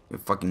 You're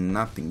fucking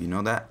nothing, you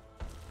know that?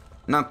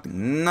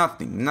 Nothing,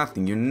 nothing,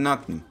 nothing, you're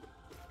nothing.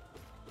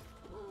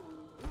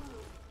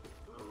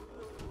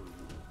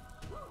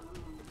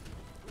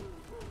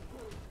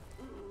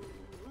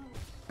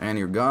 And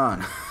you're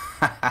gone.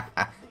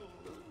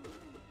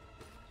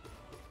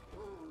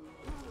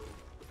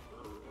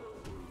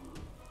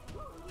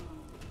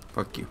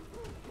 Fuck you.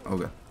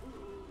 Okay.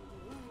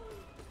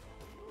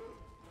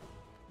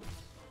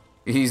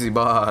 Easy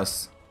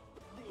boss.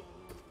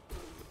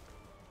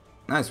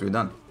 Nice, we're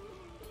done.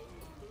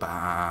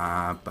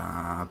 Ba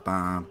ba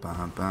ba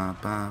ba ba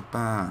ba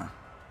ba.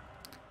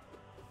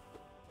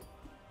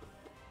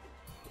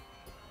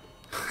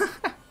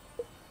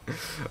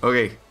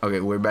 Okay,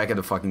 we're back at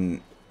the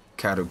fucking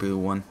caterpillar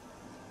one.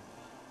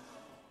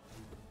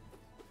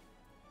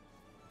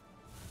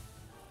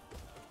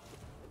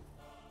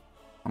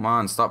 Come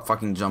on, stop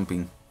fucking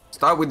jumping.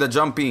 Stop with the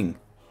jumping.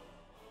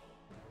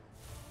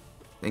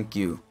 Thank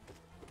you.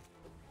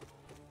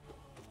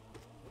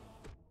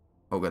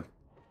 Oh god.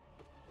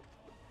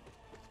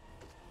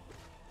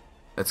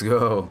 Let's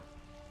go.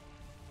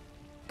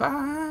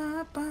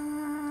 Ba,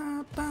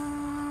 ba,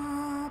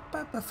 ba,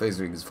 ba, ba. Phase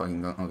rig is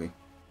fucking gone. Okay.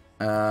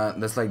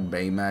 That's like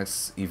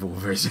Baymax evil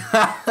version.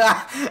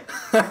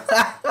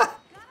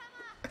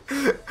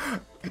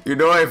 You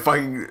know, I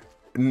fucking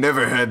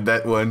never heard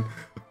that one.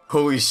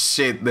 Holy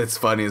shit, that's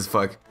funny as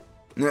fuck.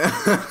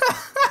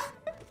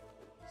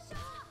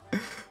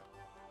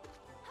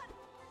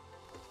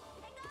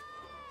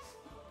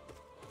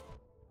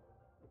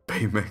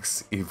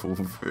 Baymax evil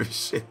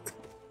version.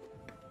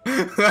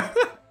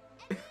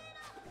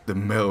 The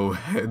mellow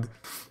head.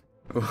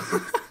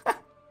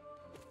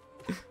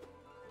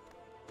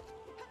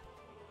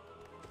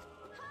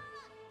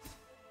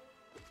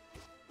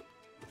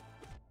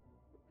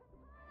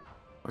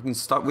 Fucking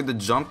stop with the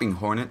jumping,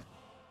 Hornet.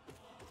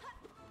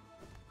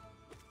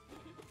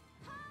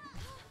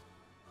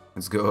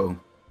 Let's go.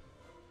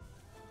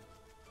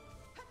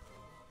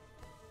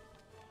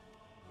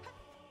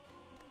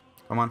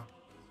 Come on.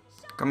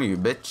 Come here,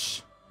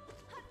 bitch.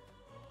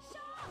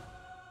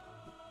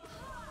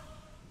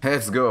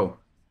 Let's go.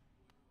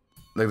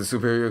 Like the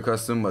superior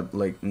custom, but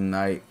like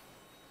night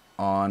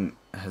on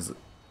has a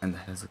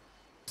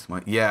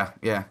smart. Yeah.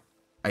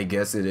 I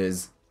guess it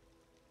is.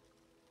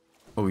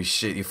 Holy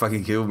shit, you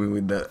fucking killed me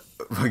with the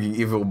fucking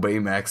evil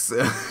Baymax.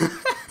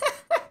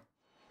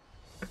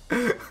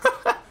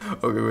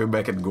 Okay, we're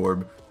back at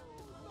Gorb.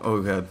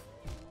 Oh god.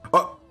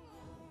 Oh!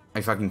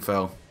 I fucking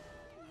fell.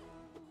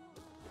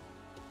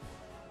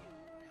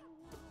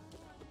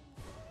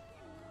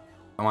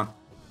 Come on.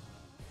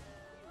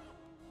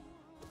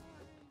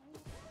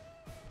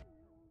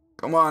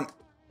 Come on.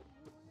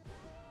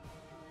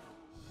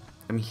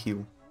 Let me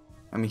heal.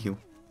 Let me heal.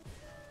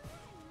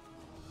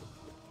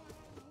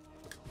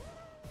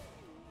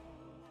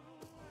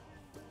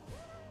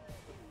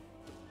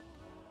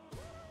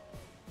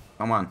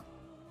 Come on.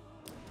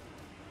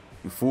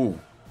 You fool.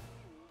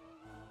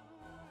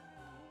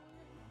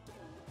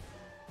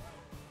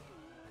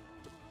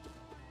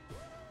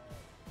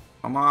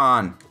 Come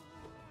on.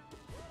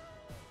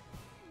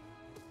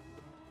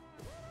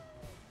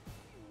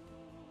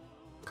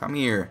 Come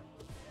here.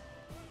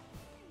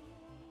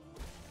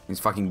 He's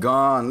fucking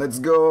gone. Let's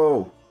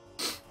go.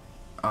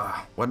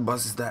 What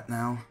boss is that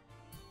now?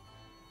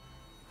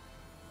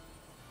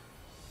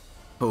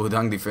 Oh,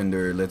 Dunk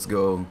Defender. Let's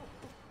go.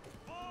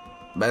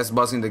 Best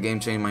boss in the game,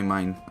 changed my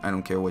mind. I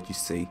don't care what you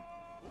say.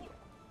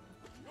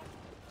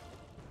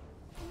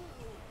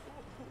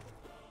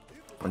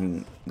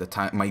 Fucking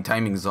my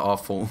timing is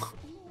awful.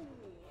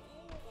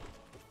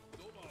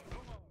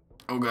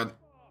 Oh god.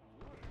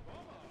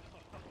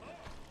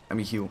 Let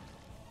me heal.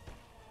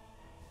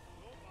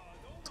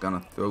 It's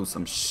gonna throw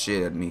some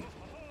shit at me.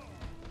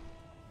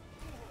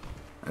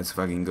 Let's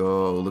fucking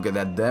go. Look at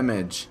that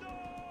damage.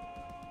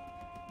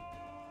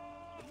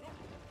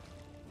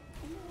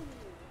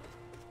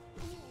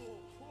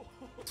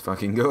 Let's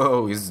fucking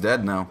go. He's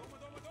dead now.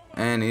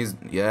 And he's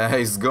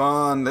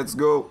gone. Let's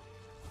go.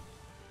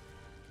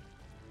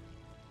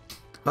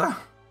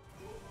 Ah.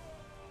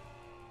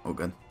 Oh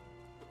god.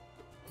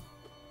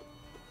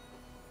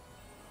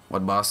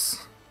 What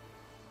boss?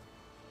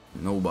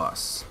 No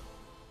boss.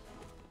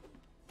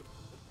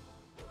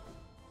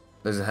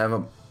 Does it have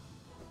a...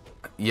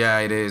 Yeah,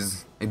 it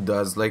is. It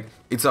does. Like,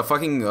 it's a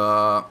fucking,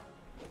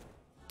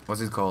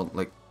 what's it called?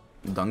 Like,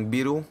 dung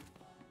beetle?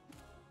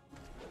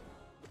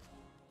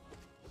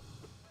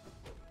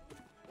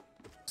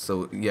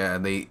 So, yeah,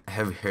 they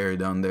have hair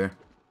down there.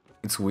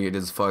 It's weird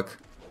as fuck.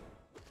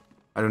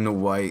 I don't know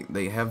why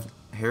they have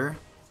hair.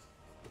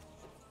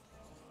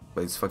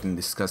 But it's fucking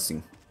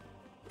disgusting.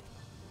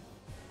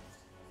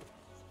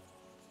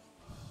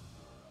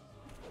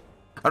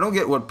 I don't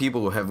get what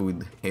people have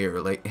with hair.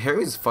 Like, hair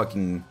is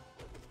fucking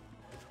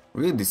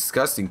really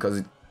disgusting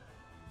because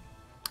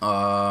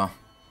uh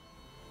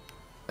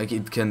like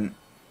it can,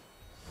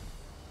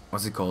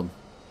 what's it called,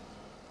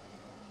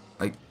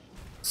 like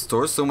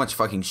store so much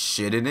fucking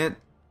shit in it,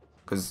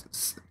 because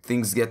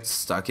things get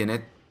stuck in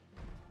it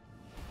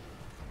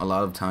a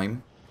lot of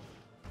time.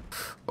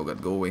 Oh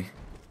god, go away.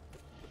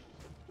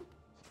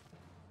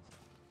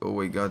 Go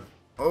away, god.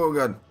 Oh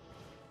god.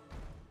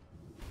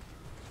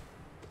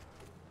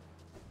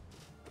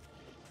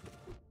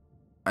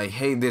 I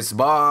hate this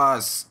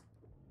boss.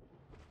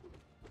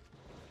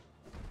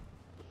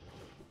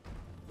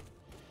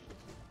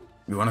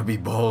 You wanna be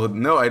bald?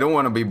 No, I don't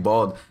wanna be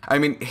bald. I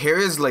mean, hair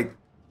is like,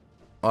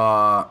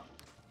 hair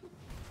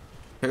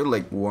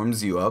like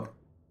warms you up,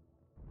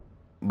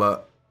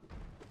 but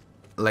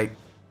like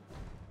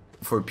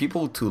for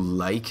people to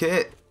like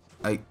it,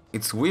 like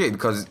it's weird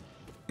because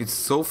it's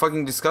so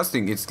fucking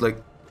disgusting. It's like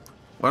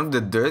one of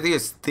the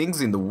dirtiest things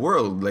in the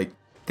world. Like,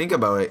 think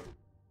about it.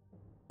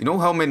 You know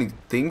how many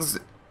things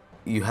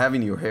you have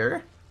in your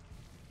hair?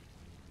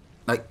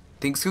 Like,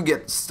 things could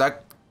get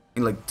stuck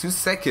in like 2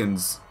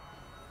 seconds.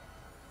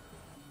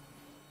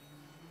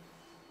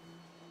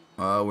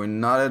 We're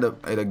not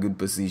at a good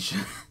position.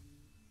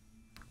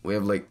 We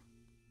have like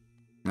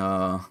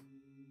not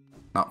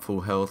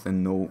full health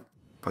and no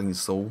fucking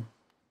soul.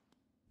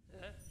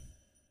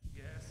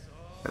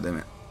 God damn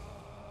it.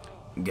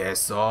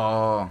 Guess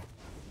so.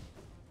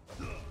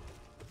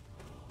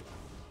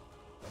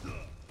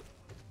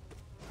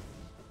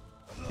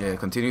 Yeah,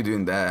 continue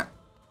doing that.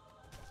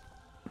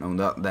 No,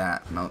 not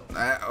that. No,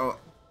 oh.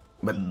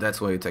 But that's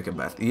why you take a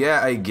bath.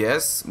 Yeah, I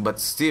guess, but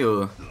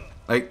still,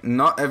 like,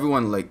 not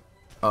everyone like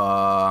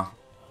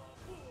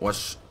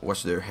wash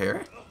their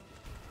hair,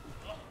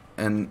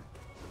 and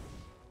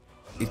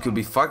it could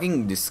be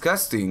fucking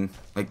disgusting,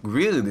 like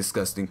really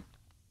disgusting.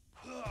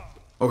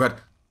 Oh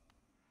god,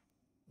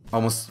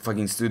 almost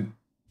fucking stood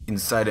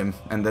inside him,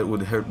 and that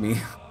would hurt me.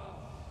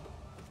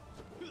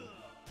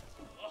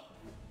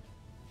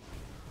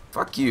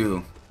 Fuck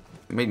you.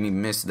 You made me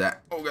miss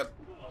that. Oh god.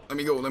 Let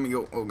me go, let me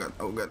go. Oh god,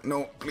 oh god.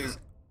 No, please.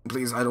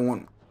 Please, I don't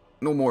want.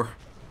 No more.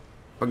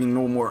 Fucking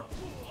no more.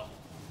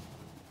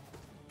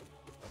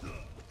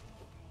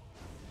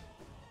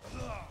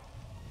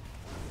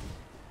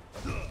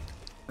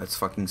 That's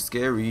fucking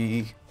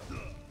scary.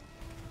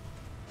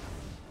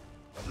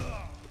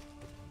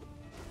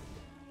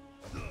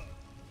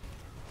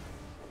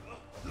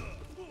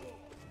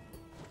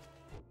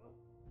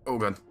 Oh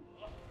god.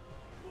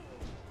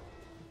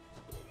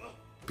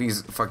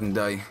 Please fucking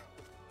die.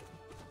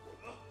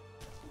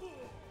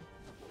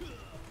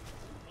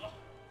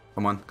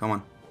 Come on, come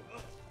on.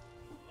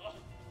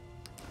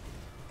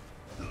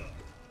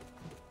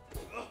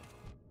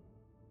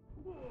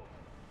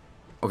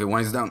 Okay,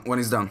 one is down, one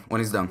is down,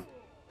 one is down.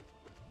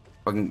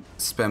 Fucking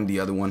spam the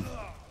other one.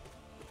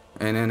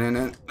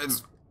 And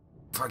let's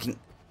fucking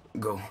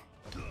go.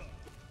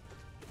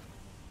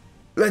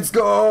 Let's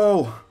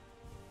go!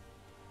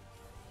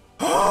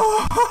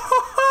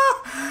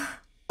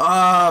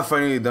 Ah,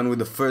 finally done with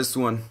the first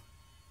one.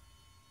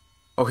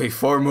 Okay,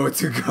 4 more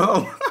to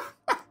go.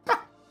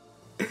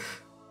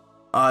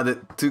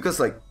 That took us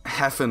like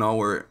half an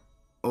hour.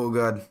 Oh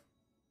god.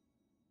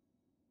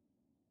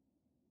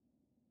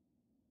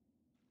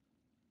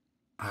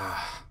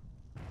 Ah,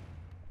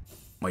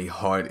 my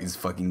heart is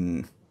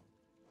fucking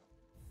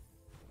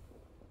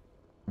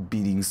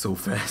beating so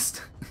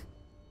fast.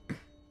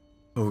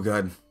 Oh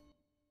god.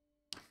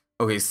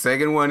 Okay,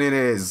 second one it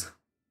is.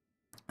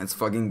 Let's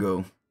fucking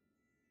go.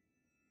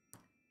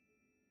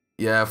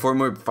 Yeah, 4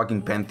 more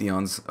fucking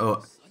pantheons.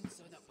 Oh,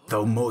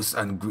 thou most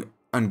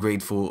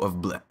ungrateful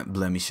of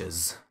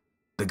blemishes.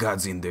 The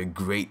gods in their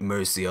great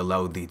mercy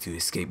allowed thee to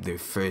escape their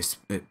first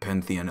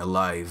pantheon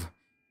alive,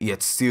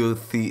 yet still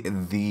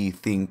thee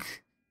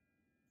think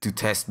to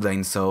test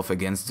thyself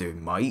against their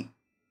might?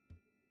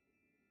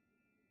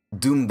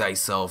 Doom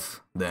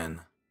thyself, then,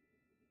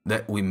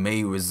 that we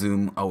may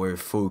resume our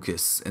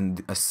focus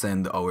and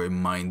ascend our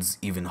minds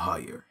even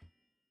higher.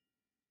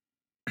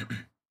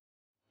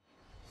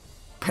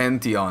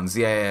 Pantheons,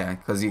 yeah,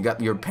 because you got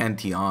your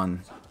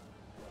Pantheon.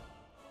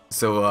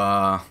 So,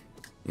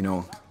 you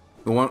know,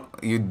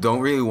 you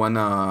don't really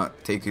wanna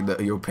take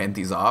your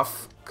panties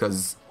off,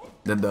 because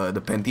then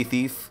the panty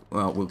thief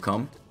will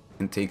come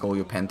and take all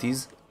your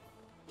panties.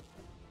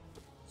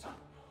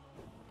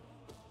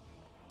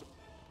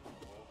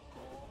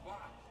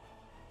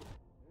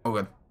 Oh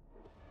god.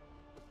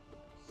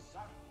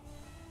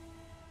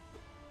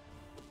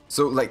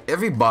 So like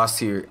every boss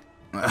here,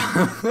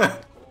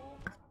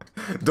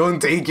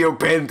 don't take your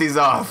panties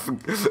off.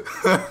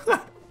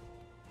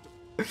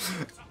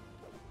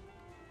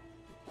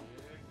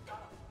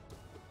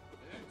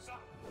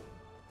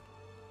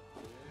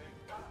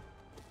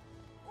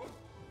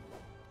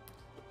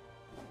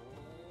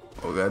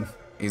 Oh god,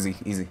 easy,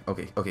 easy.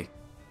 Okay, okay,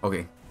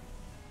 okay.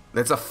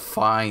 That's a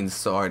fine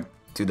start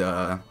to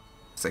the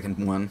second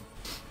one.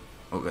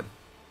 Oh god.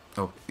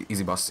 Oh,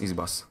 easy boss, easy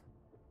boss.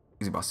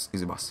 Easy boss,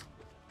 easy boss.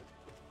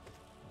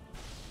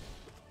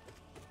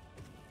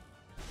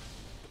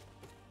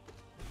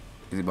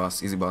 Easy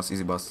boss, easy boss,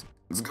 easy boss.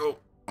 Let's go.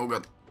 Oh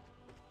god.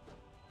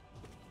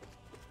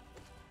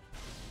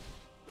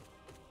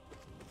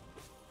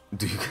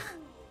 Do you,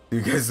 do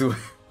you guys do?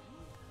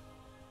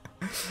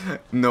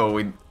 No,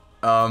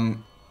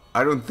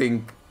 I don't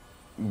think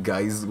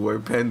guys wear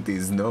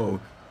panties. No,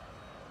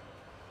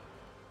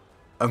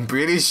 I'm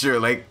pretty sure.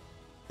 Like,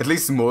 at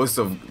least most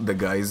of the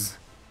guys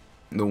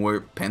don't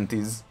wear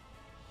panties.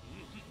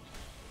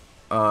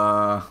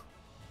 Come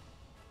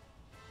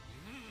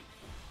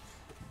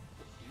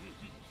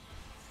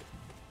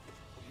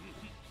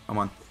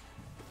on.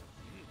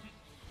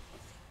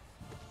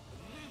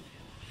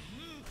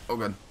 Oh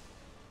god.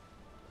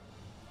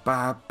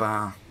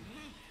 Papa.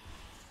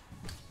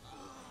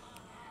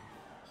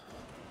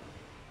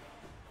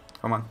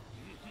 Come on.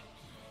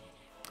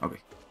 Okay.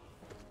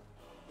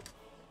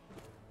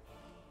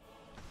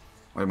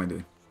 What am I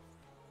doing?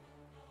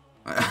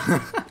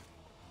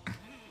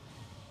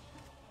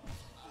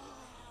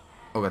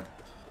 Oh god.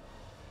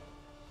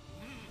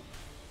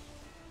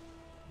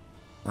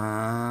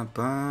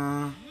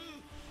 Papa.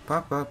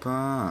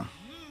 Papa.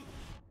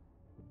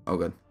 Oh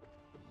god.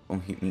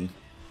 Don't hit me.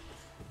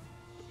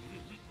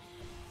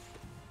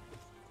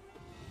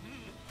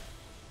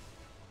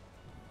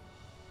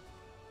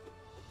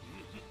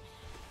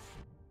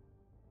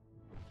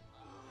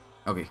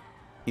 Okay.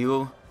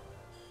 Heal.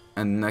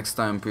 And next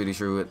time, pretty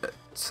sure with that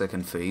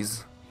second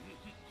phase.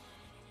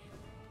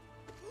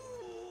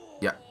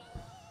 Yeah.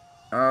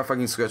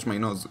 Fucking scratch my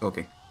nose.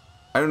 Okay.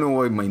 I don't know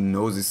why my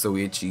nose is so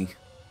itchy.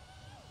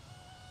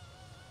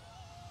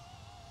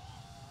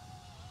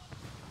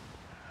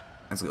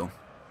 Let's go.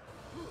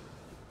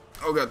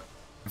 Oh god.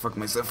 I fucked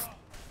myself.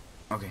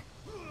 Okay.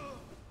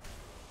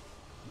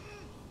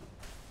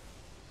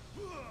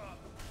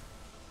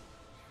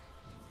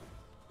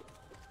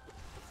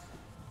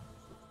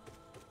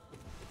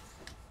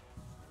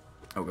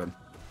 Oh god.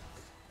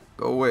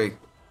 Go away.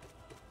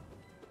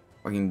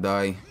 Fucking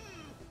die.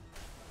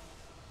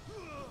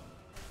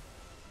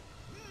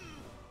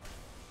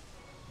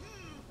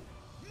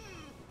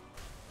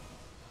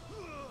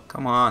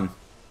 Come on.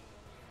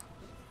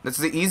 That's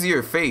the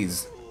easier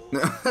phase.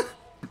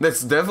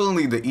 That's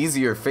definitely the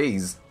easier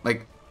phase.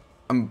 Like,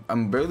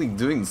 I'm barely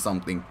doing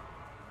something.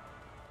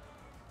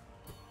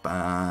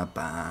 Ba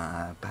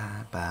ba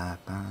ba ba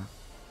ba.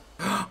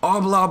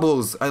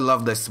 Oblobbles! I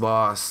love this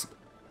boss.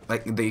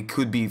 Like, they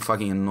could be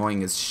fucking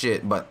annoying as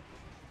shit, but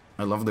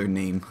I love their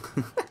name.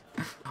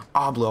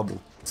 Oblobble.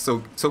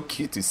 So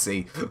cute to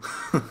say.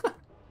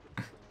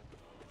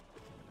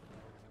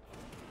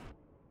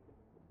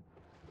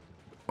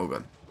 Oh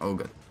god. Oh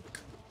god.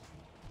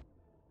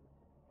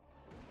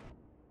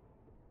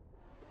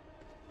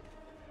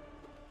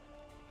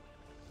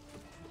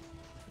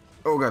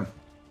 Oh god.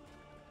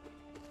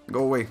 Go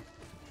away.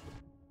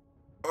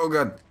 Oh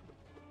god.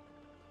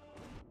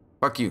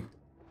 Fuck you.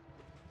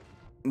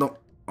 No.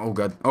 Oh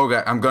god. Oh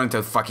god. I'm going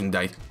to fucking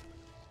die.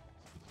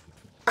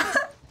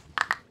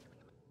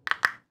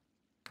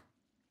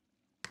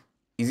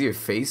 Easier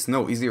face?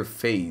 No, easier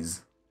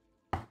phase.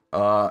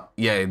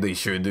 Yeah, they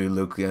sure do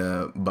look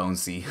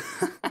bouncy.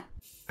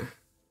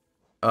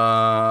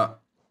 God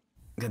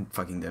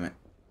fucking damn it.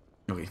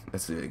 Okay,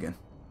 let's do it again.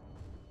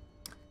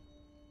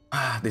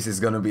 This is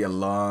gonna be a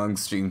long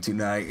stream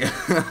tonight.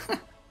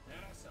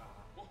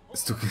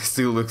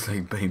 Still looks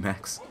like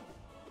Baymax.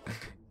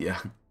 Yeah.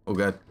 Oh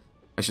god.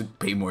 I should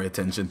pay more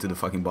attention to the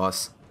fucking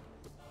boss.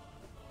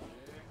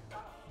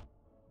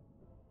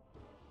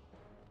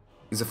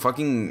 He's a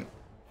fucking...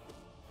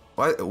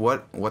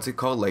 What's it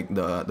called? Like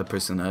the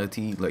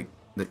personality, like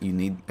that you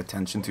need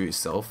attention to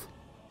yourself.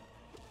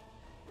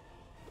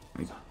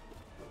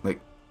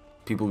 Like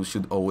people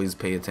should always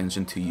pay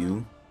attention to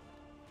you.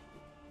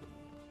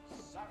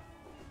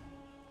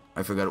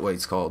 I forgot what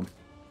it's called.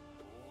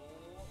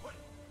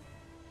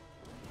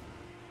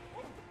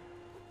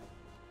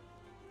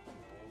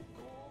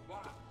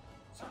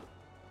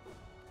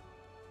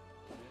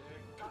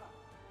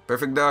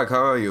 Perfect Dog,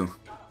 how are you?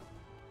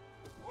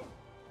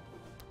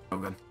 Oh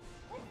god.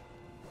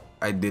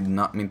 I did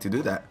not mean to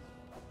do that.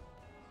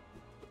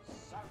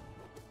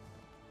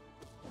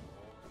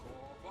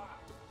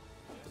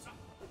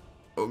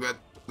 Oh god,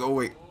 go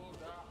away.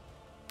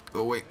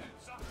 Go away.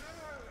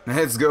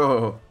 Let's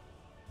go.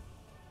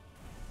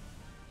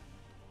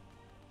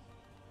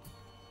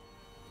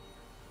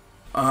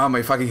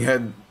 My fucking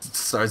head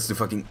starts to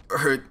fucking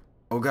hurt.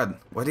 Oh god,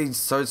 why did it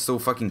start so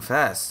fucking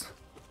fast?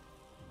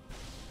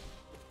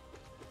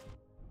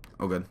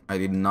 Oh god, I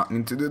did not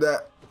mean to do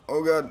that.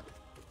 Oh god.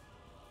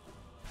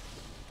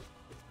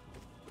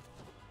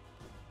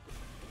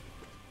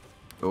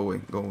 Go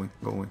away, go away,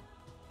 go away.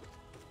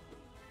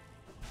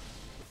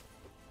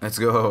 Let's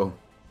go.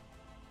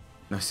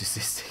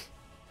 Narcissistic.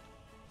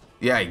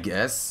 Yeah, I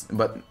guess,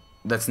 but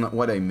that's not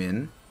what I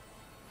mean.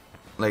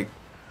 Like,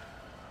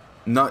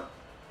 not,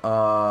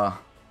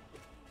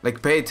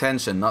 like, pay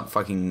attention, not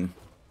fucking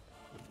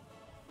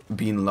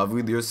be in love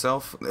with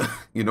yourself.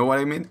 You know what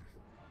I mean?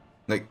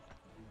 Like,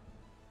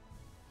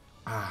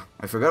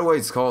 I forgot what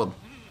it's called.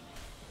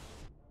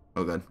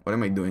 Oh god, what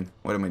am I doing?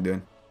 What am I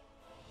doing?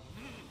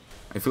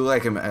 I feel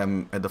like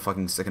I'm at the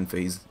fucking second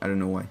phase. I don't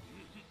know why.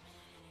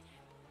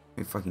 Are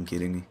you fucking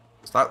kidding me?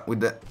 Stop with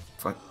that.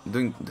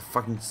 Doing the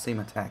fucking same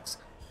attacks.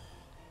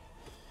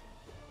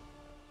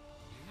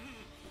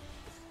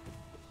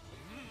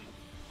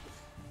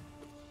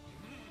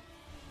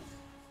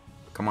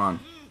 Come on.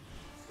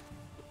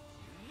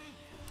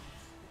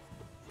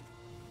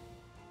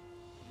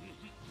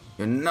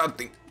 You're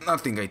nothing,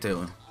 I tell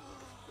you.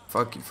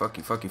 Fuck you, fuck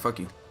you, fuck you, fuck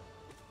you.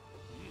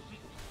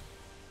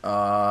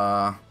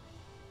 I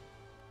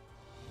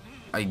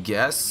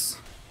guess.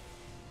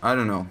 I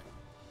don't know.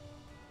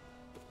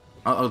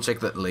 I'll check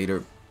that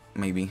later,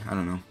 maybe. I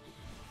don't know.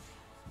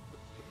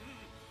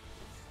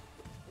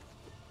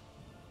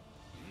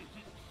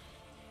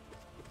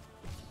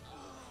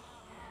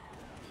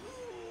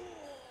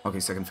 Okay,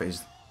 second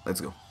phase.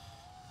 Let's go.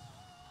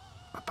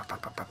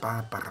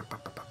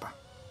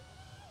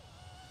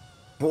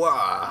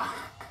 Wah!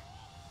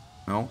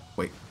 No,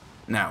 wait.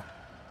 Now.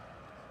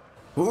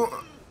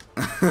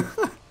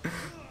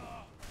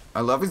 I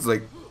love his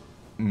like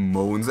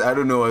moans. I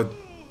don't know.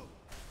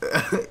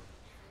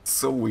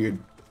 So weird.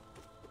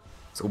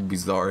 So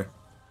bizarre.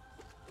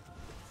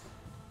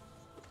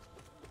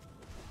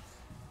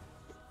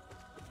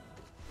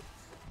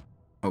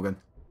 Oh god.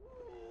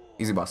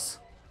 Easy boss.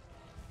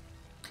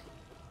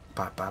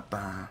 Pa pa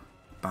pa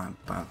pa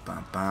pa pa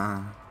pa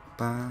pa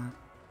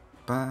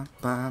pa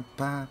pa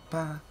pa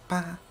pa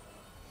pa.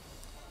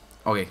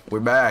 Okay, we're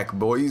back,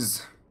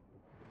 boys.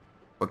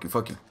 Fuck you,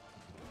 fuck you.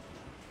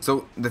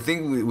 So the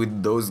thing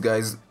with those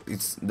guys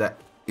is that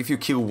if you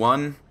kill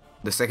one,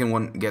 the second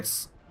one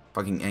gets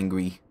fucking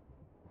angry,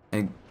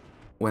 and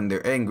when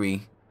they're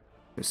angry,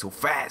 they're so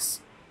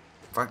fast,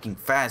 fucking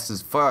fast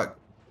as fuck,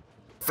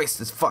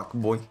 fast as fuck,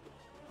 boy.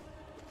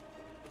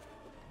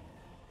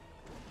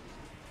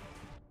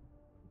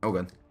 Oh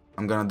god,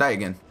 I'm gonna die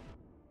again.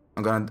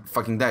 I'm gonna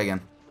fucking die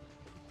again.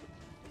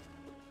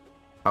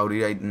 How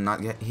did I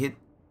not get hit?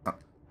 Oh.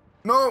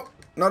 No,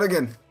 not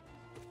again.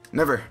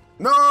 Never.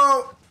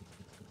 No.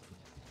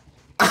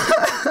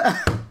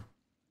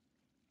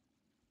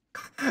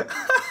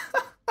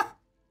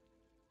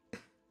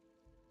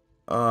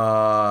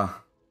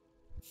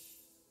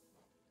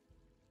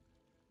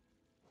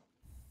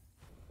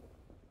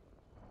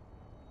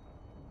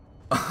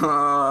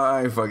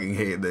 I fucking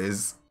hate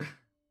this.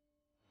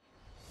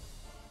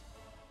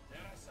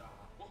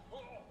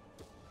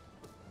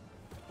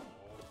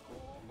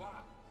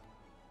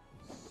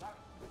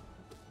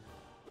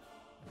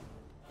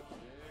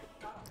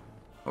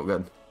 Oh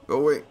god,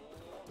 go away.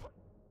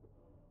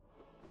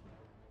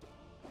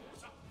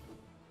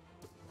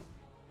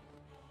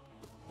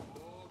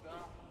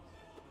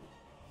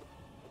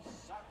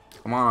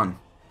 Come on.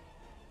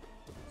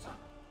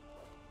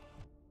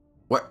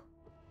 What?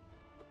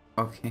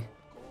 Okay.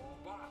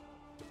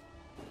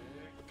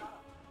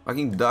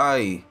 Fucking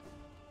die.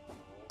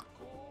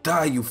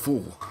 Die, you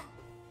fool.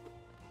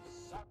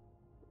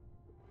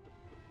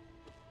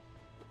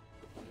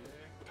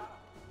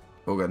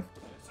 Oh god.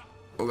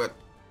 Oh god.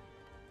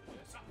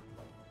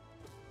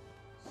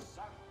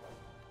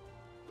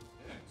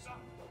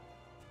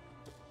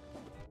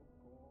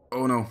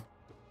 Oh no.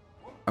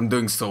 I'm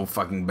doing so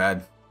fucking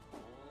bad.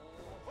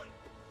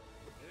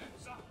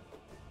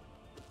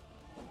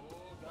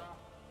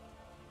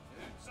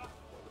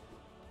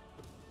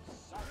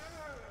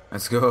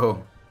 Let's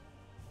go.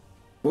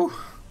 Woo.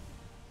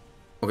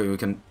 Okay, we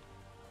can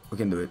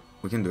do it.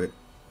 We can do it.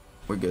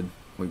 We're good.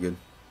 We're good.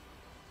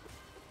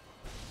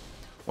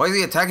 Why is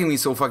he attacking me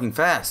so fucking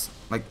fast?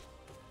 Like,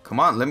 come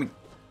on, let me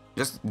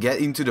just get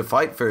into the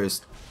fight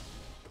first.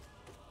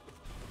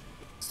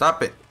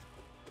 Stop it.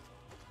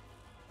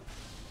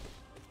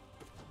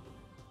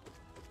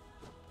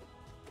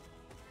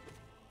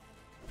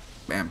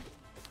 Bam.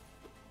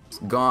 It's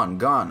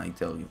gone, I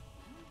tell you.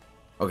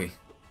 Okay,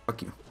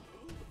 fuck you.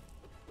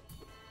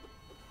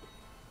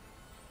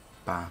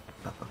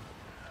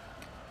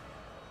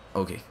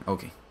 Okay,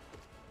 okay.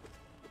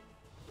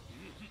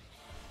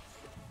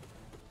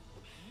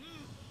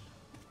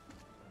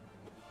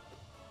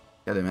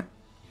 God damn it.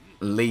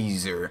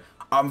 Laser.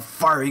 I'm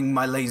firing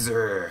my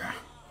laser.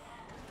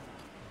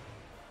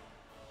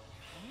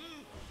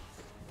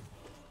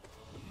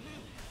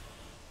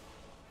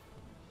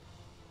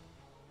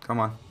 Come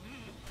on.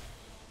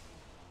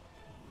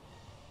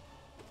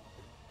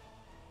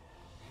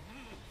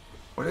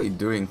 What are you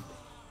doing?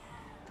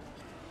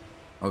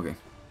 Okay.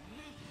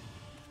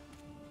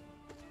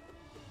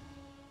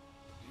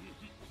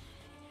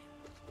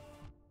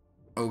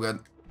 Oh god.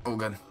 Oh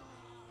god.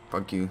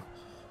 Fuck you.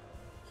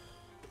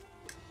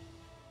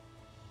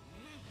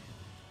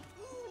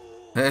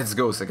 Let's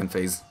go, second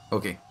phase.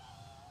 Okay.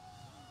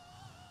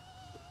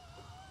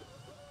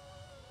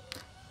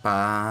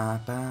 Pa,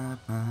 pa,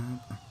 pa,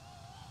 pa.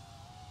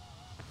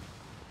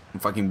 I'm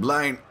fucking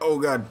blind. Oh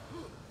god.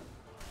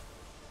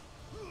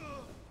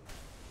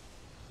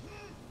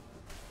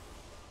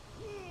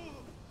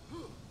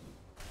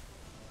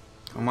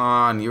 Come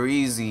on, you're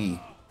easy.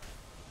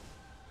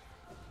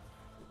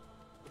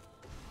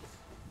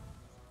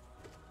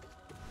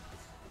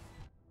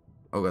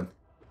 Oh god.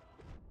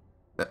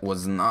 That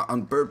was not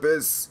on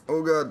purpose.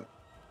 Oh god.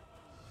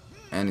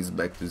 And he's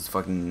back to his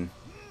fucking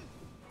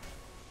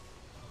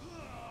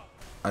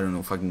I don't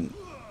know, fucking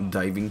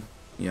diving.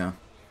 Yeah.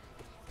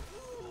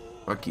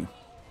 Fuck you.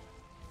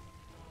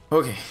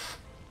 Okay.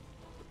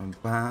 Bam,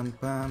 bam,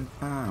 bam,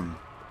 bam.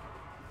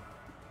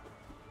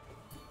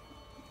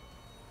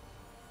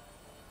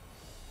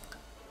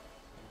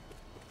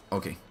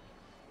 Okay.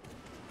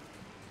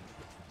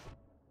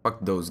 Fuck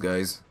those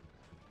guys.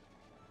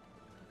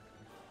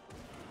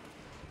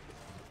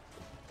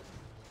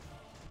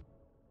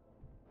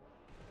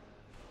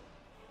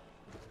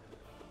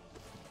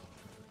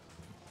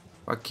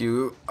 Fuck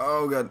you.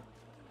 Oh god.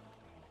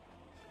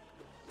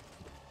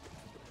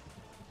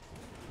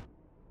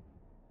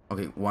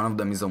 Okay, one of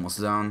them is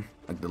almost down.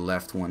 Like the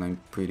left one, I'm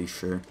pretty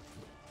sure.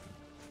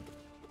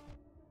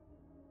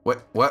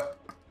 What? What?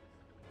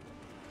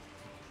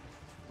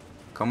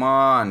 Come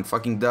on,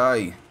 fucking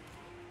die.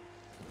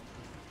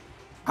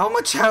 How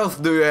much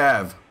health do you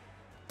have?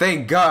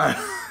 Thank God.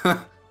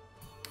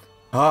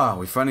 Ah,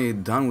 we finally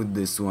done with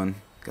this one.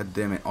 God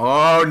damn it.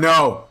 Oh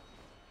no.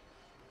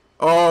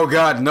 Oh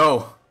god,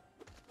 no.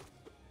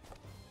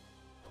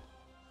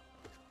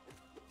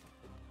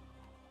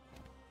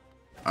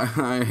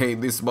 I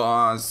hate this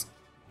boss.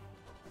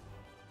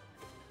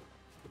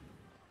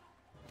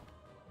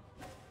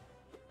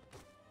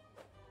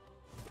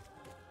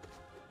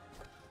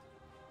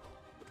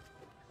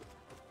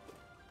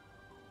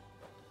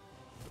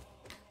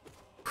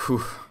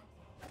 Whew.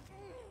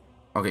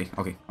 Okay,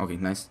 okay, okay,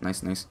 nice,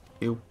 nice, nice.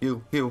 Heal,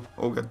 heal, heal.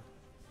 Oh god.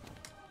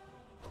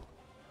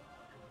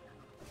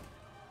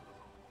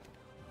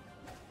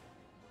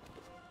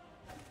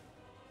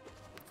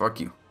 Fuck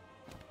you.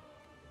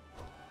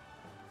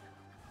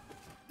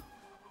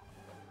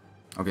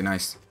 Okay,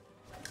 nice.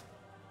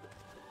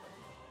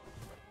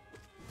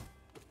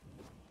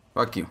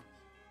 Fuck you.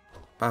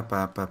 Pa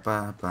pa pa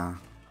pa pa.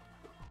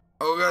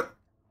 Oh god.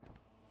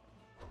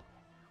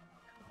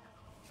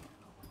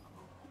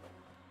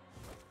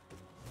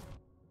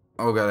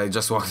 Oh god, I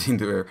just walked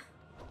into her.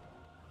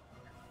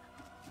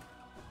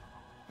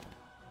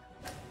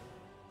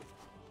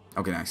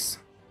 Okay, nice.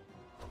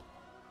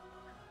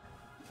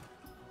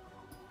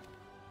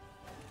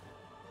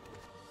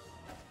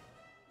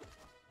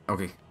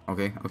 Okay,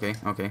 okay, okay,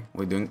 okay.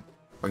 We're doing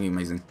fucking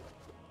amazing.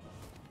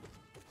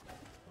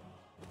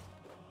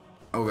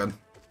 Oh god.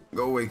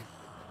 Go away.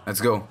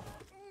 Let's go.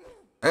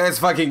 Let's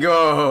fucking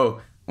go!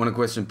 Wanna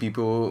question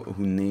people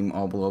who name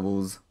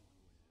oblobbles?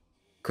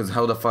 Cause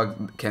how the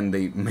fuck can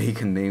they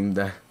make a name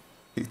that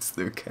it's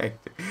their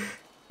character?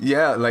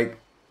 Yeah, like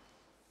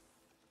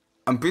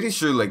I'm pretty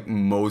sure like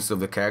most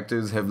of the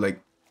characters have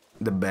like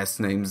the best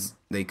names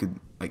they could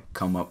like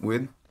come up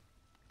with.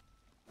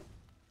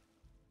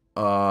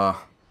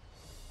 Oh,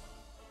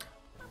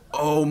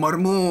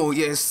 Marmu!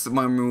 Yes,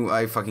 Marmu.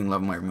 I fucking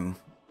love Marmu.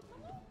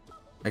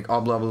 Like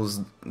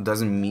oblobbles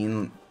doesn't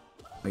mean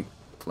like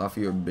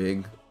fluffy or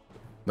big,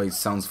 but it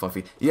sounds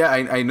fluffy. Yeah,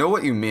 I know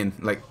what you mean.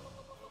 Like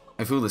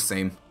I feel the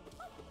same.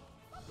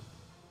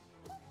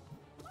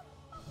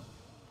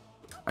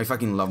 I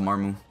fucking love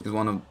Marmu. He's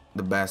one of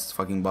the best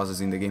fucking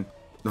bosses in the game.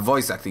 The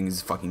voice acting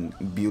is fucking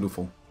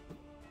beautiful.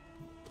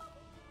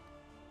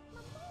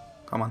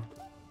 Come on.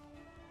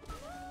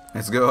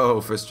 Let's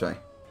go. First try.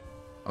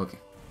 Okay.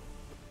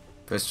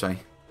 First try.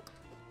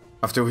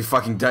 After we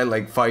fucking died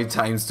like 5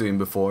 times to him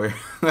before.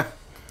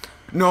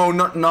 No,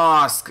 not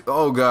Nosk.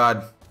 Oh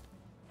god.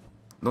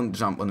 Don't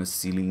jump on the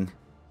ceiling.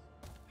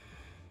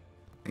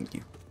 Thank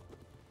you.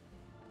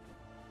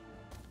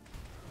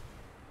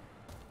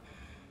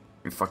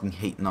 I fucking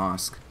hate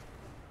Nosk.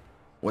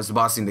 What's the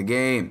boss in the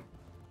game?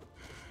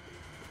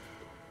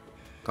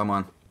 Come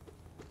on.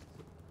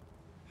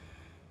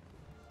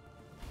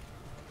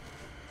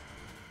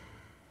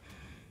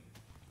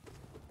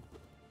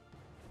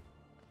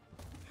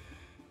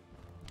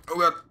 Oh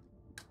god.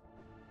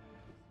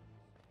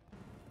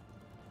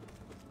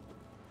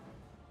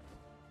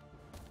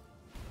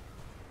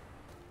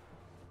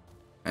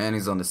 And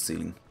he's on the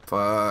ceiling.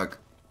 Fuck.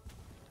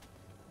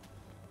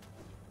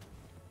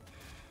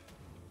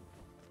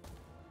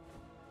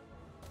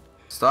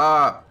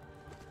 Stop.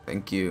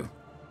 Thank you.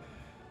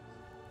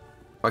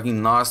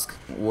 Fucking Nosk,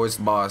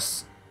 worst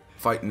boss.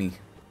 Fight me.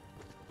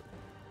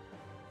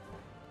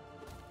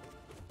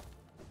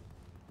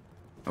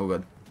 Oh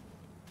god.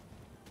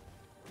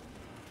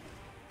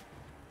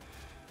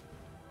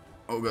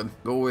 Oh god,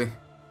 go away.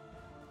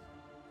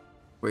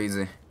 Where is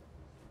he?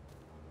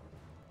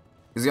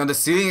 Is he on the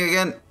ceiling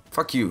again?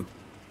 Fuck you.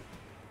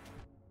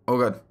 Oh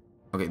god.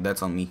 Okay,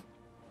 that's on me.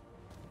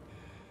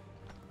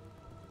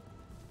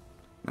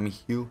 Let me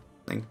heal.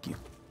 Thank you.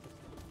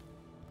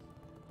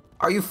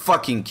 Are you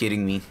fucking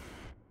kidding me?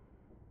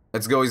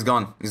 Let's go, he's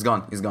gone. He's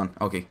gone. He's gone.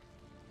 Okay.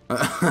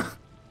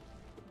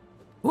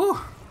 Woo.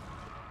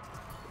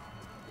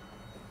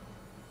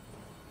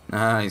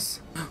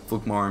 Nice.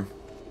 Fulkmarm.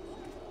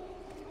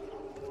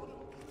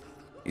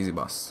 Easy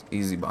boss.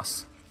 Easy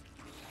boss.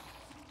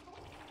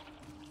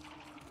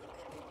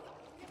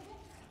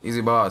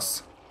 Easy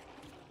boss.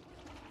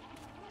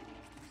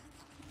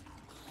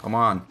 Come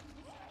on.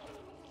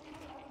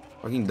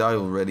 Fucking die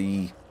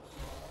already.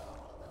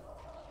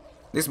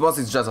 This boss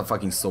is just a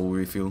fucking soul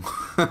refill.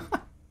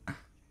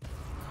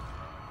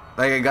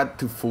 Like I got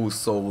to full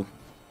soul.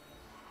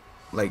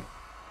 Like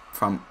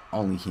from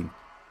only him.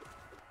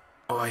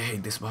 Oh, I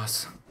hate this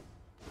boss.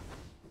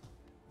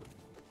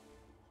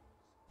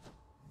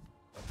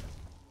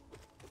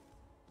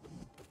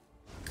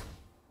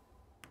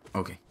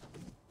 Okay.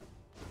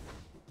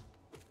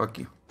 Fuck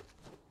you.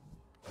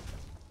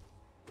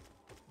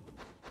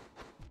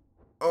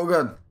 Oh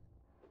god.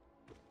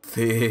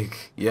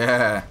 Thick.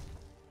 Yeah.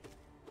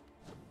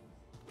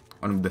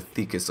 One of the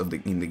thickest of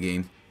in the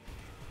game.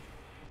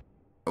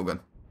 Oh god.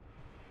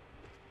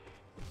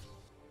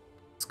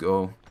 Let's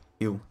go.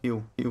 Heal,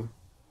 heal, heal.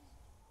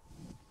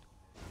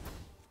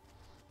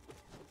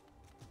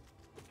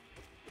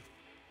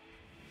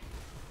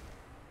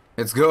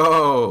 Let's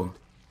go.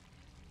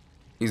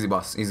 Easy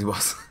boss, easy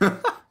boss.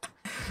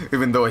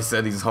 Even though I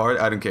said he's hard,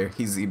 I don't care.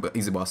 Easy boss,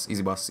 easy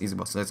boss, easy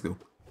boss. Let's go.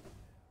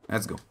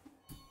 Let's go.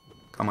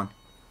 Come on.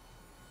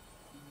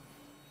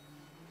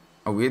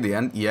 Are we at the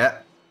end?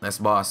 Yeah. Let's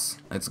boss.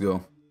 Let's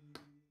go.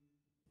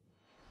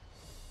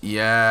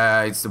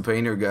 Yeah, it's the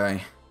painter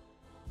guy.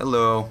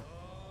 Hello.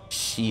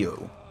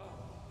 Shio.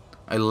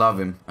 I love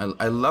him.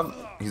 I love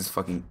his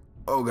fucking...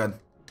 Oh god.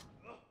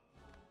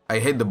 I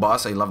hate the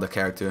boss, I love the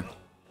character.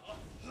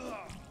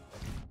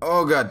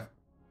 Oh god.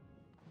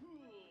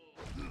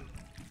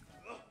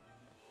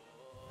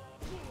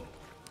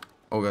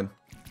 Oh god.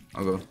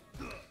 I'll go.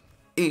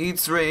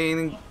 It's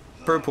raining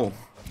purple.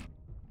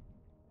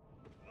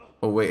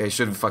 Oh wait, I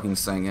should have fucking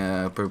sang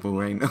Purple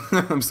Rain.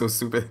 I'm so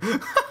stupid.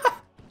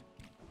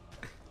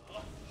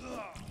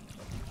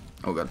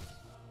 Oh god.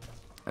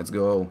 Let's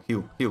go.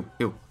 Heal, heal,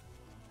 heal.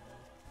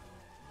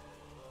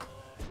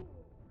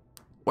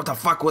 What the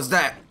fuck was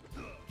that?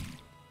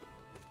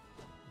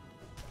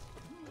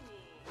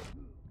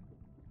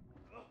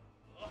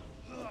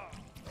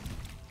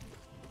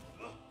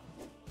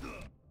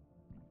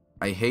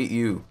 I hate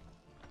you.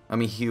 Let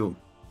me heal.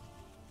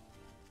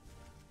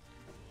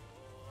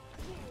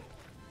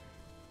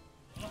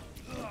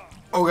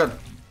 Oh god.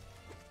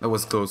 That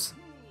was close.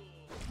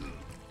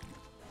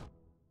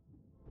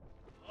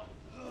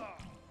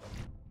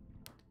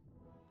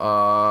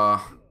 Oh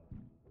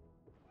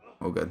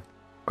god.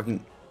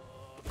 Fucking...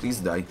 Please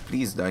die.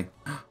 Please die.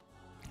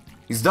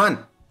 He's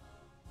done!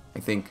 I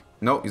think.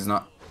 No, he's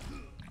not.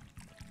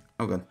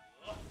 Oh god.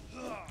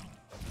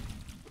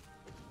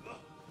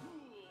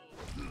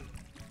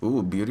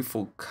 Ooh,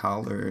 beautiful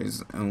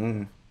colors.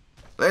 Ooh.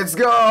 Let's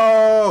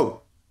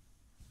go!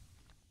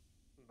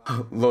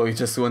 Lo, he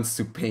just wants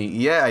to paint.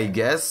 Yeah, I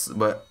guess,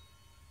 but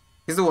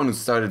he's the one who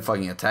started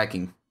fucking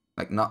attacking.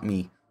 Like, not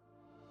me.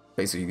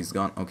 Okay, so he's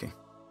gone. Okay.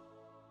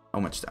 How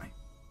much time?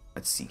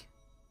 Let's see.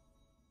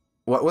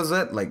 What was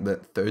that? Like the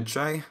third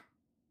try?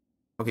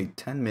 Okay,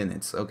 10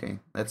 minutes. Okay,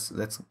 that's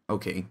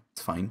okay.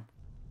 It's fine.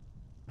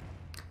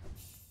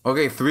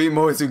 Okay, 3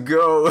 more to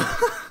go.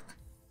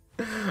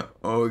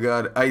 Oh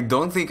god, I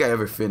don't think I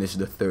ever finished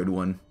the third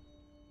one.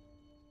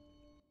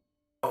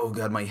 Oh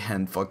god, my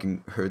hand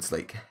fucking hurts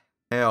like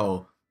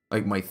hell.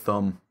 Like my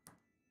thumb.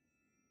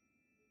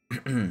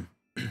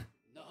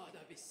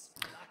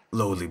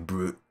 Lowly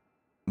brute,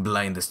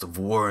 blindest of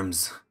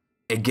worms.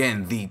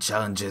 Again thee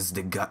challenges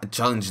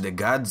challenge the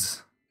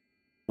gods?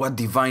 What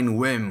divine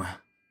whim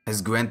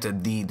has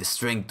granted thee the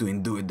strength to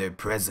endure their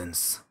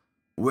presence,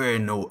 where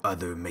no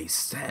other may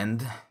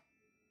stand?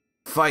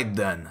 Fight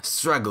then,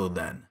 struggle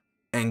then,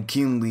 and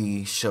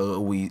keenly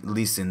shall we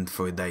listen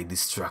for thy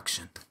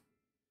destruction.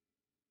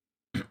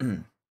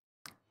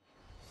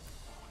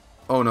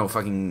 Oh no,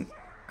 fucking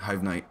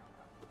Hive Knight.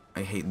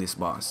 I hate this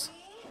boss.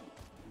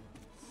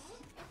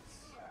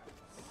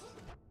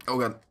 Oh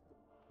god.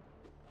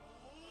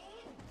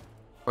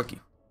 Fuck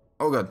you.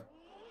 Oh god.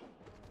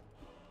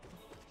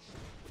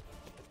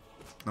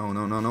 No,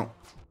 no, no, no.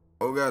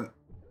 Oh god.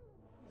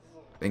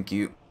 Thank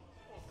you.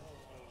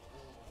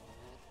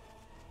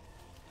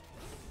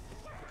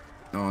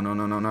 No, no,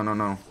 no, no, no, no,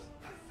 no.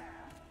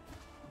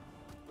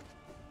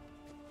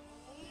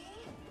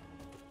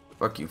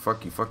 Fuck you,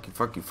 fuck you, fuck you,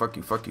 fuck you, fuck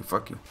you, fuck you,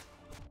 fuck you.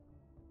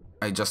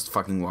 I just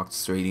fucking walked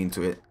straight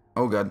into it.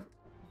 Oh god.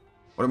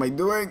 What am I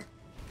doing?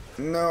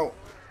 No.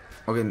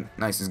 Okay,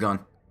 nice, he's gone.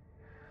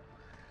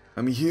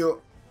 Let me heal.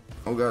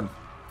 Oh god.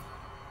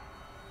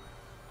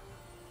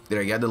 Did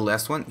I get the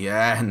last one?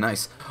 Yeah,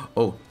 nice.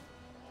 Oh.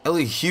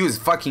 Ellie Hugh is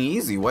fucking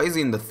easy. Why is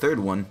he in the third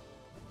one?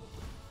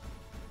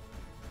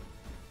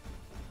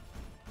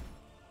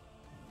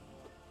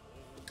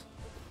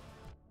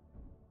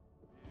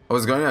 I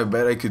was going, I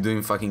bet I could do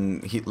him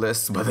fucking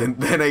hitless, but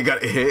then I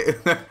got hit.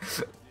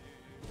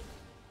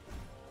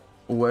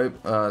 Wait,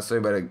 sorry,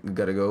 but I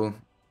gotta go.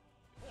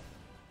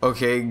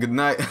 Okay, good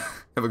night.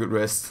 Have a good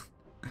rest.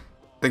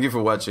 Thank you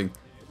for watching.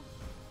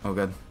 Oh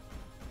god.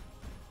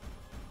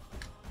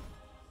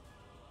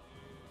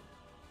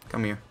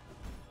 Come here.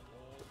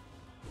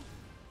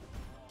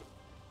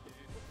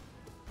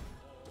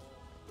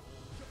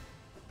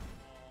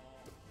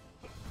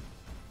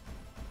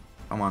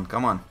 Come on,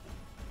 come on.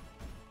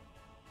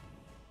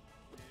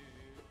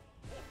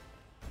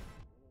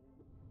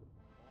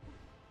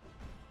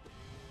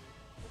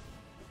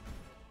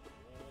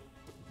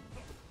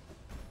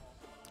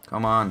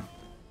 Come on.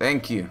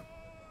 Thank you.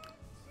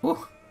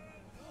 Whew.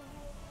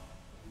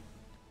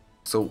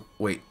 So,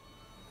 wait.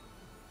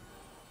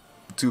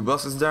 2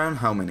 bosses down?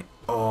 How many?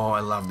 Oh, I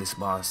love this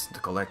boss, the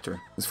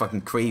Collector. It's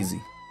fucking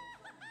crazy.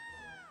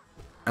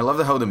 I love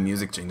how the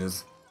music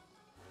changes.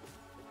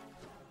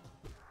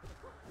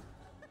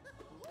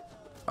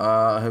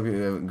 I hope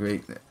you have a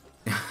great...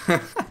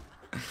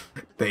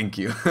 Thank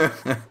you.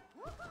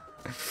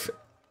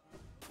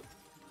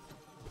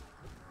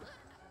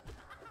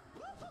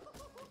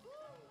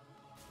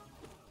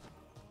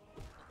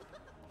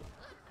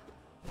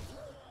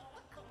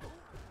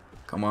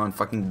 Come on,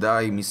 fucking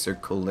die, Mr.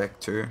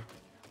 Collector.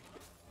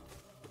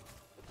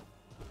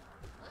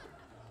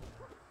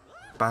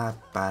 Ba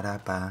ba da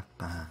ba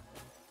ba.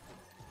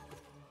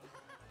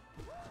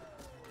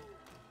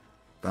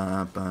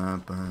 Ba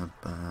ba ba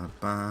ba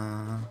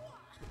ba.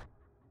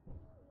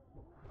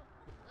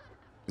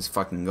 He's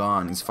fucking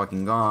gone. He's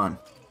fucking gone.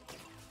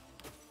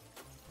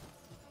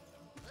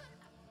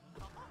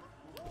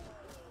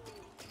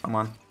 Come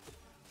on.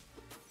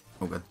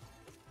 Oh god.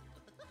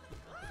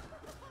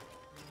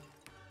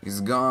 He's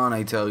gone,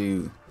 I tell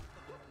you.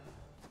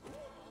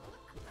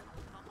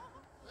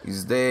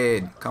 He's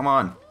dead. Come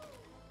on.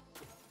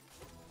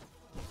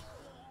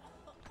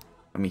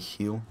 Let me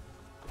heal.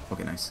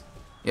 Okay, nice.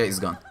 Yeah, he's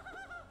gone.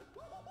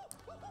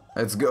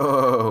 Let's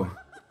go.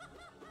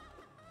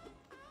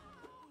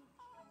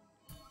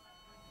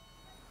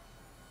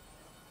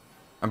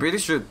 I'm pretty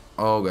sure.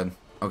 Oh god.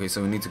 Okay,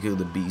 so we need to kill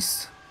the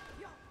beast.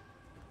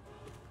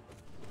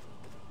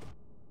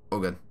 Oh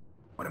god.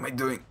 What am I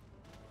doing?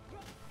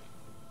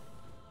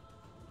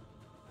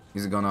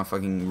 Is it gonna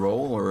fucking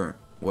roll or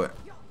what?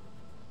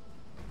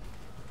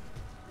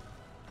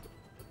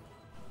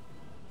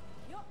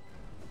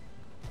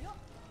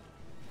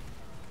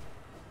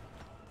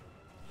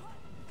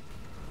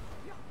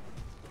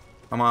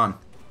 Come on.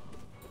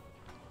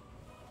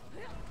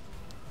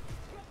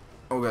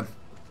 Oh god.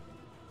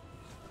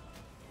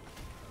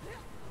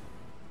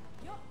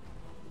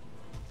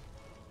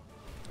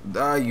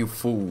 Die, you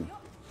fool.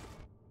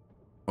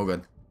 Oh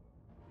god.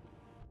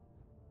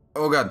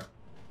 Oh god.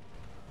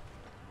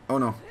 Oh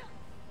no.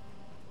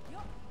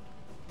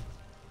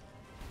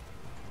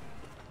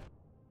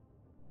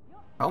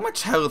 How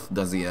much health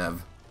does he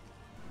have?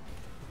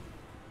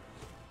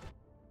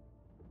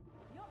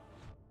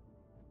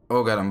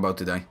 Oh god, I'm about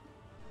to die.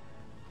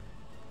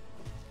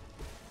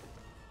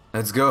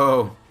 Let's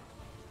go.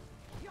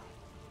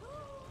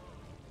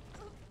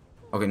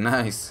 Okay,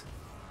 nice.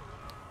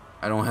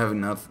 I don't have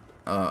enough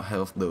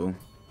health though.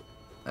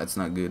 That's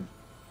not good.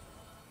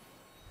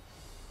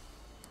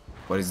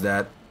 What is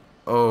that?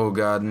 Oh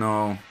god,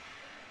 no.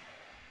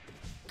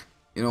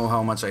 You know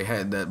how much I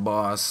had that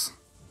boss.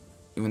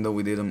 Even though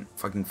we did him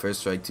fucking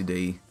first try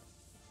today.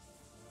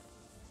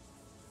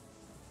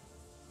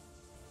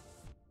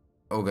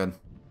 Oh god.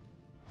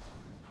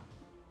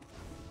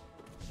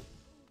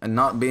 And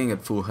not being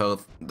at full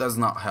health does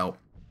not help.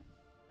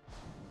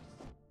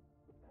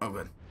 Oh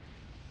god.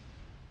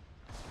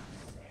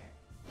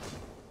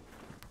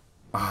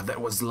 Ah,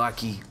 that was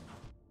lucky.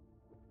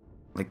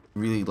 Like,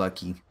 really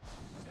lucky.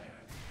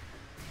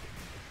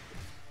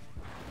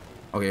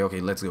 Okay, okay,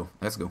 let's go.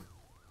 Let's go.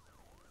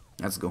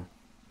 Let's go.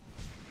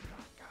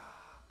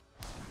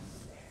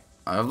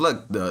 I have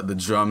like the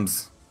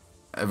drums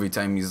every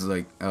time he's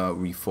like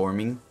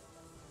reforming.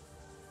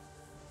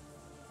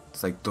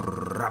 It's like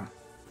come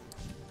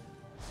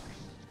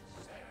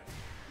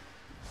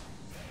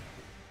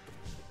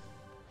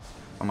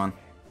on.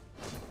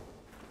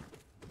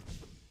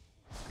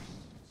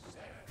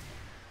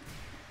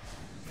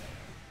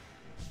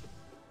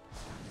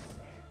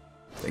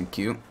 Thank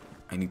you.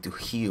 I need to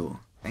heal.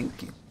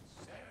 Thank you.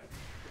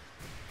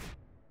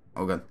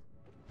 Oh god.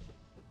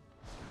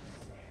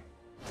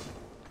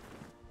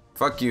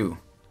 Fuck you.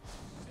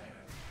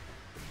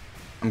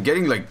 I'm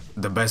getting like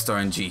the best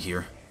RNG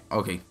here.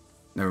 Okay,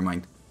 never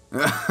mind.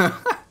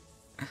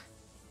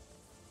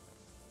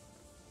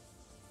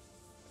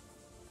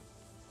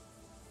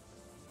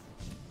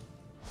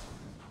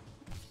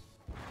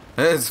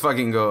 Let's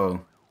fucking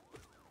go.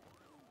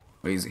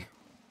 Where is he?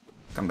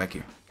 Come back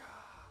here.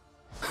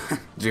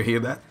 Did you hear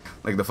that?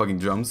 Like the fucking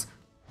drums.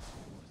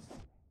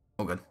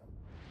 Oh god.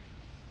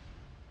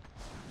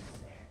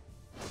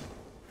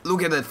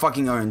 Look at that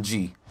fucking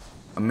RNG.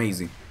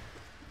 Amazing.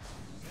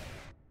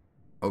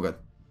 Oh god.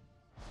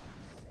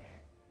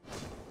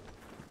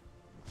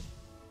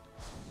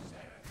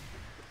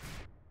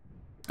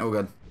 Oh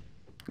god.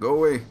 Go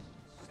away.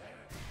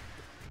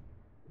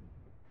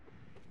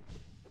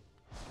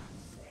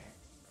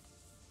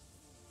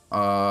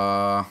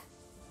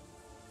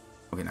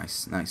 Okay,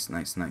 nice, nice,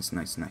 nice, nice,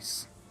 nice,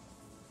 nice.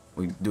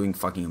 We're doing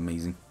fucking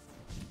amazing.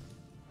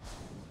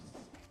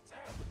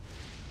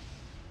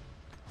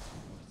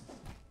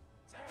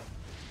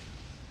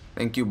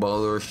 Thank you,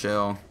 Baller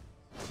Shell.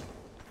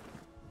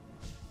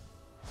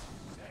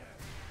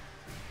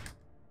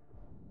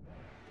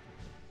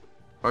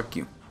 Fuck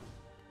you.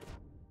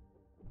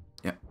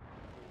 Yeah.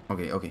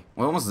 Okay, okay.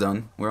 We're almost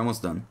done. We're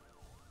almost done.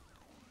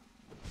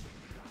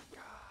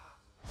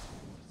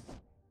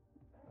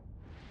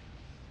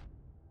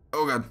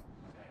 Oh god.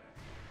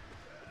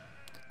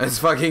 Let's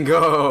fucking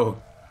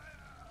go.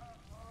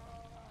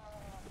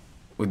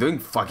 We're doing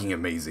fucking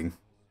amazing.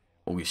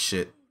 Holy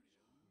shit.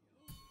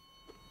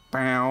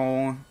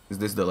 Pow. Is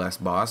this the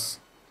last boss?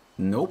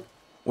 Nope.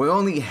 We're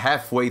only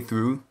halfway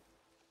through.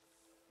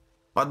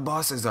 What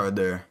bosses are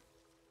there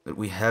that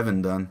we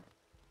haven't done?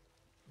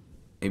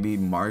 Maybe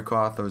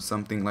Markoth or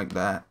something like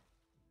that.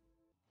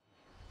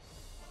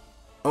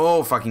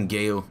 Oh, fucking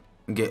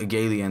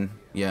Galian.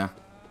 Yeah.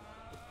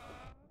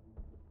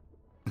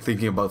 I'm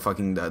thinking about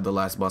fucking the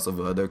last boss of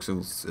Dark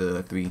Souls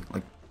 3.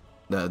 Like,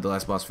 the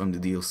last boss from the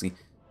DLC.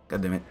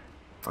 God damn it.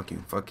 Fuck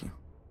you, fuck you.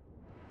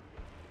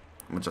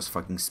 I'm gonna just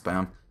fucking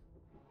spam.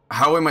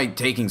 How am I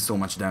taking so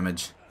much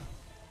damage?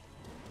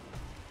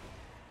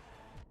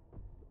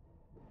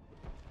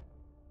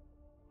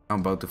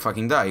 I'm about to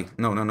fucking die.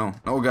 No, no, no.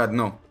 Oh god,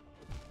 no.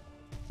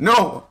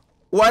 No!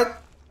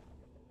 What?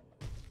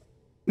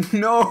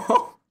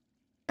 No!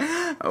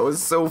 I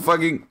was so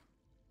fucking...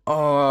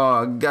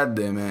 Oh, god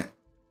damn it.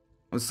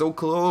 I was so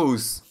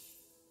close.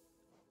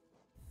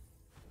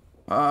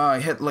 I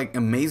had like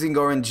amazing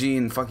RNG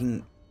and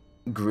fucking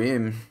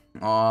Grim.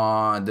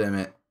 Aw, damn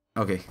it.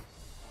 Okay.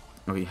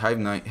 Okay, Hive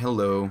Knight,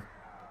 hello.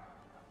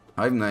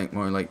 Hive Knight,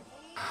 more like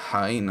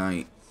High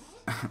Knight.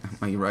 Am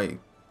I right?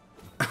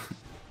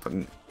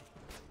 Fucking...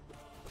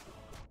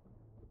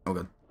 Oh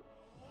god.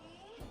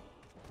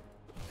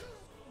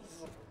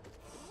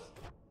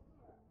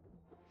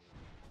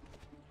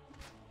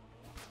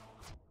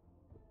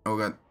 Oh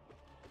god.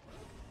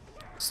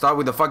 Stop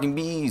with the fucking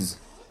bees.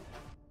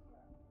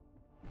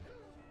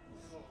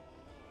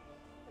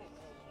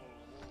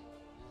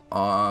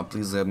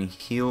 Please let me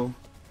heal.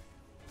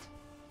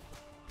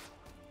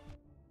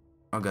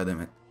 Oh god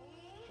damn it.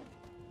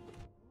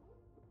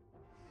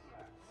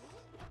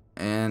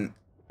 And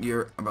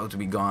you're about to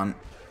be gone.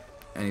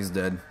 And he's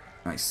dead.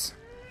 Nice.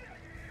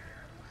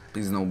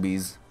 Please no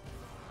bees.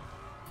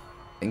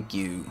 Thank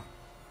you.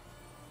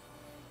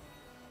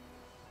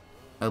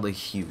 I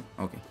like you.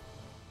 Okay.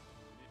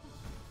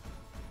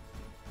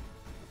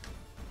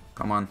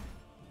 Come on.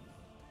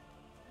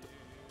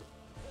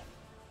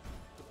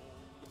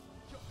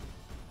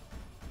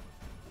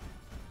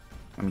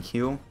 Let me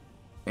heal.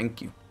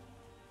 Thank you.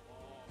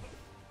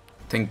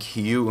 Thank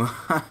you.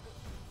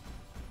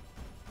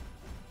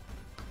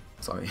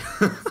 Sorry.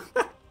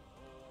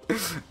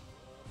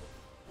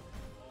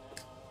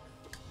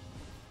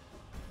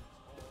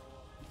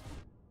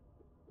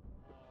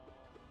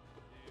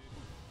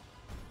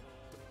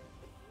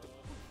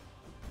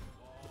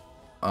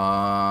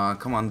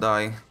 Come on,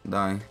 die.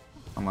 Die.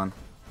 Come on.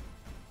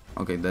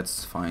 Okay,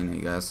 that's fine, I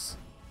guess.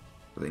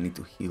 But I need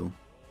to heal.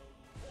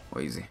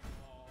 Where is he?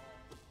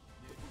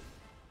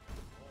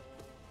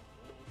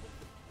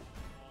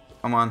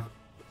 Come on.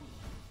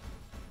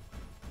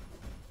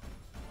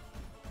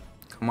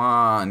 Come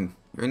on.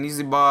 You're an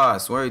easy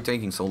boss. Why are you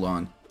taking so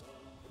long?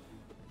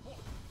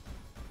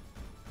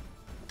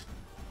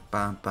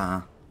 Ba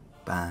ba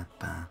ba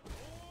ba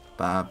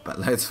ba ba.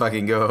 Let's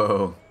fucking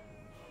go.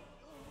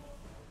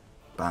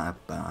 Ba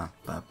ba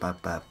ba ba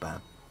ba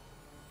ba.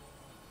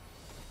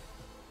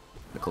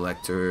 The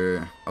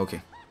collector.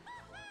 Okay.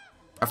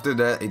 After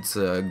that, it's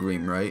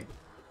Grim, right?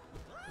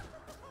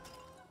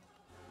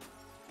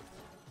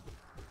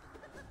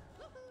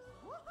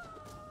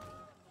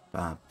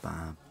 Ba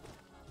ba.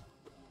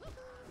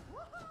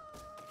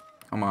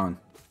 Come on.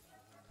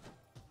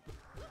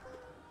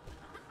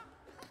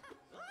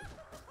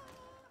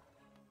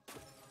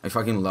 I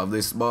fucking love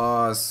this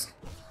boss.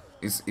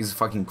 He's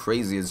fucking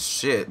crazy as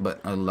shit, but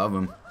I love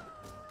him.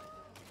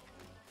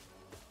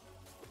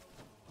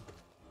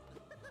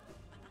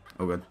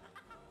 Oh god.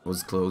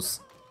 Was close.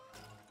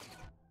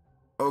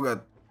 Oh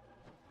god.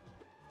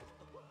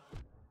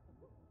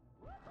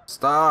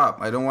 Stop!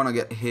 I don't want to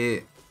get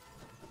hit.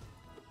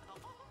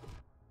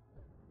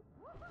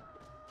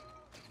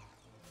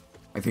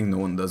 I think no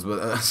one does,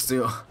 but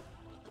still.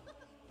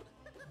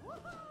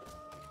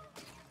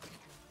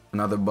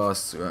 Another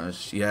boss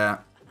rush. Yeah.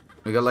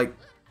 We got like...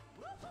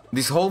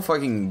 This whole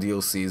fucking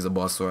DLC is a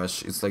boss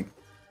rush. It's like...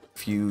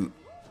 Few...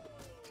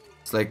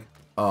 It's like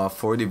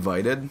 4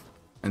 divided.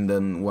 And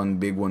then one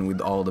big one with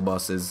all the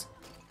bosses.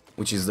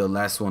 Which is the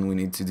last one we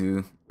need to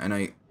do. And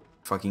I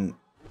fucking...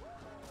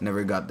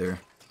 Never got there.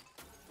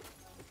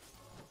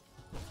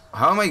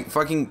 How am I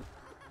fucking...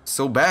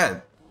 So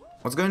bad?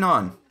 What's going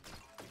on?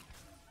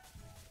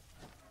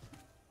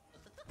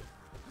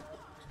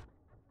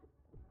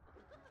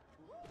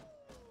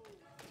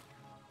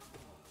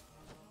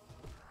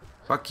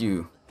 Fuck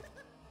you.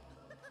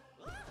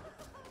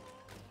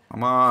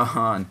 Come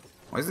on.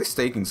 Why is this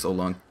taking so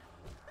long?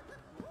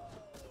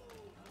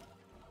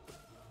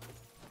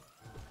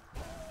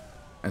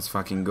 Let's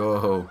fucking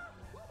go.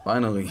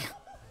 Finally.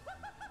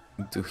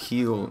 Need to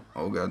heal.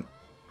 Oh god.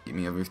 Give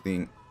me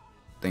everything.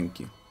 Thank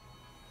you.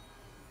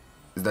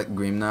 Is that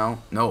Grim now?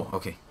 No.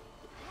 Okay.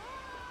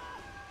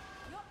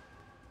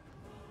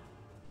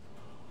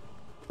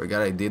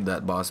 Forgot I did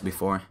that boss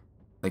before.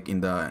 Like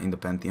in the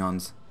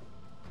Pantheons.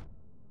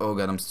 Oh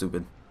god, I'm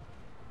stupid.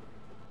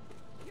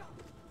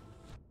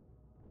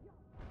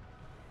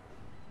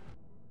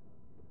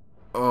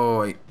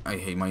 I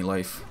hate my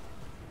life.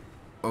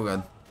 Oh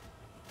god.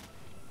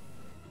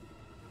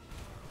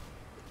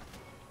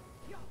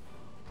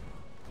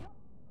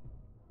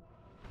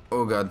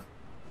 Oh god.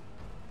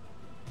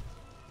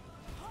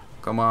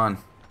 Come on.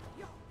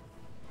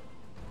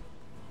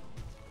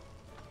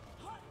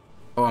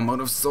 Oh, I'm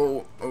out of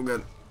soul. Oh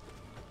god.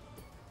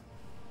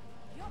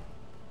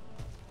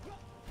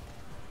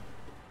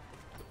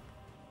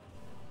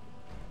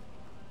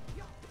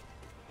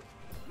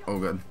 Oh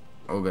god.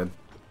 Oh god.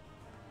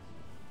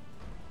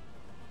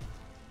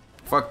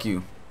 Fuck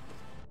you.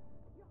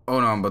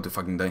 Oh no, I'm about to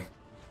fucking die.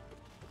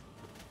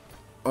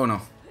 Oh no.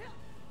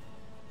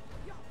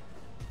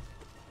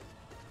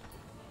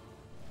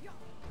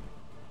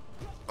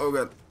 Oh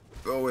god.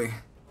 Go away.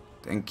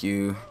 Thank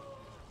you.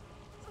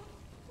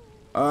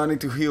 I need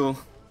to heal.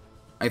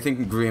 I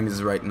think Grim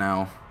is right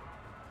now.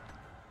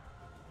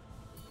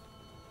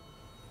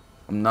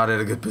 I'm not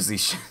at a good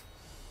position.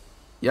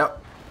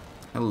 Yep.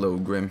 Hello,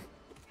 Grim.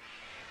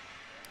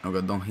 Oh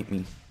god, don't hit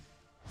me.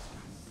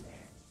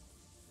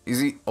 Is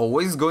he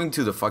always going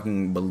to the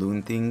fucking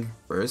balloon thing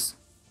first?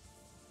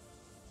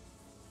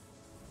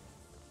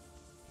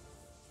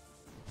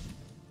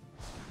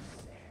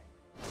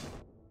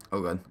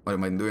 Oh god, what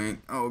am I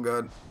doing? Oh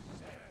god.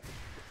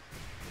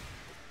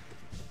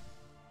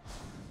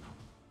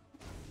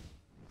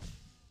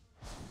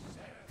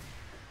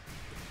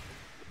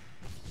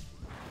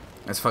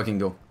 Let's fucking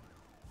go.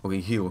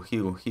 Okay, heal,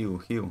 heal, heal,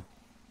 heal.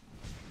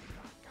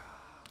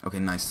 Okay,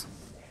 nice.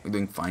 We're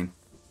doing fine.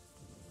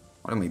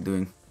 What am I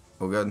doing?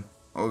 Oh god.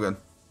 Oh god.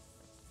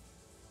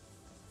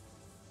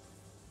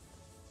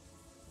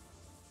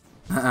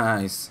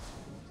 Nice.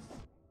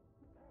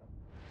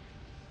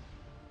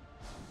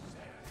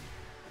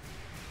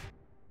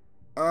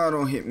 Ah,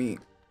 don't hit me.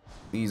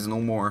 Please,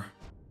 no more.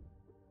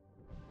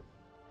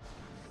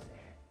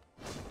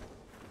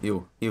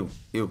 Heal, heal,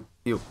 heal,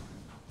 heal.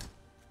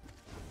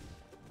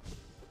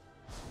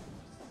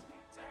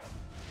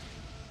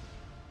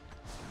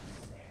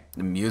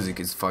 The music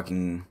is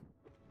fucking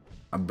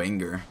a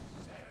banger.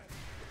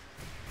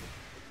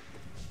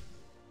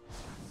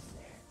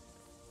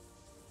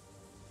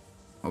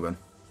 Oh god,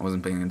 I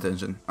wasn't paying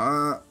attention.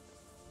 Come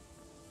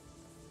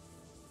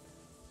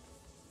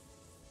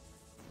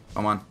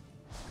on.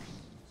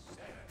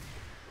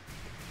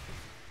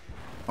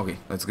 Okay,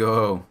 let's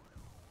go.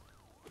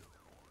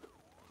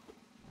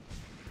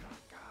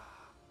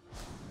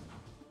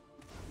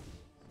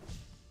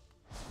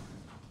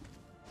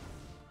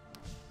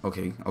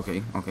 Okay,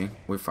 okay, okay.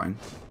 We're fine.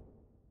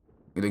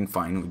 We're doing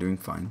fine. We're doing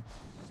fine.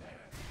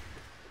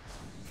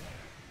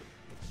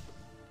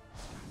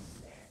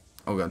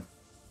 Oh god.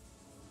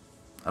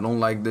 I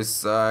don't like this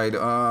side.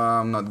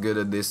 I'm not good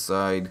at this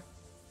side.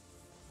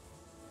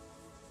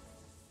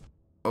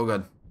 Oh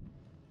god.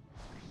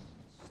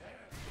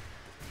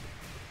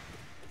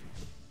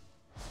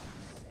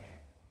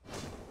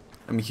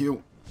 Let me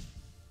heal.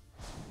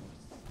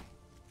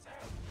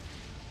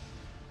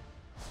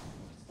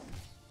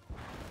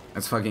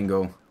 Let's fucking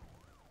go.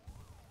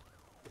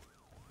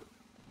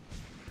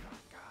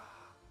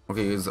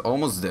 Okay, he's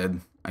almost dead,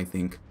 I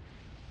think.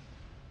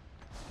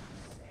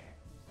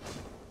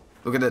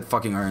 Look at that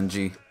fucking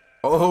RNG.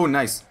 Oh,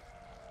 nice.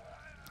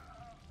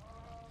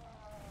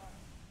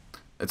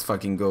 Let's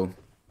fucking go.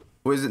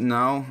 Who is it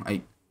now?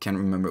 I can't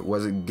remember.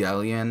 Was it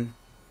Galleon?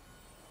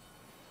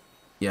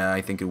 Yeah,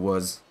 I think it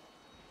was.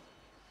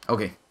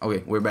 Okay,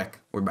 okay, we're back.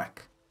 We're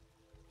back.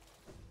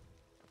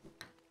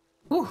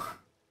 Whew.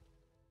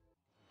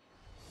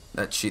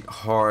 That shit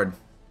hard.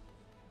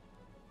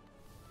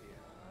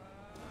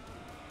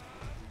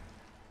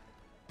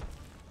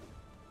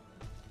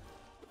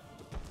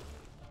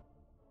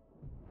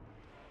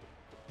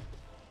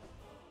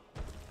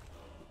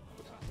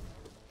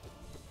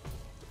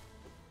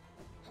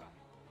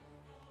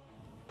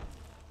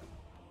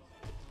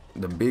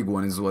 The big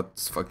one is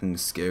what's fucking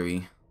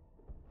scary.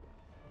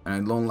 And I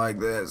don't like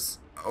this.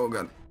 Oh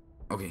god.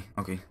 Okay,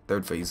 okay.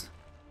 Third phase.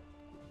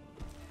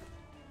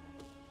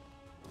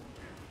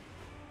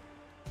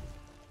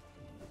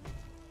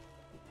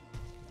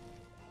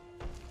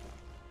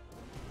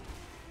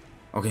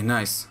 Okay,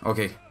 nice.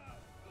 Okay.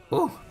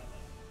 Oh.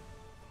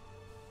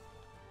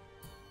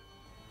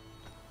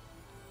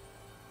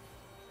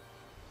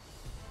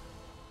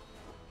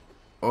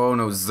 Oh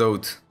no,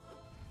 Zote.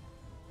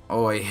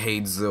 Oh, I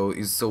hate Zote.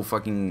 He's so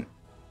fucking...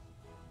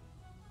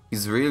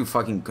 He's really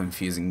fucking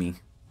confusing me.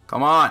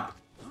 Come on!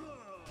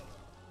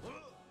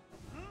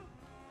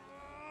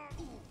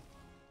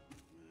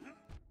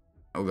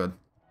 Oh god.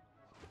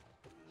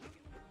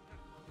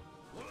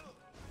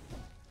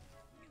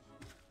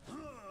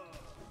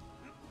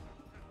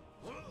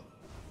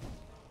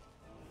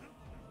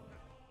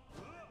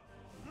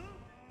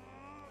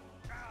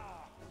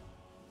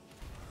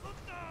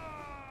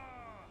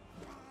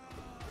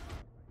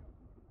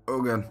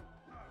 Oh god.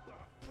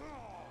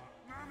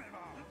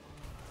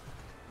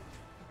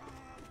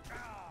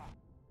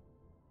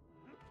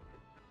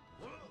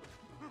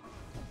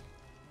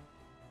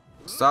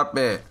 Stop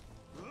it.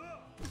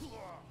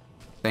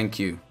 Thank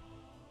you.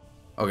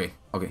 Okay,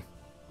 okay.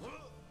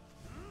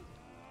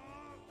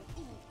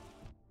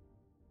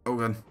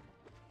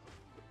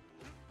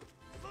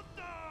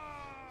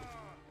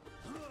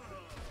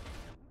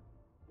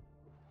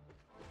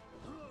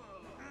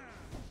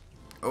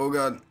 Oh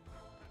god.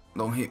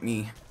 Don't hit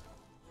me.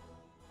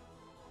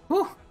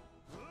 Woo.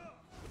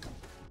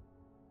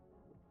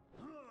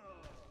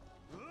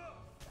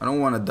 I don't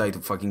want to die to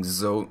fucking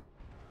Zote.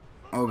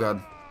 Oh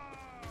god.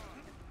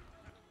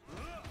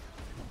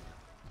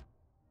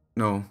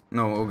 No,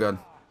 no, oh god.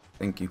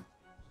 Thank you.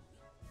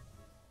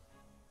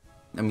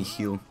 Let me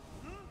heal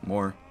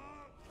more.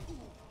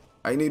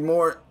 I need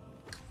more.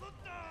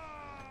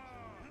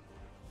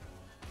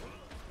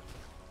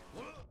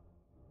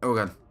 Oh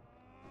god.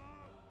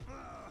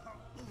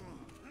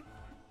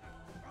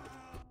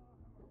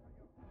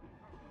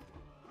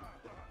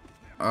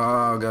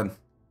 Oh god.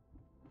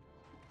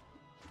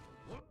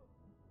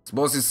 This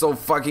boss is so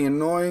fucking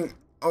annoying.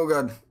 Oh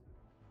god.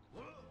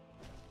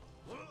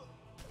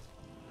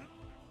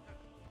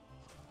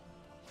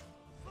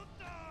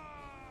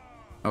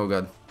 Oh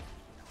god.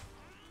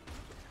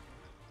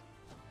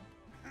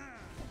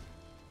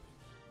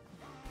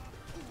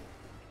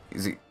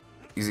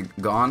 Is he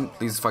gone?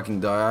 Please fucking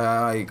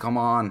die. Come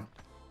on.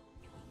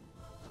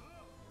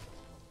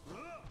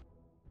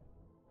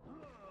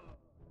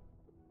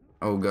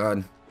 Oh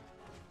god.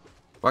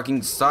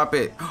 Fucking stop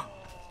it.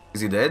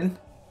 Is he dead?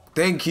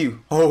 Thank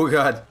you. Oh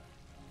god.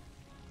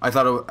 I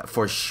thought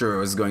for sure I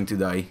was going to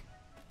die.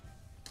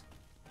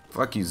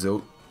 Fuck you,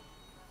 Zote.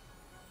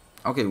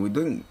 Okay, we're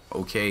doing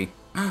okay.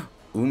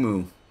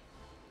 Umu.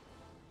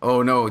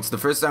 Oh no, it's the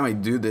first time I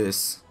do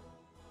this.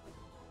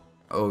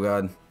 Oh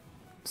god.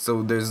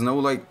 So there's no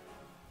like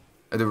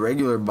at the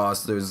regular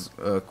boss there's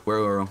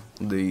Quero,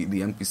 the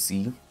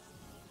NPC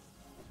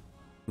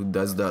who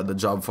does the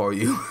job for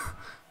you.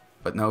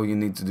 But now you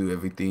need to do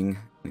everything.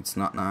 It's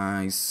not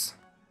nice.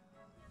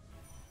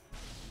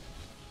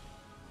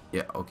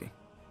 Yeah, okay.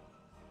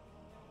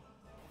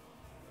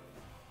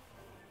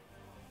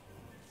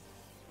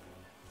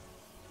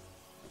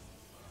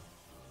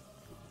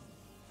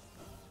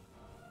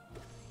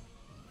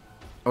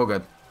 Oh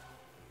god.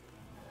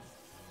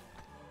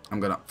 I'm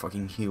gonna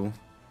fucking heal.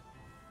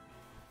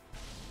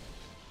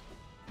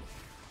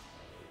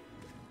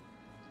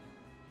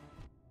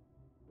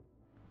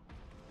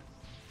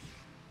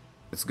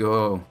 Let's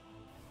go.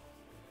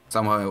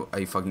 Somehow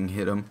I fucking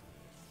hit him.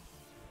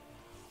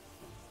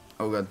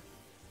 Oh god.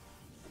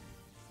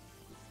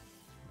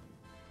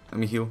 Let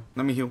me heal.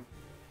 Let me heal.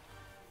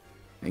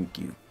 Thank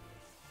you.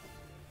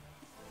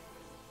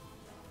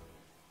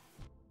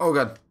 Oh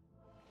god.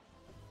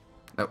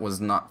 That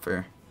was not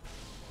fair.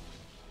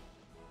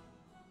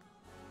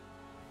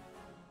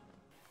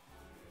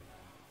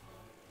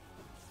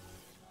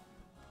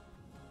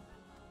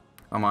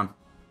 Come on.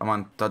 Come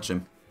on. Touch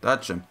him.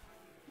 Touch him.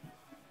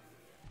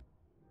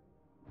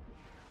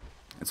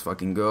 Let's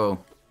fucking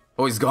go.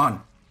 Oh, he's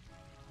gone.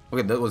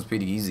 Okay, that was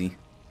pretty easy.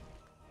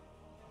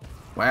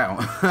 Wow.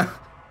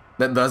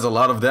 That does a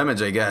lot of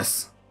damage, I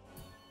guess.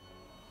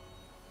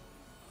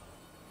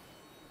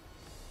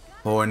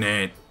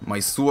 Hornet, my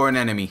sworn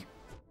enemy.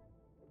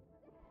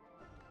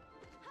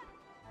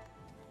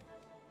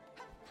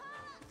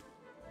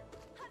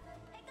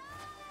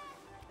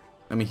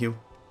 Let me heal.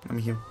 Let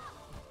me heal.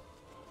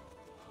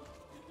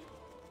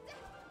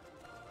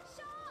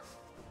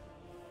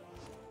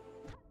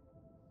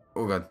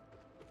 Oh god.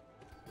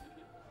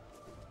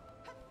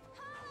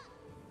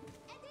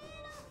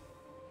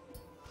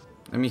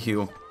 Let me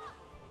heal.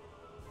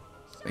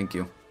 Thank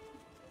you.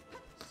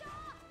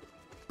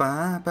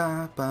 Ba,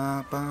 ba,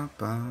 ba, ba,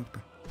 ba,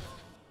 ba.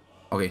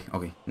 Okay,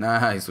 okay.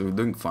 Nice, we're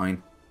doing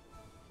fine.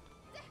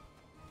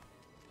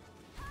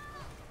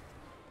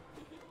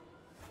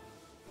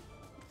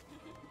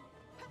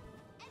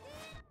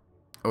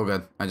 Oh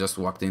god, I just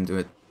walked into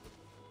it.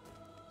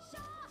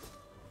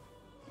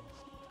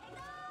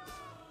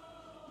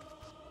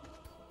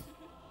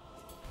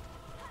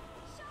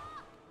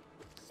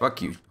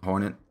 Fuck you,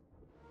 Hornet.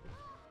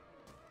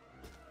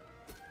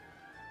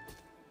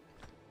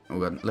 Oh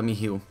god, let me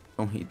heal.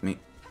 Don't hit me.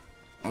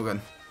 Oh god.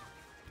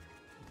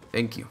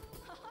 Thank you.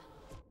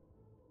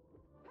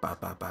 Ba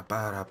ba ba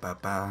ba da, ba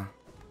ba.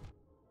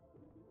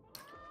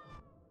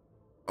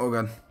 Oh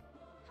god.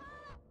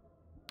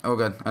 Oh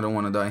god, I don't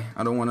wanna die.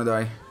 I don't wanna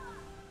die.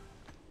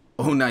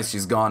 Oh nice,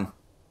 she's gone.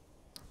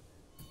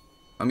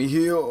 Let me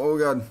heal. Oh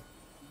god.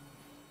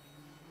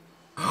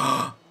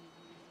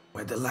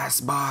 We're the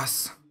last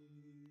boss.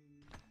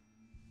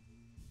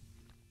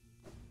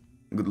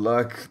 Good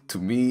luck to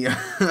me.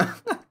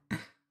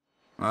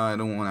 I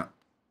don't wanna.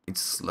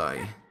 It's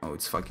Sly. Oh,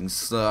 it's fucking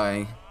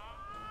Sly.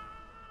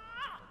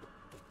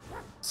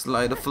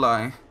 Sly the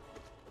Fly.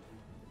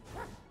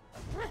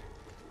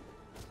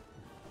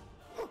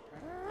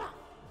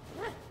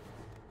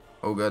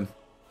 Oh god.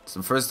 It's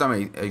the first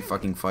time I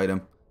fucking fight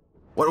him.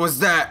 What was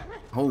that?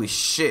 Holy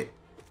shit.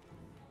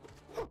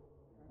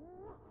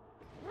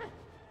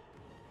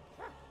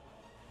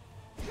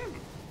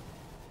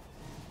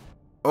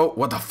 Oh,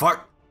 what the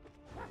fuck?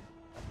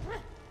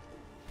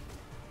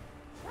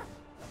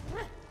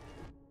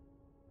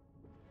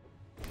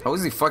 How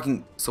is he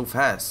fucking so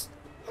fast?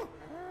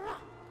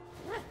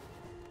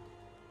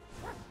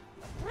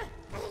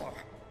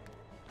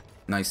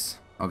 Nice.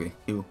 Okay,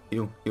 heal,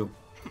 heal, heal.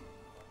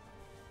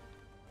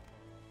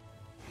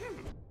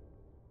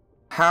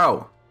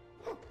 How?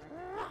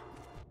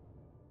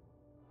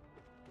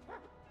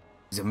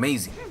 He's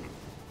amazing.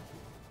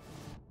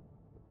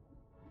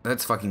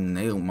 That's fucking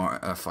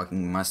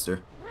fucking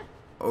master.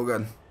 Oh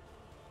god.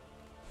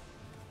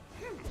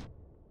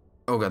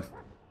 Oh god.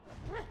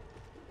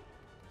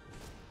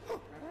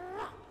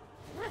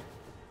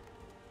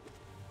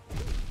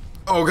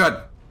 Oh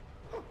god.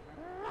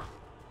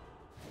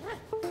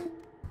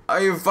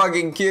 Are you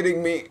fucking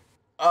kidding me?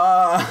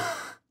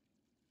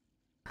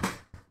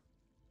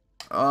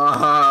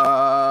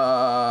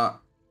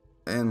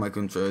 And my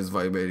controller is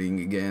vibrating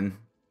again.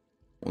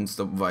 Won't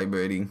stop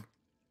vibrating.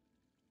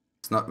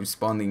 It's not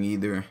responding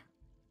either.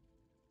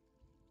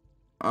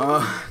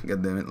 God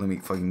damn it, let me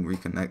fucking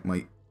reconnect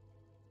my...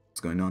 What's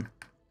going on?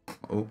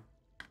 Oh.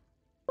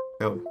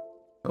 Help.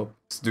 Help.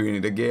 It's doing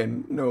it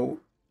again. No.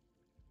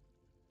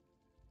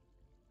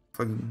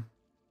 Fucking...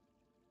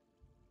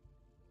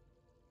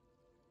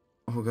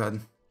 Oh god.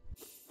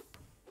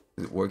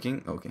 Is it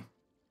working? Okay.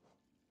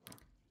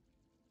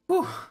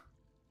 Whew.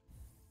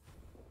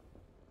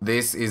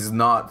 This is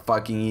not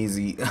fucking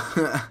easy.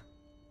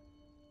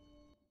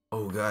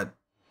 Oh god.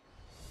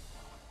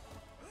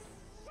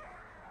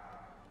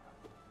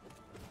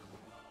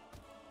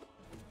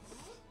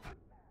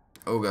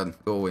 Oh god,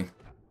 go away.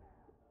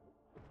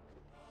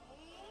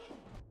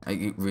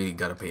 I really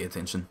gotta pay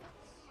attention.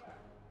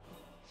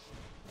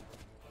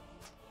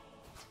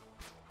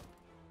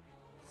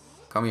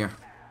 Come here.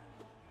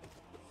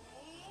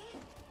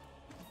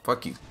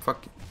 Fuck you,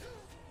 fuck you.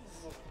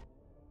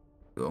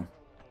 Go.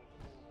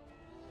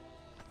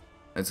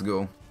 Let's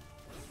go.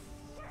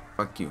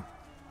 Fuck you.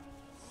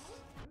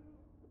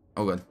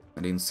 Oh god,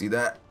 I didn't see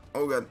that.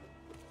 Oh god.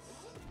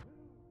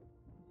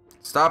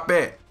 Stop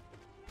it.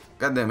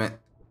 God damn it.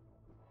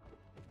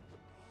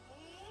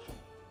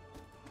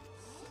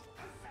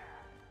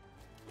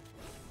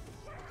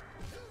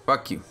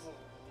 Fuck you.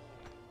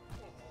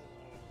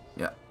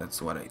 Yeah,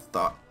 that's what I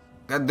thought.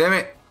 God damn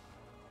it.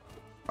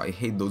 I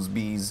hate those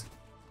bees.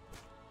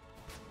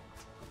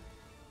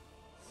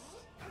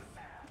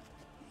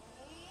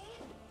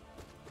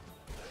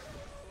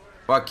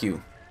 Fuck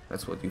you.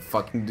 That's what you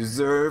fucking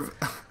deserve.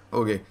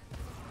 Okay.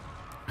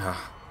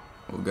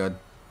 Oh god.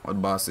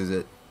 What boss is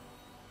it?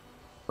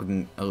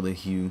 Fucking Elder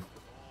Hugh.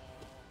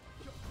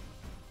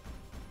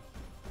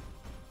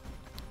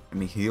 Let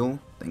me heal.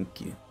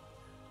 Thank you.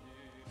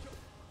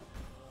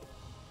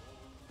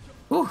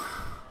 Whew.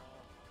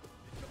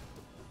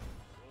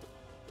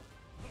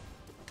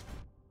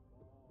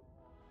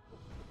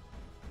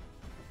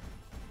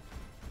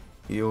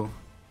 Heal.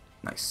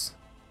 Nice.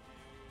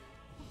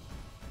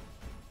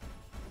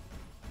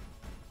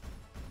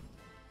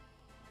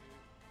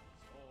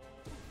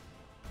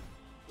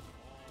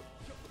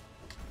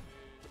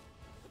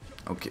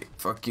 Okay,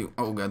 fuck you.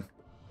 Oh god.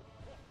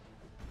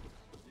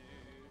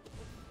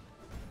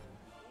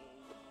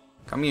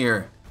 Come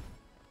here.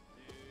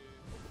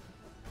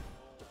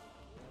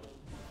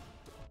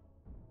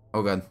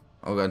 Oh god.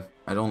 Oh god.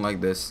 I don't like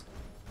this.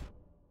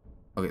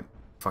 Okay,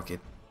 fuck it.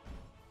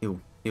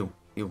 Heal, heal,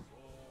 heal.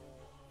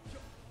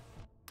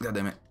 God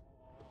damn it.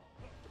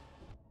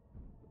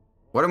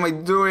 What am I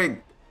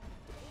doing?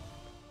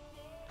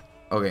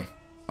 Okay,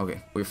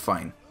 okay, we're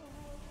fine.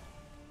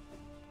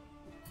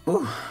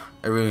 Ooh,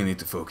 I really need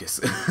to focus.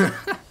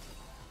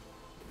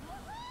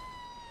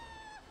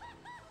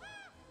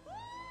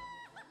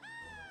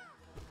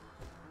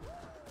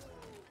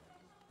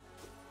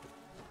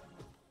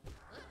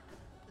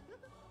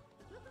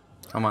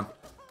 Come on.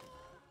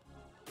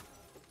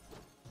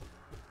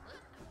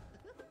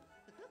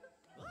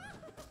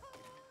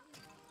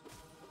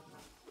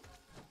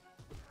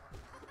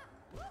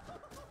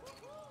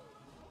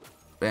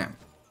 Bam.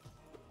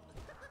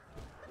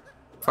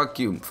 Fuck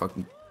you,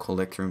 fucking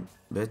collector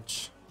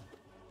bitch.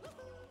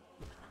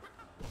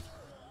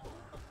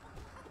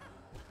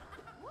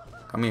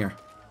 Come here.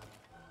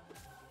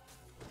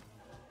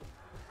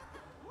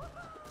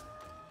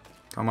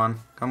 Come on,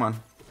 come on.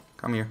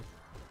 Come here.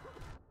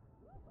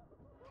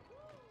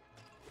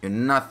 You're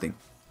nothing.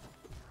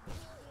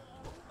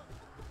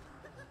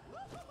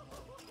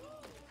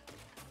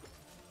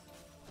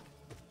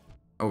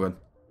 Oh god.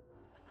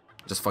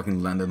 Just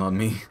fucking landed on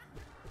me.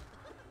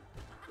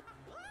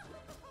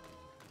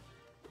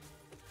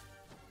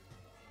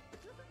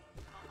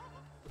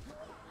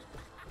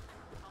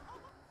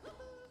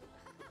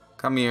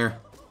 Come here.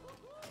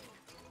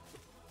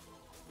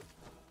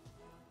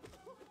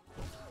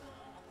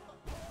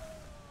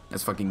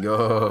 Let's fucking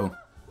go.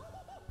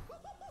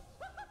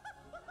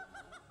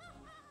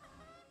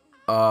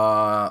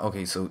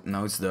 Okay, so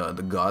now it's the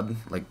god,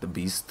 like the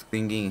beast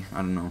thingy. I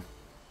don't know.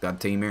 God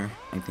Tamer,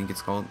 I think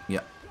it's called. Yeah.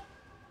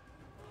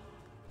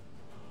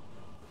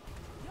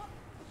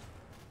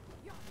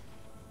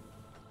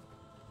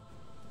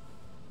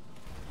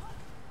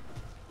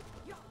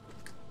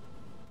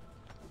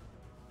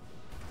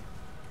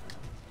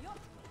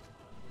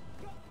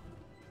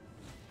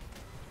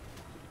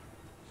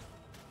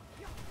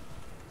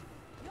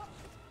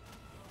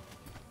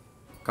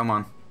 Come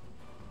on.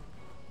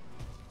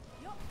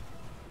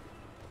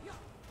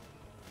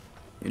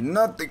 You're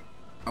nothing.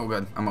 Oh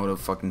god, I'm out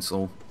of fucking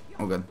soul.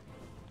 Oh god.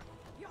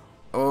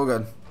 Oh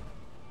god.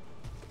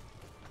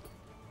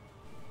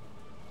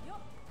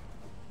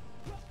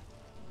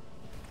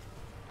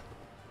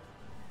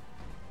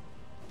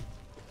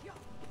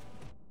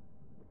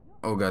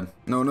 Oh god.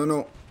 No, no,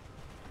 no.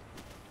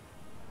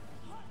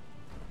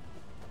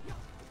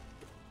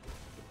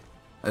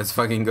 Let's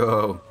fucking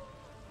go.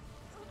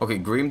 Okay,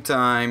 Grim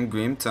time,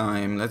 Grim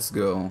time. Let's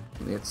go.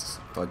 Let's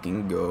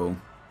fucking go.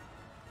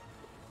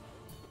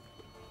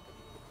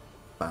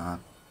 Ba,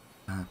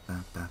 ba,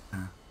 ba, ba,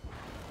 ba.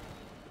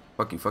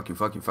 Fuck you, fuck you,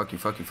 fuck you, fuck you,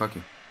 fuck you, fuck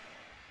you.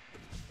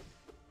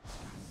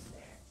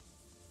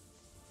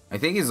 I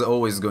think he's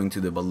always going to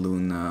the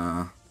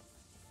balloon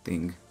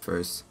thing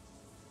first.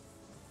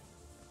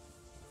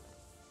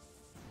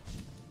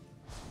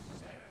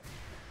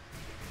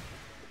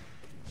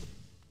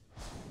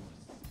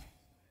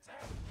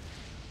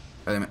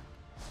 God damn it.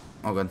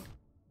 Oh god.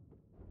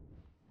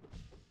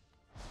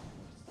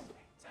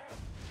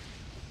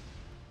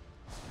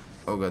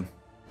 Oh god.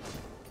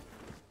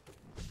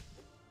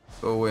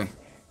 Go away.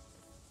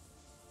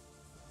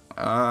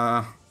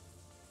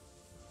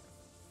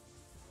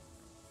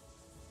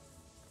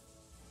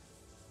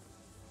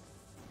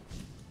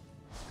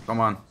 Come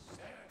on.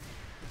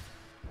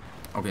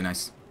 Okay,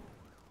 nice.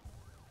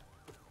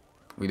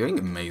 We're doing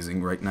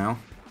amazing right now.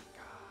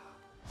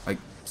 Like,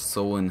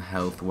 soul and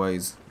health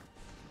wise.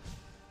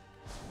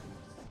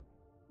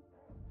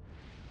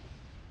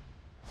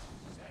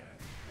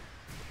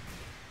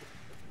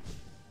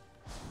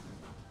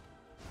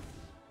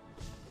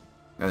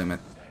 God damn it.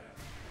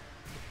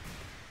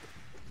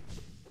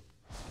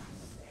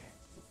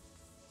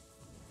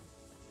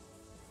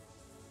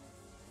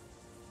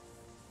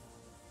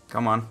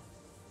 Come on.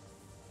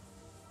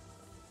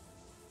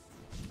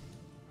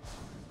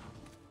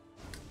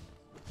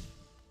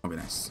 Okay,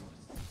 nice.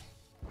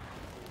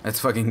 Let's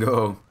fucking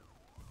go.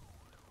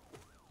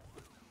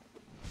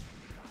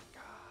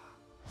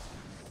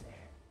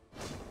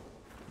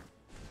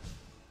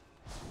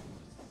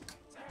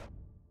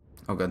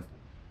 Oh god.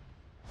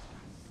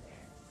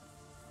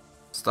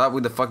 Stop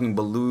with the fucking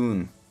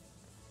balloon.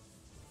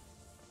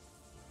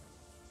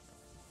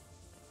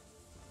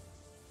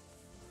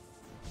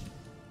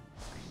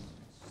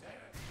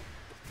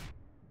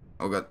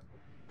 Oh god.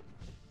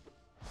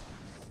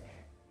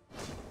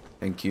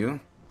 Thank you.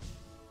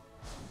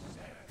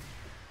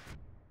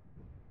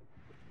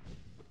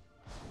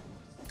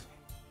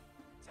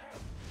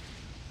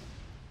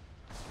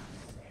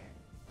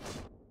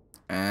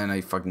 And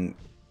I fucking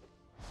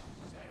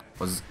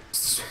was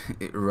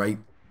right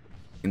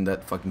in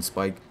that fucking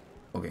spike.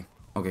 Okay,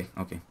 okay,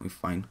 okay. We're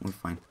fine. We're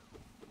fine.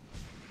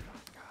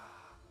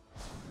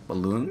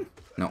 Balloon?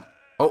 No.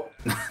 Oh,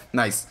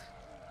 nice.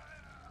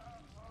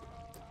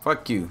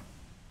 Fuck you.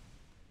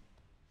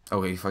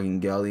 Okay, fucking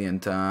galleon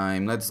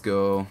time. Let's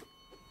go.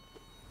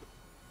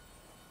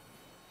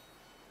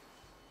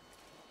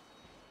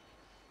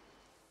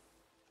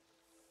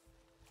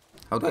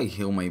 How do I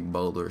heal my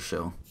boulder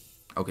shell?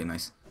 Okay,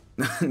 nice.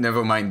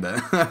 Never mind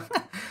that.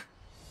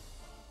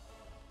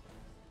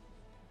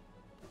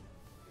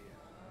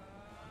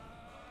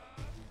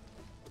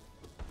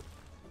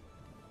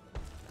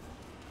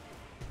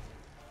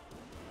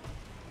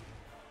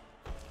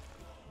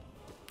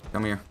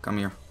 Come here, come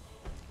here.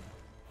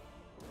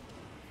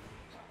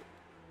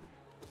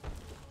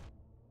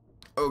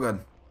 Oh god.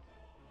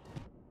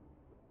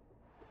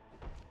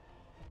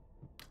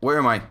 Where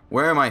am I?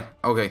 Where am I?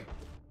 Okay.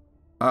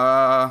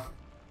 Oh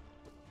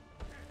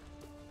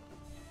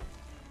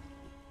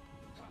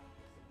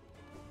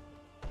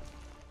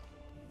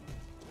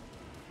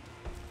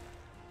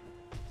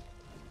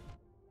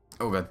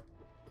god.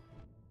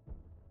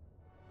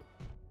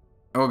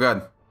 Oh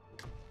god.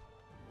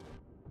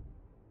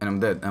 And I'm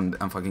dead.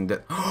 I'm fucking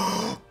dead.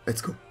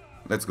 Let's go.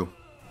 Let's go.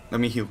 Let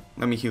me heal.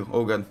 Let me heal.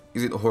 Oh god.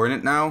 Is it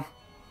Hornet now?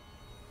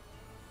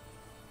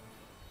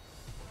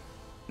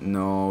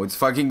 No, it's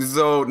fucking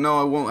Zod. No,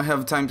 I won't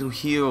have time to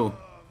heal.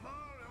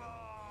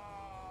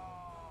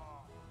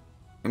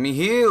 Let me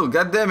heal.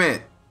 God damn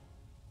it.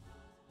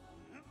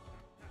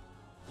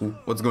 Ooh,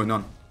 what's going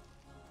on?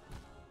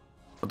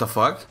 What the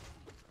fuck?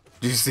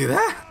 Did you see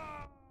that?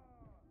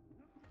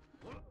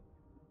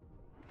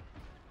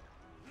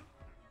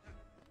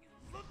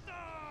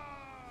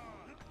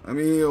 I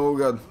mean, oh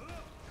god.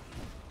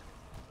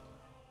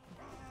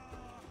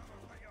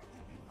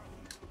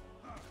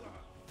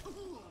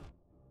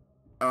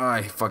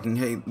 I fucking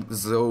hate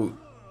Zod.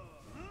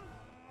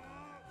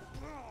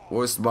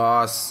 Worst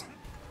boss.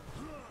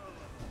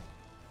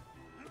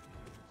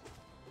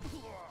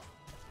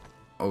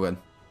 Oh god.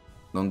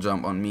 Don't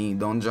jump on me.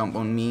 Don't jump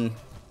on me.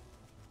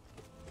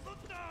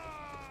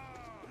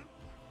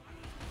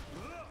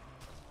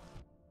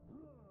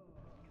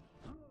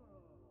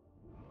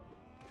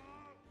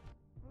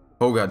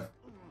 Oh god.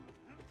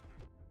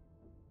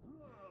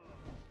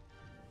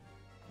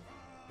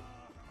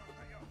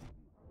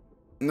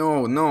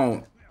 No,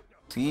 no.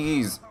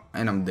 Please.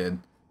 And I'm dead.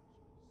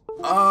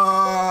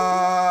 Ah!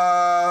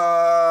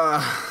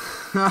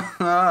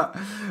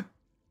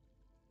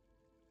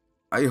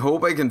 I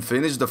hope I can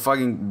finish the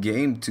fucking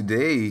game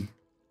today.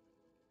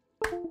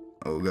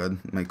 Oh god,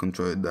 my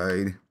controller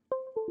died.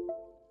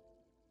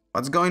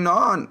 What's going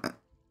on?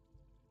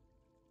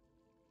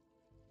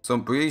 So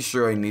I'm pretty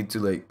sure I need to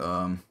like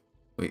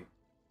wait.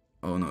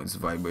 Oh no, it's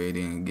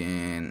vibrating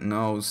again.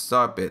 No,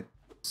 stop it.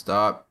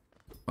 Stop.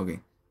 Okay.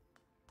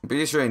 I'm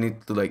pretty sure I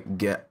need to like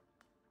get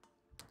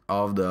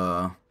all of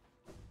the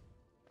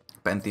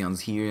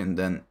pantheons here, and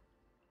then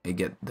I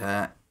get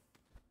that,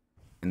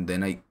 and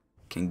then I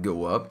can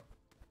go up.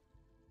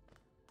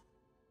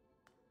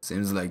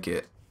 Seems like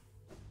it.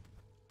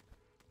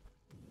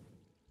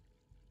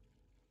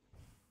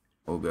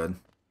 Oh god.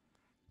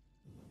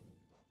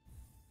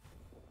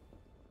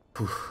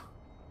 Poof.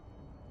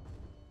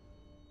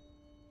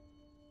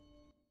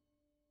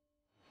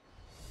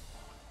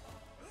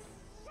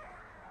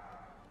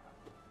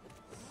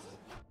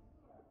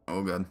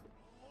 Oh god.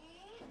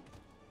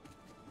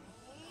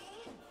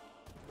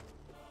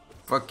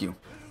 Fuck you.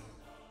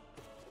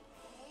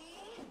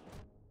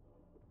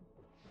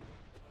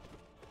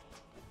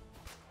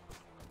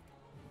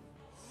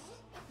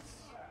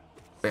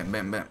 Bam,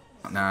 bam, bam.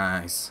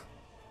 Nice.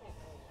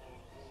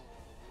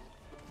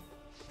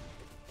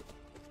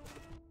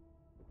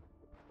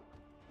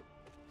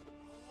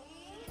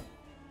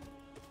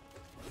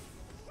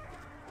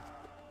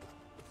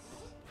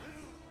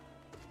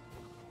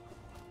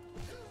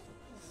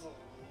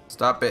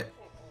 Stop it.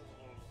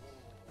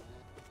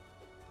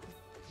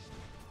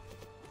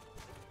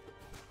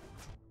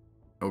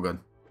 Oh god.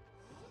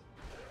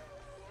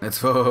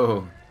 Let's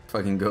go.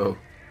 Fucking go.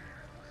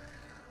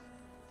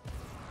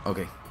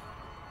 Okay.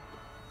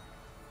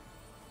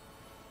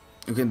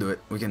 We can do it.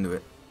 We can do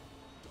it.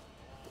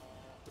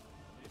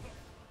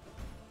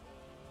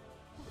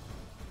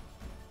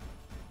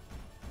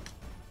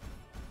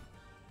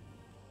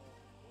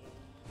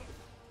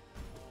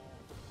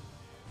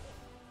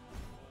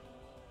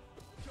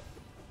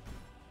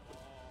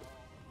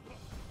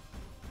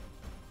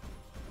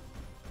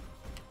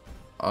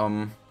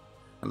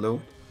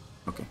 Hello?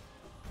 Okay.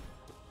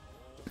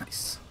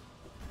 Nice.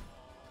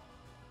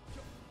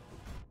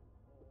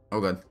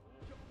 Oh god.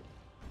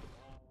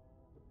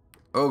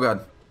 Oh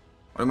god.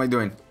 What am I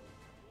doing?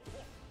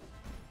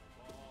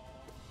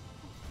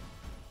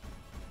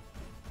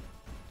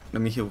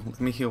 Let me heal.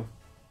 Let me heal.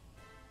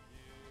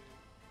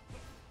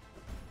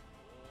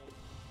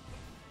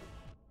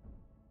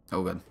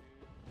 Oh god.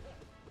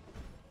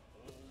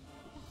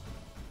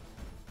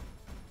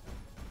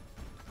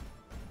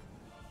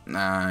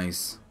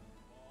 Nice.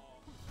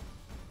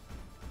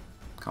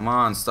 Come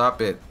on,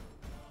 stop it.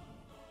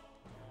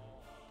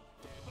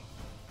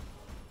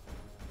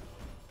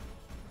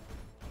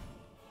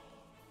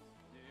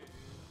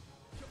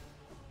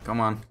 Come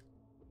on.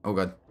 Oh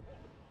god.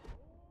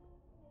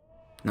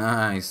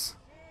 Nice.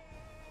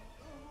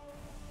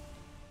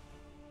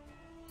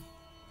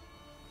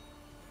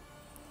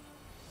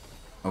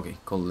 Okay,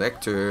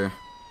 collector.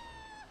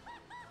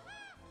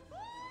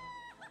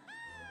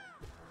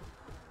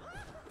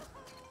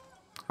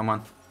 Come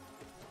on.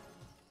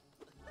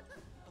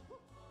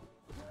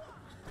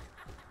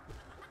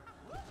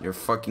 You're a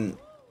fucking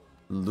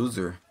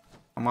loser.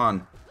 Come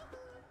on.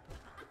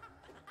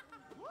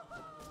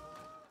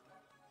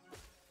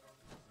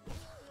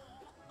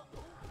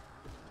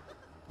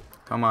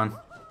 Come on.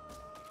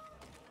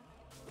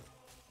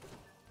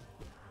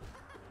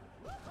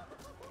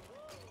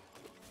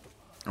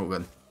 Oh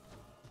god.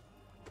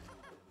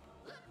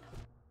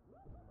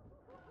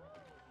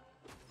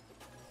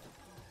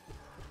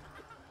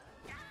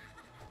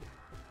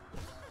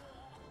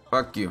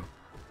 Fuck you.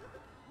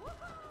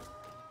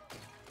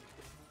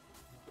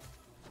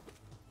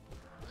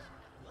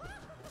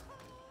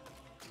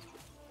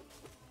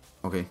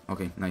 Okay,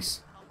 okay,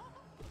 nice.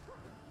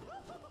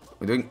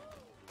 We're doing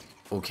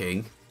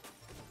okay.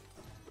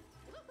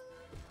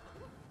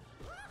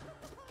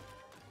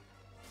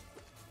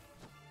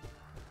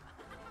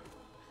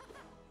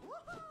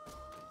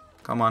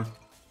 Come on.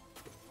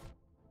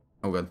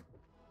 Oh god.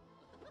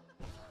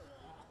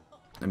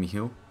 Let me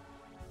heal.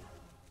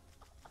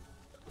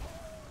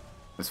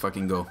 Let's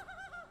fucking go.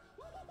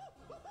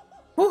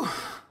 Whew.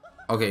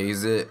 Okay,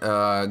 is it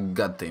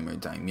God Tamer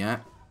time, yeah?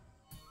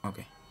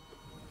 Okay.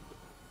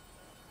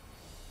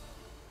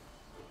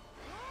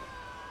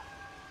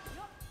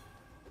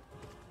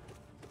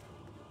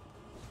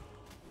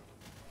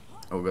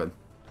 Oh god.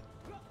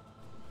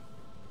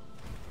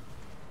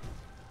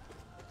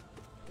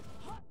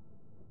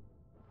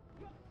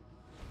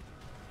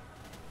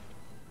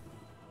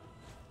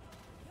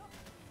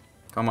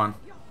 Come on.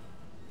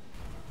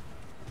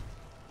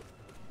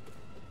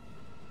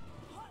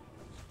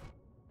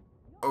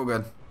 Oh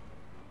god.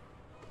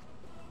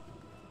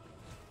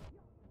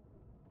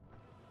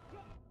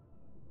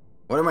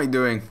 What am I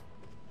doing?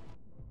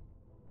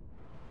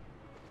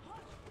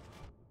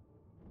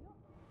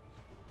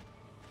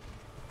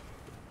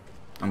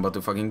 I'm about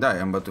to fucking die.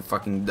 I'm about to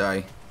fucking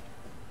die.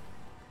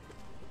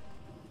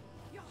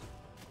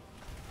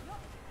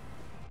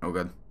 Oh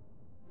god.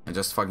 I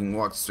just fucking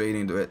walked straight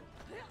into it.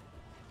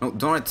 No,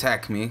 don't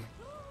attack me.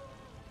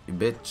 You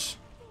bitch.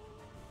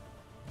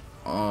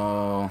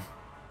 Oh,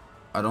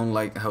 I don't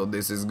like how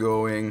this is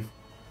going.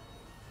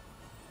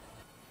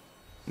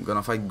 I'm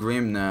gonna fight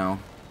Grim now.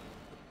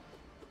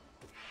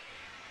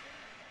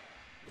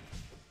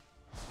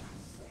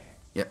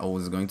 Yeah, I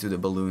was going to the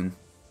balloon.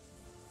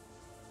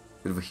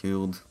 Could have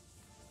healed.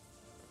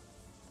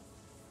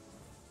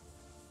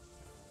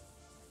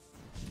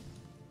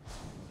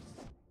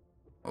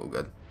 Oh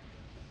god.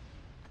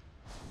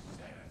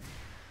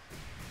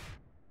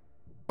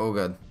 Oh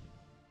god.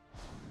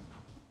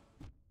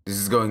 This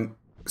is going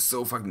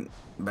so fucking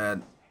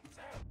bad.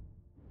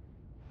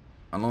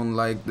 I don't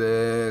like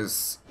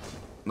this.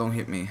 Don't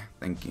hit me.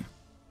 Thank you.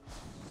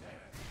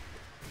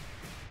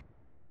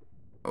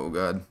 Oh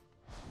god.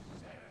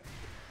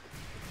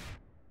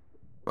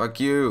 Fuck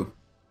you.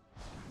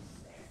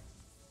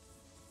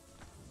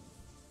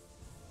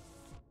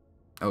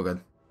 Oh god.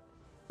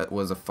 That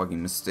was a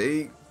fucking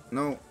mistake.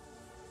 No.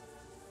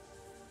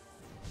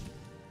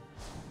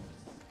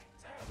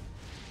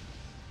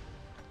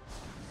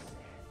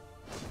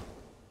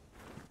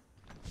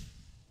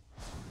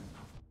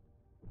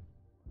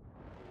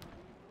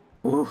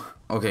 Ooh.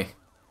 Okay.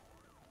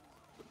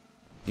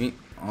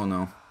 Oh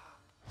no.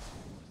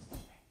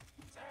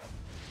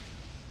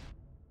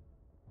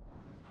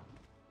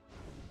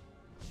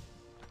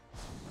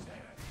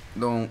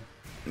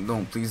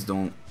 Don't, please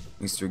don't,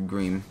 Mr.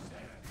 Green.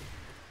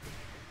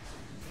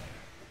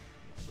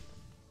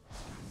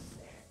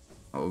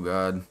 Oh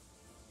god.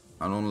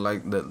 I don't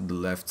like the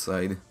left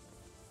side.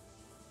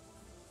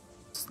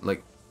 It's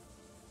like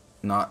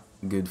not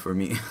good for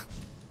me.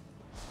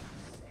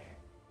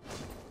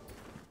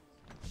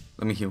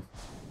 Let me heal.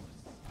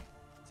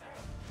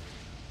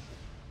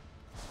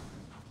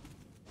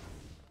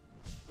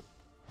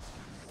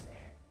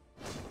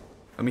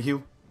 Let me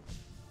heal.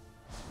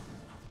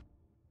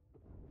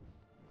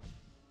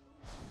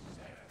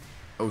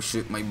 Oh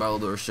shit, my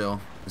Baldur shell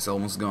is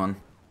almost gone.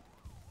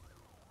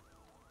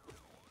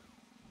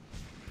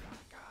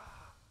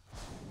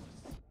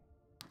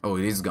 Oh,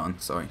 it is gone,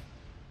 sorry.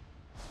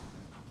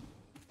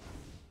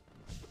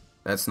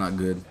 That's not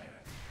good.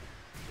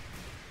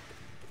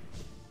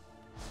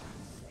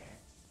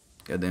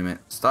 God damn it.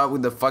 Stop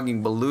with the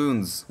fucking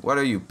balloons. What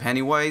are you,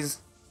 Pennywise?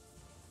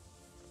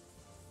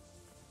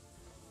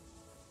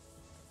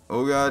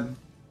 Oh god.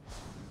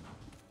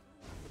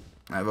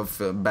 I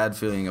have a bad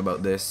feeling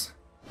about this.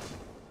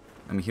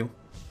 Let me heal.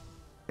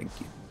 Thank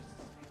you.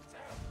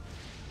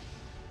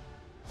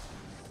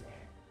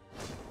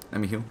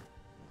 Let me heal.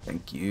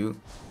 Thank you.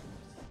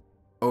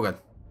 Oh god.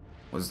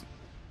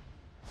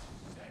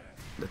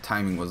 The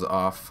timing was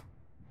off.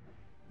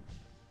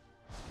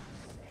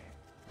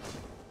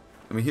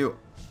 Let me heal.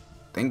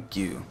 Thank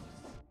you.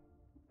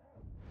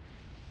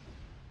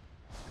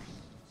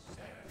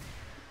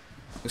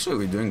 Actually,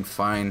 we're doing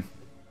fine.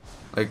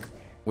 Like,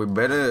 we're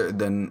better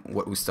than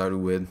what we started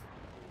with.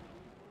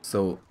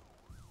 So,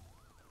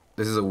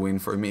 this is a win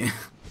for me.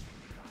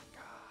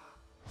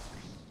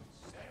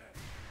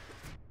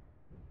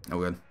 Oh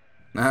good.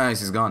 Nice,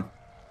 he's gone.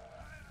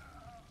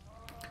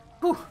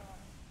 Whew.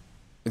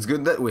 It's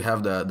good that we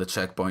have the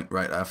checkpoint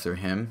right after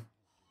him.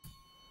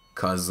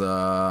 Cause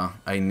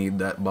I need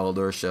that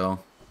Baldur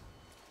shell.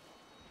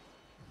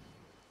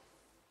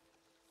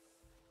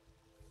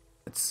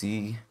 Let's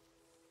see.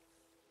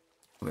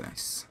 Oh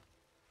nice.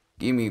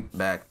 Give me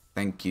back,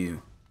 thank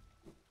you.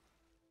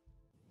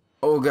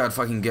 Oh god,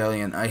 fucking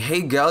Galleon. I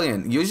hate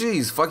Galleon. Usually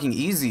he's fucking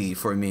easy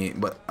for me,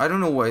 but I don't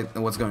know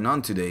what's going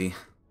on today.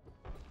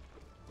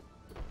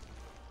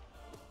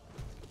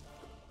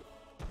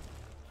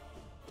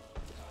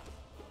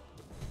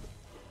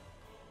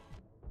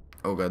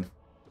 Oh god.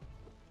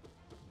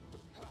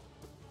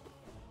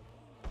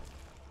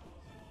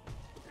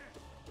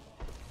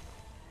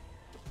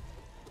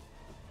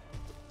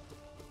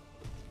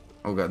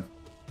 Oh god.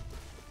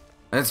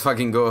 Let's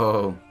fucking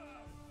go.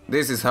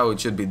 This is how it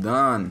should be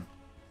done.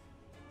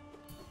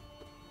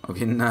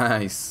 Okay,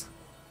 nice.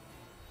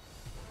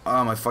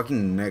 Ah, my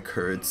fucking neck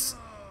hurts.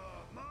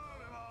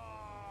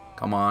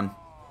 Come on.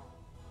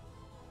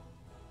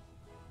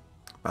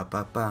 Ba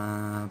ba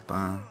ba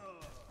ba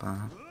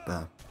ba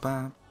ba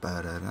ba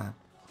ba da da.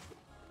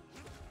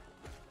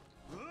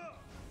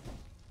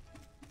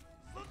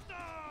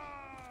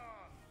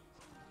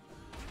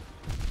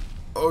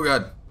 Oh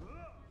god.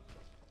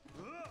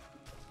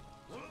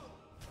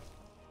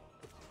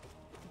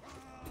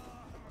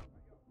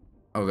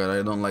 Oh god,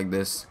 I don't like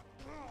this.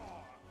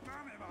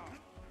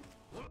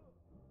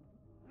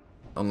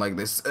 Don't like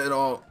this at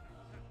all.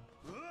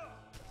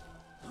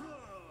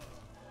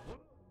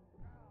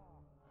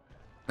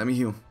 Let me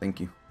heal, thank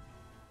you.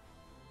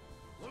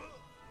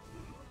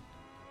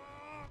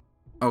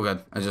 Oh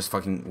god, I just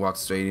fucking walked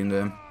straight into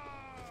him.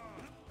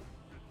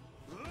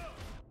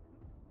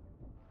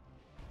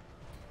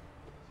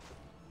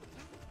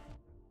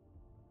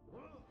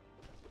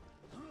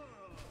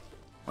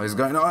 What is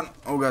going on?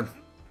 Oh god.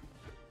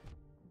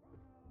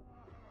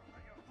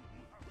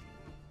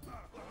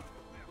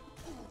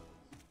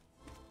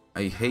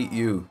 I hate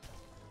you.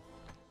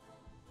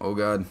 Oh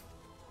god.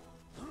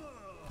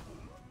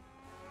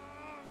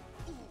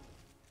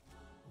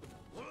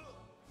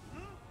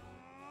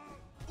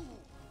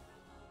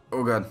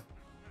 Oh god.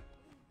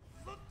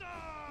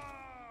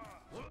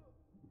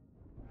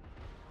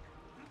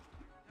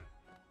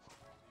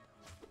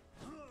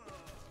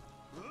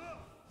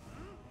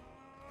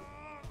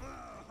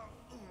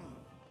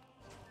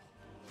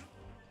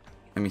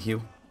 Let me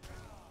heal.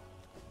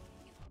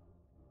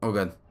 Oh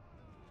god.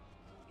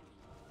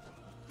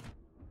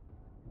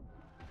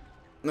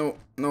 No,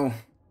 no.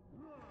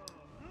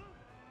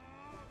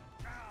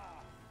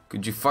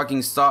 Could you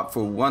fucking stop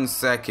for 1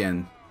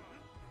 second?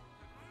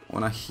 I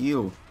wanna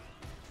heal.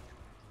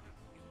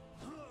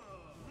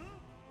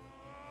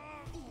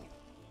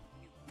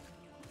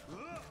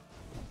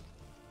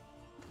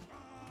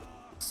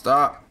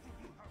 Stop.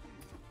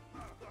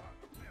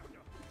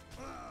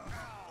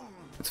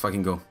 Let's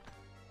fucking go.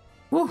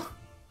 Woo.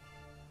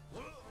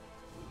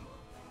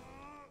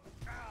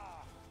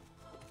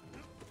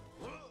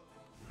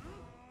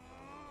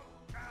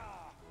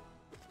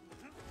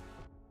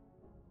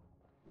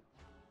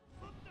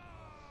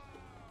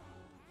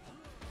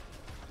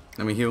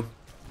 Let me heal.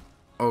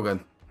 Oh god.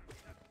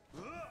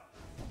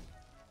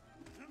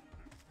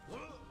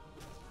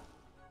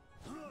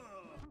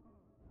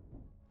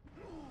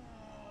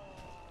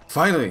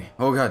 Finally!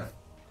 Oh god.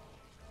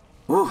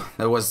 Woo,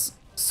 that was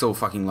so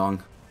fucking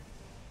long.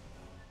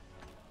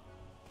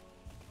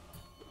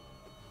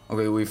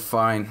 Okay, we're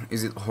fine.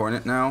 Is it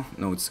Hornet now?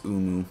 No, it's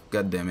Umu.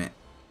 God damn it.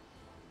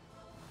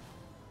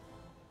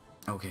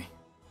 Okay.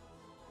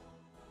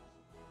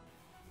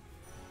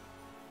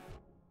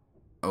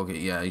 Okay,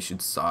 yeah, I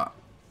should stop.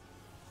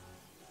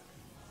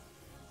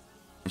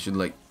 I should,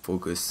 like,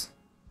 focus.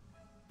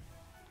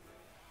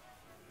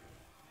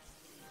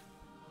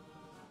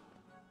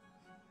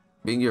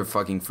 Being your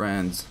fucking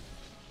friends.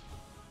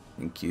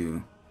 Thank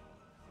you.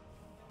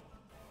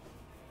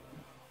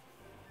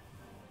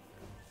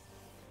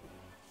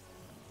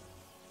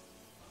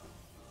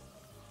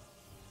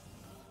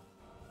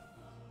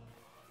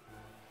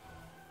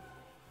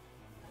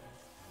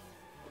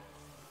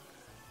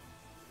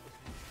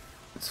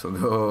 Let's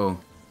go.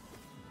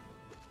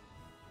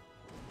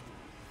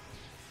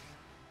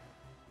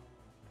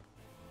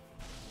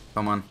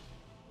 Come on.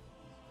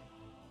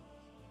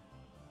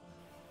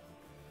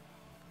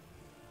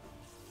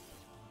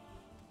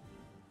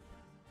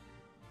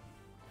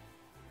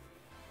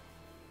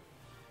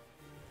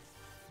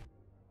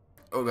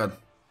 Oh god.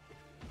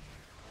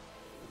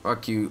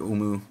 Fuck you,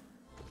 Umu.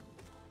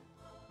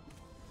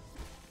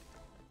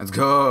 Let's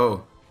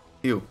go.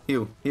 Heal,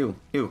 heal, heal,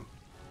 heal.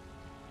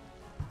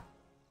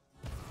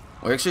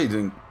 We're actually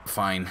doing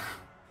fine.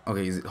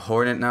 Okay, is it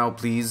Hornet now,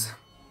 please?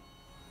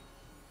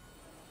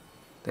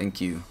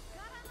 Thank you.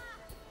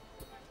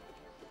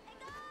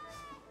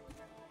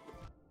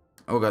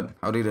 Oh god,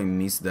 how did I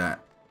miss that?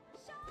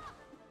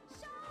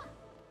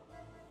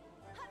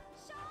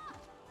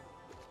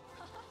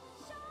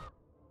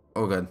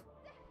 Oh god.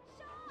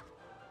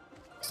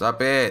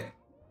 Stop it!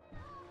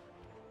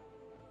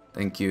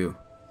 Thank you.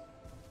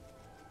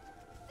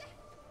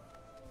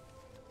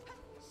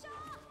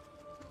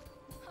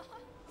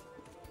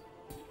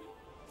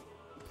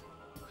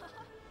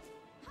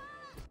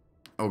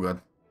 Oh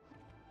god.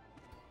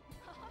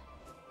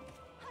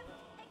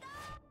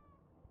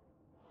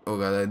 Oh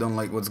god, I don't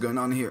like what's going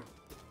on here.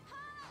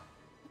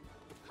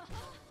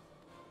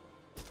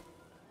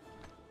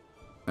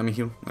 Let me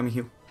heal, let me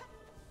heal.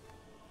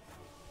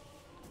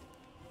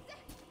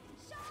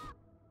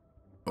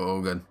 Oh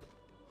god.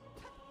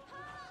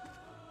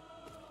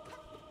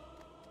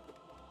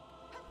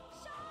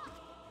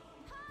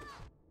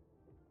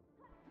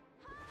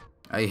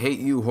 I hate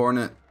you,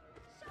 Hornet.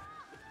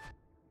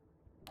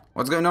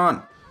 What's going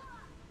on?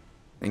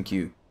 Thank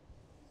you.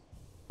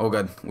 Oh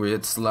god, we're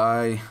at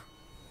Sly.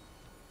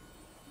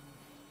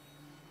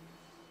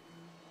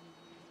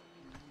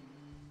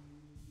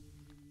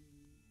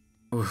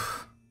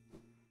 Oof.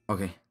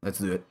 Okay, let's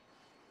do it.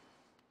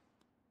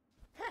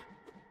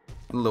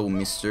 Hello,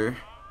 mister.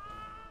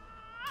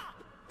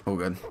 Oh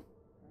god.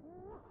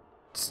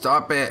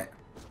 Stop it!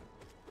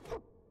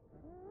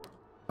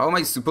 How am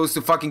I supposed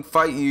to fucking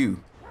fight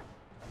you?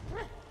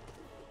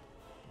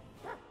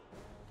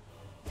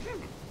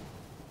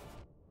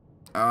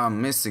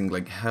 I'm missing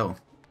like hell.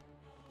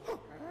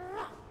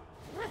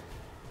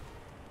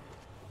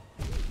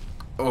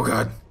 Oh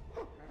god.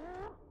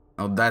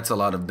 Oh, that's a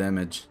lot of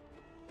damage.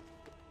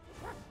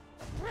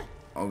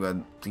 Oh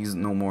god, please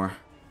no more.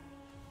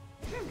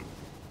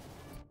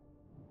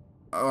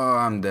 Oh,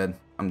 I'm dead.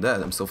 I'm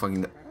dead. I'm so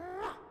fucking dead.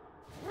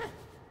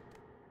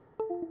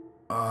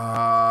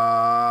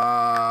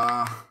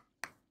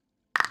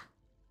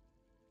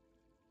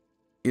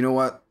 You know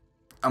what?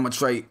 I'm gonna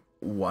try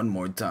one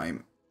more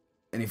time.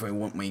 And if I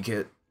won't make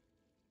it,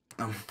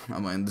 I'm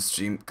gonna end the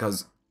stream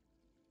because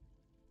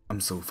I'm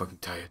so fucking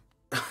tired.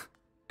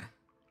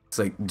 It's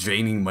like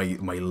draining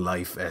my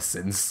life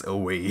essence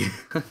away.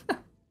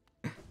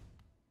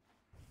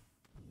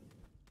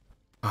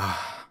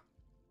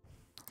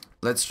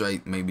 Let's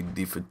try maybe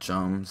different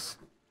charms.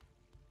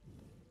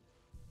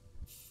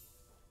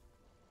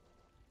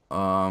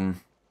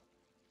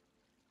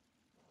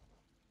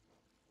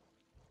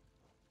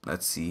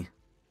 Let's see.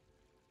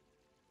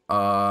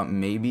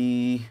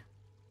 Maybe.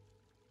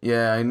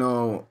 Yeah, I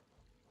know.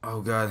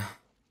 Oh god.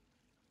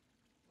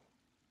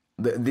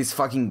 This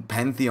fucking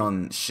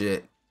Pantheon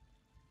shit.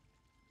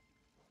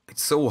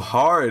 It's so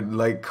hard.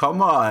 Like,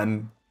 come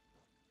on.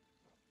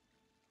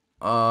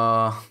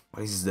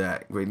 What is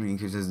that? Greatly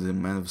increases the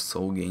amount of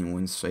soul gain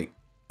when strike.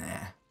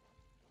 Nah.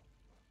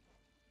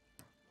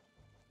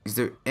 Is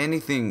there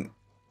anything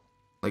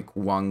like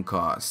one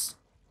cost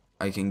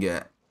I can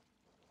get?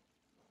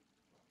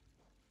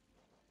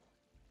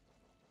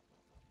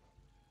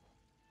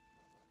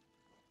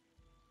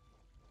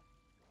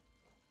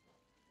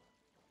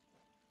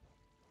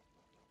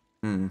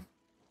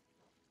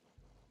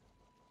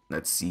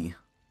 Let's see.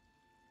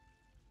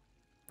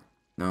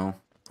 No?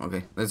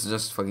 Okay, let's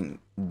just fucking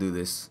do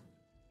this.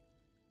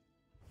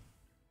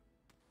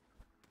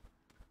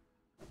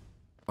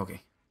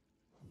 Okay.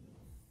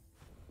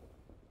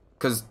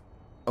 Cause,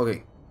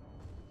 okay.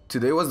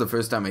 Today was the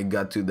first time I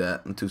got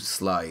to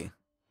Sly.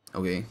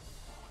 Okay?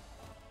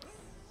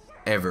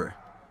 Ever.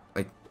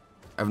 Like,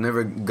 I've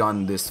never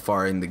gone this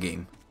far in the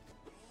game.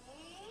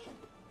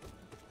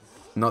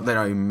 Not that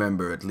I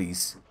remember, at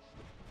least.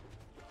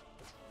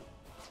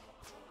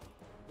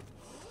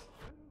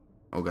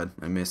 Oh god,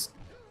 I missed.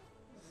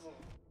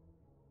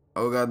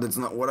 Oh god, that's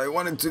not what I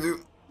wanted to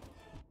do.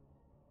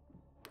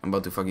 I'm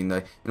about to fucking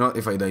die. You know what,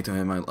 if I die to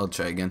him, I'll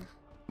try again.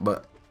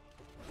 But,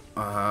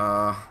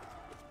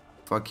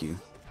 fuck you.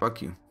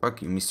 Fuck you.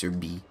 Fuck you, Mr.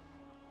 B.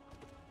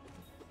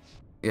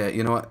 Yeah,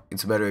 you know what,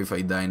 it's better if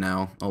I die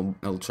now.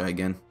 I'll try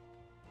again.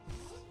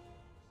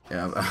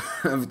 Yeah,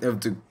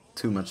 I've took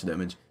too much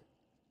damage.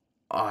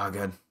 Oh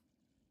god.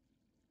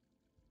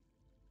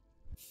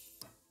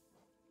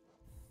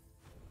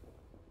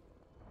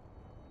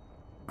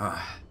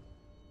 Ah.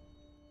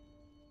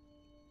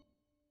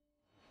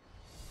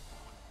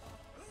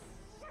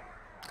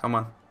 Come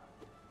on.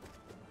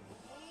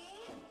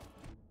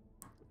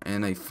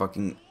 And I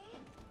fucking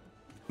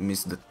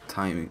missed the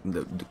timing,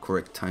 the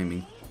correct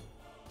timing.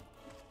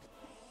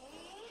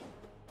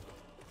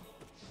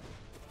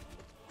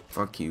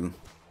 Fuck you.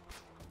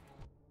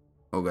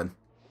 Oh god.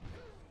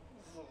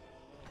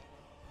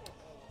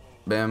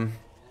 Bam.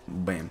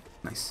 Bam.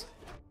 Nice.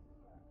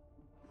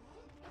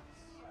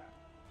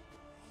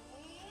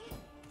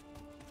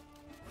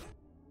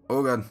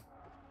 Oh god.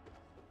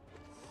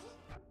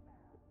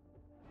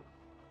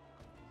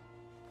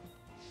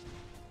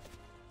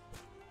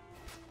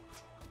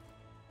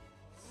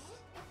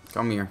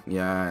 Come here.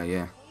 Yeah,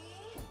 yeah.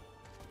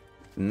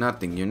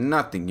 Nothing. You're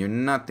nothing. You're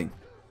nothing.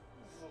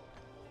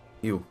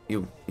 You.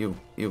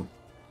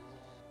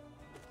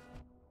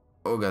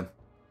 Oh god.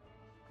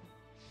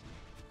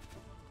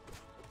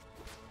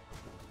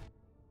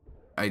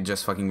 I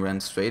just fucking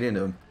ran straight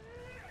into him.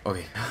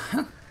 Okay.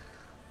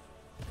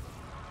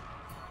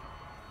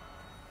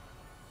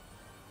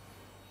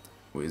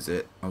 Who is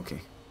it?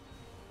 Okay.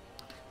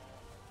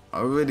 I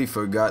already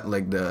forgot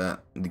like the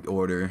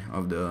order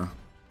of the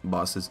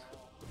bosses.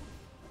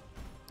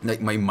 Like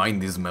my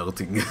mind is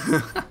melting.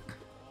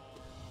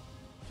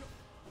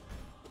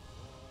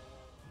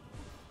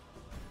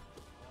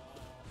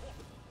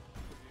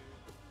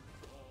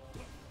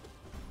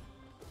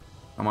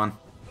 Come on.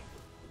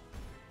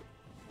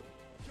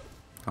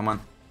 Come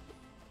on.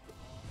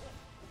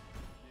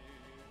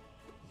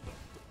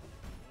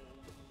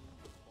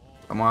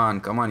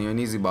 Come on, you're an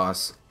easy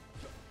boss.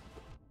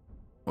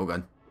 Oh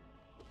god.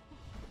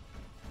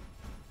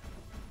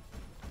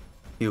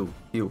 Heal.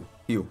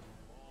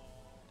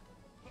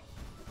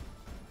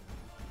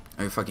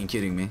 Are you fucking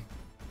kidding me?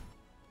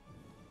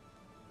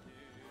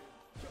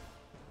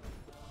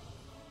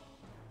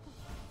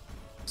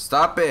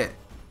 Stop it!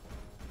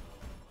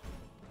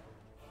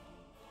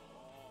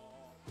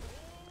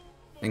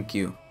 Thank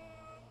you.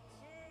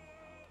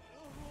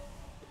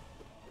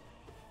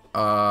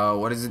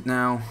 What is it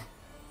now?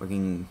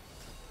 Fucking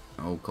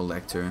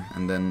collector,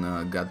 and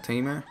then God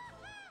Tamer.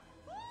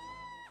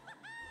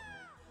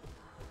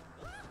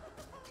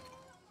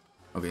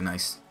 Okay,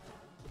 nice.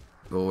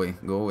 Go away.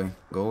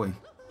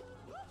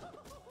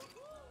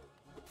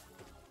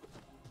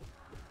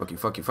 Fuck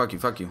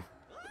you.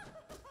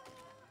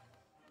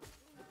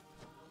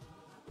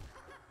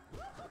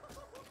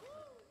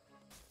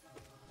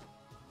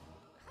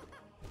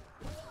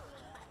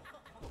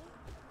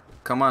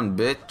 Come on,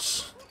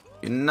 bitch.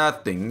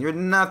 You're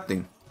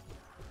nothing.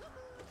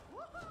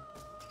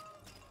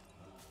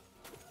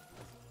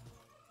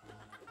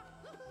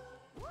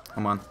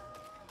 Come on.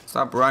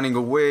 Stop running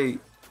away.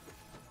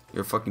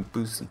 You're a fucking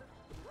pussy.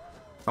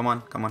 Come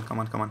on.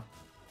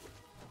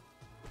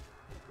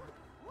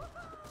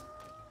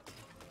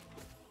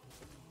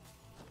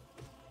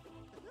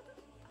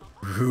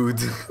 Rude.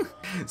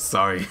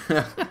 Sorry.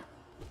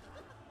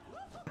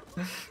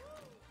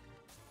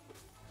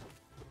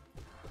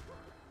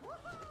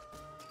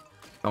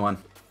 Come on.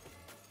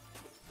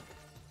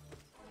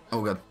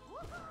 Oh god.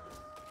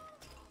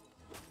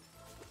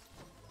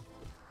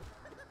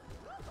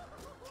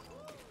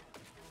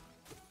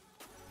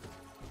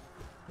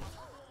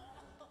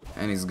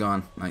 And he's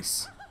gone.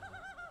 Nice.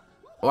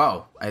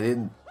 Wow, I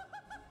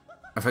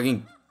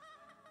fucking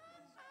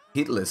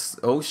hitless.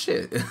 Oh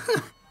shit.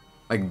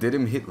 Like did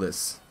him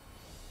hitless.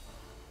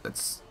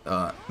 That's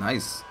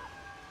nice.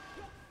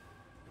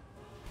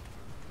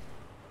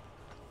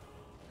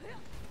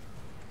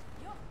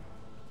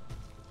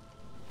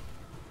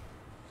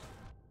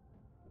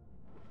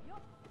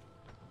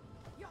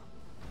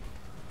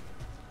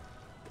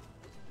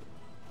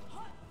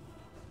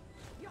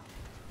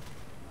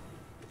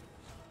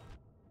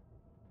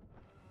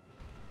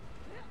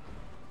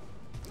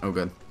 Oh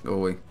god, go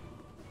away.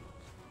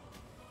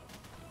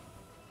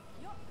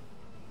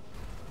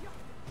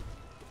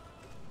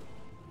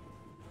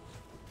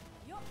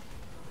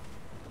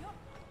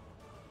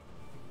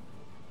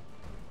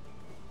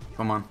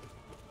 Come on.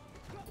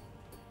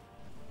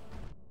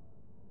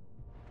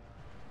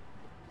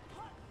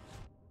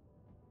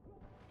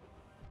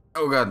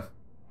 Oh god.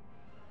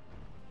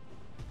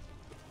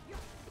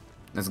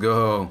 Let's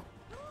go.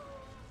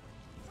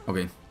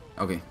 Okay,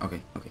 okay,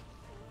 okay, okay.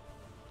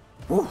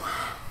 Woo.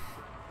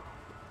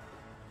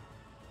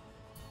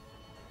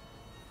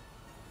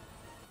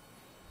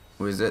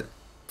 Where is it?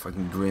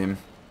 Fucking Grim.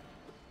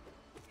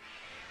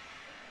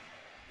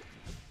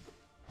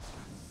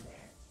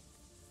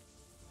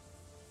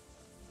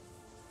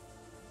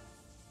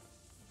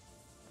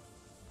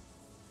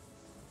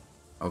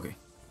 Okay.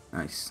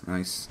 Nice,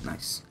 nice,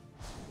 nice.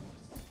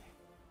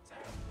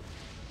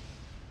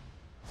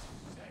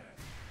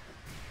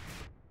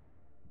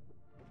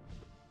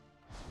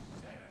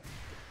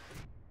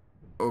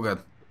 Oh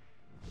god.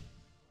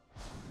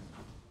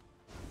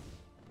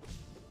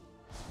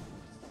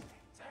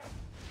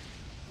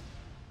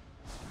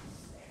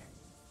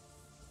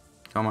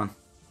 Come on.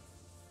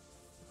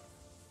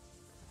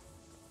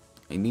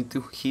 I need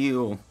to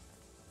heal.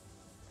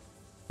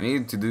 I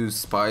need to do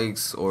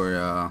spikes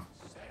or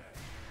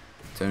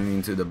turn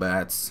into the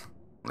bats.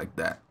 Like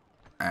that.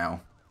 Ow.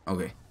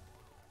 Okay.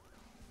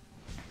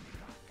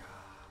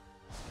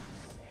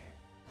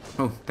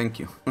 Oh, thank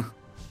you.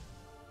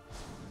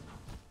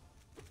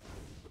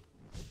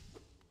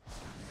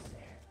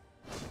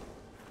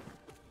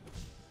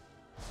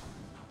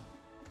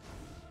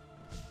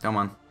 Come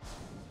on.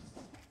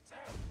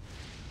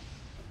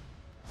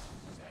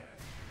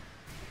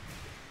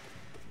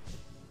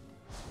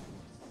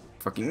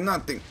 Fucking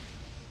nothing.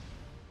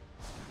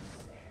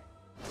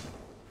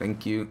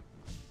 Thank you.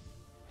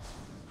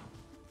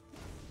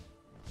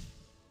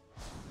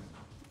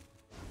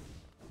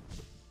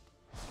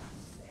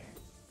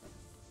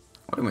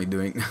 What am I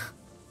doing?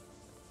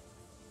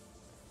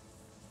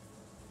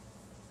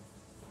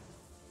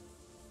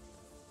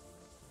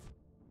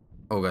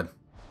 Oh god.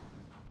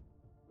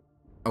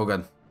 Oh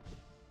god.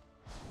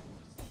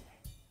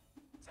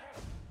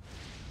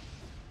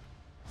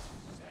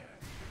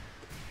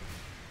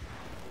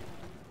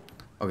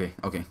 Okay,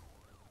 okay.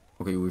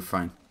 Okay, we're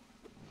fine.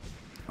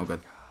 Oh god.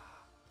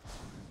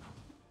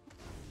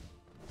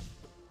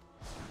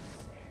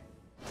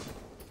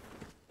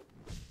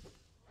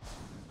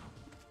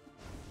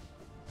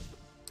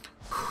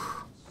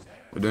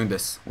 We're doing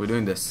this. We're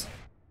doing this.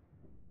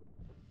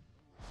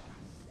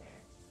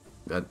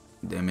 God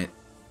damn it.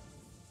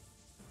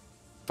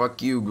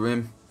 Fuck you,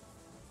 Grim.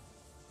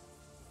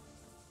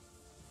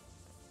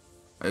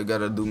 Why you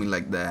gotta do me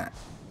like that?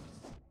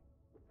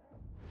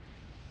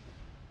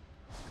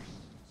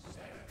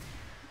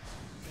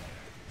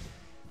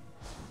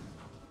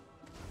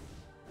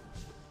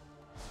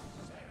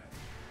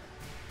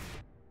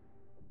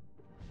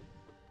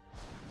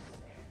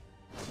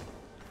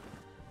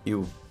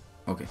 You.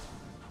 Okay.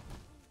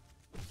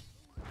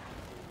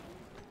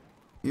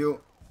 You.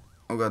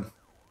 Oh god.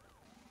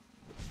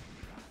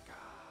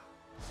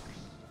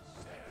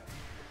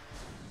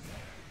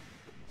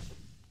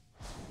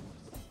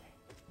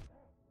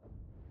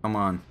 Come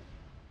on.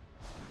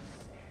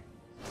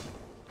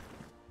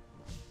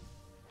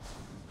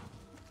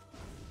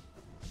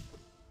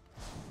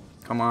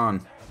 Come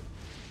on.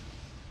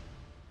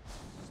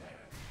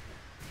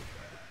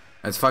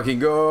 Let's fucking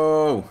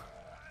go.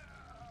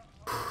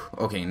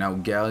 Okay, now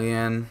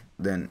Galleon,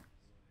 then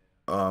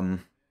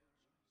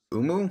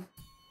Umu,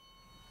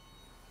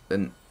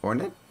 then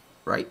Hornet,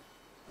 right?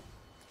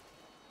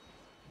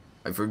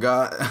 I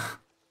forgot.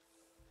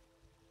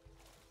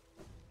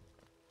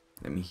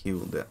 Let me heal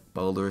that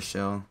boulder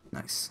shell.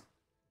 Nice.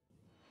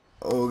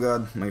 Oh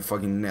god, my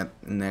fucking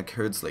neck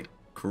hurts like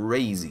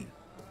crazy.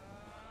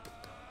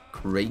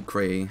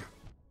 Cray.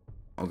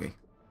 Okay.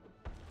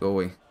 Go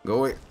away. Go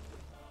away.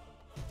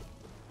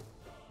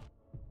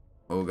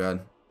 Oh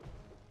god.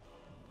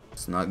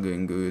 It's not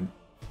going good.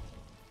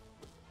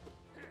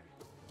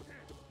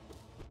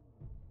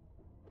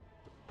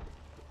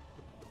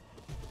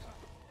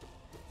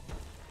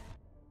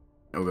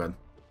 Oh god.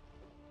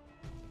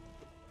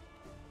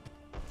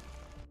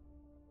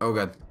 Oh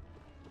god.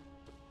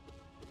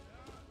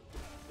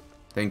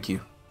 Thank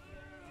you.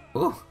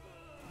 Oh.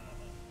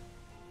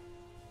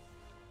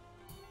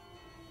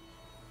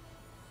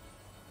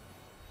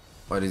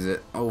 What is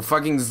it? Oh,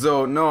 fucking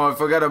Zoe. No, I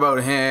forgot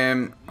about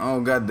him. Oh,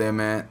 god damn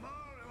it.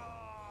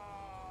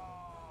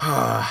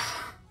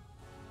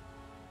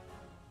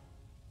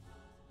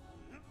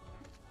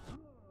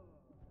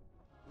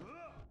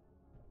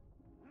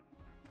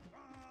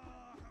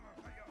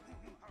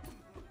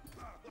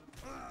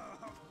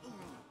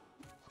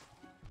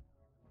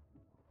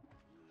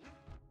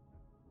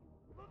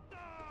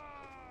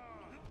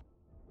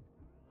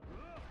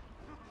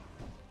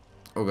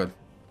 Oh god.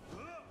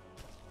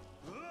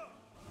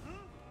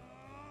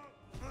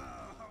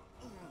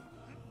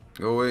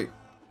 Go away.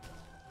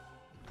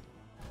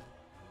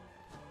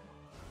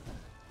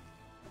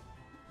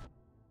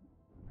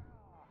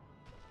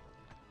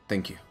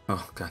 Thank you.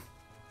 Oh god.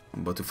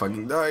 I'm about to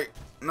fucking die.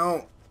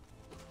 No.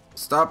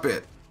 Stop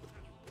it.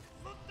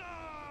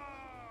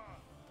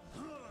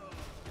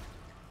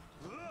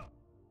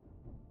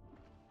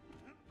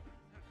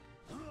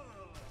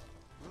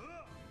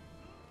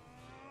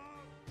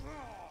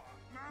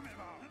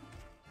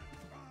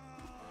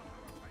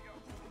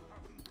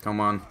 Come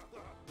on.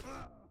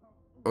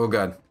 Oh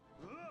god.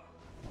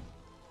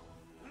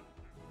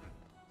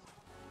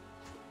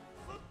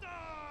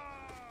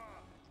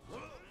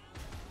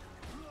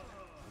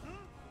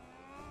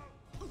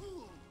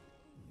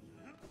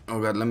 Oh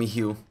god, let me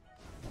heal.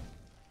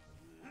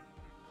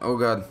 Oh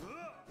god.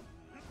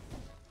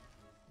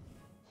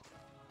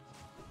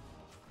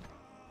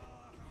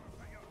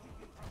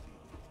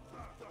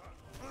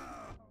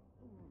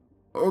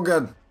 Oh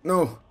god,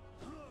 no.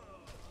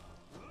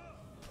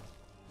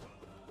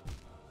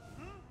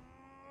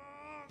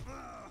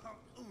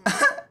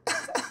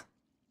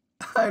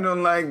 I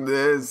don't like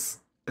this.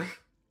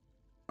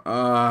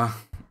 Fuck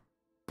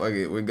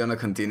it, we're gonna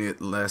continue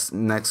it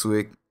next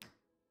week.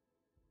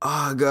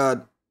 Oh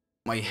god,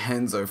 my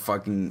hands are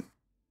fucking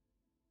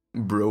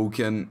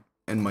broken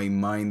and my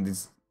mind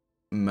is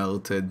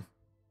melted.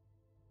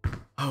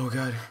 Oh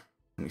god,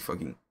 let me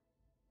fucking.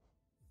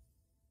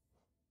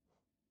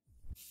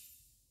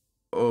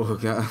 Oh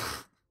god.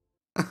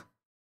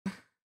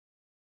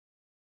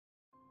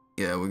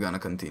 Yeah, we're gonna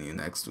continue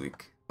next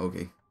week.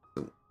 Okay,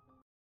 so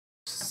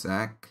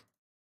sack.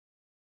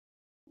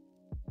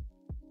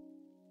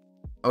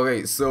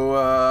 Okay,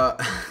 so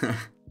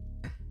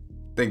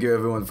thank you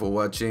everyone for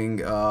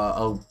watching.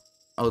 I'll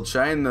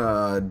try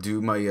and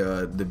do my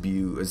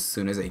debut as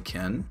soon as I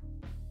can,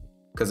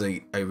 cause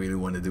I really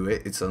want to do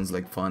it. It sounds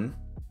like fun.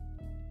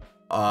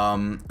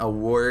 I'll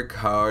work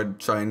hard,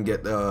 try and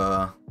get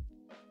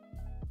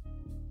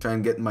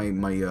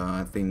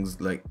my things,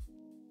 like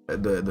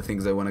the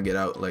things I want to get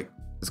out, like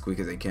as quick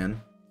as I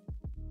can.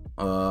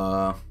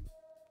 I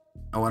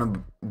want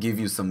to give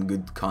you some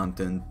good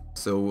content,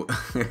 so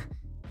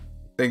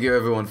thank you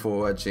everyone for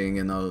watching,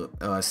 and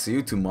I'll see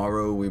you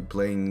tomorrow.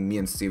 Me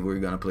and Steve, we're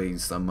gonna play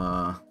some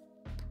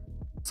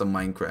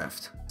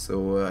Minecraft.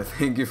 So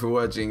thank you for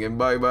watching, and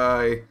bye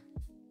bye.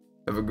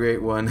 Have a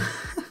great one.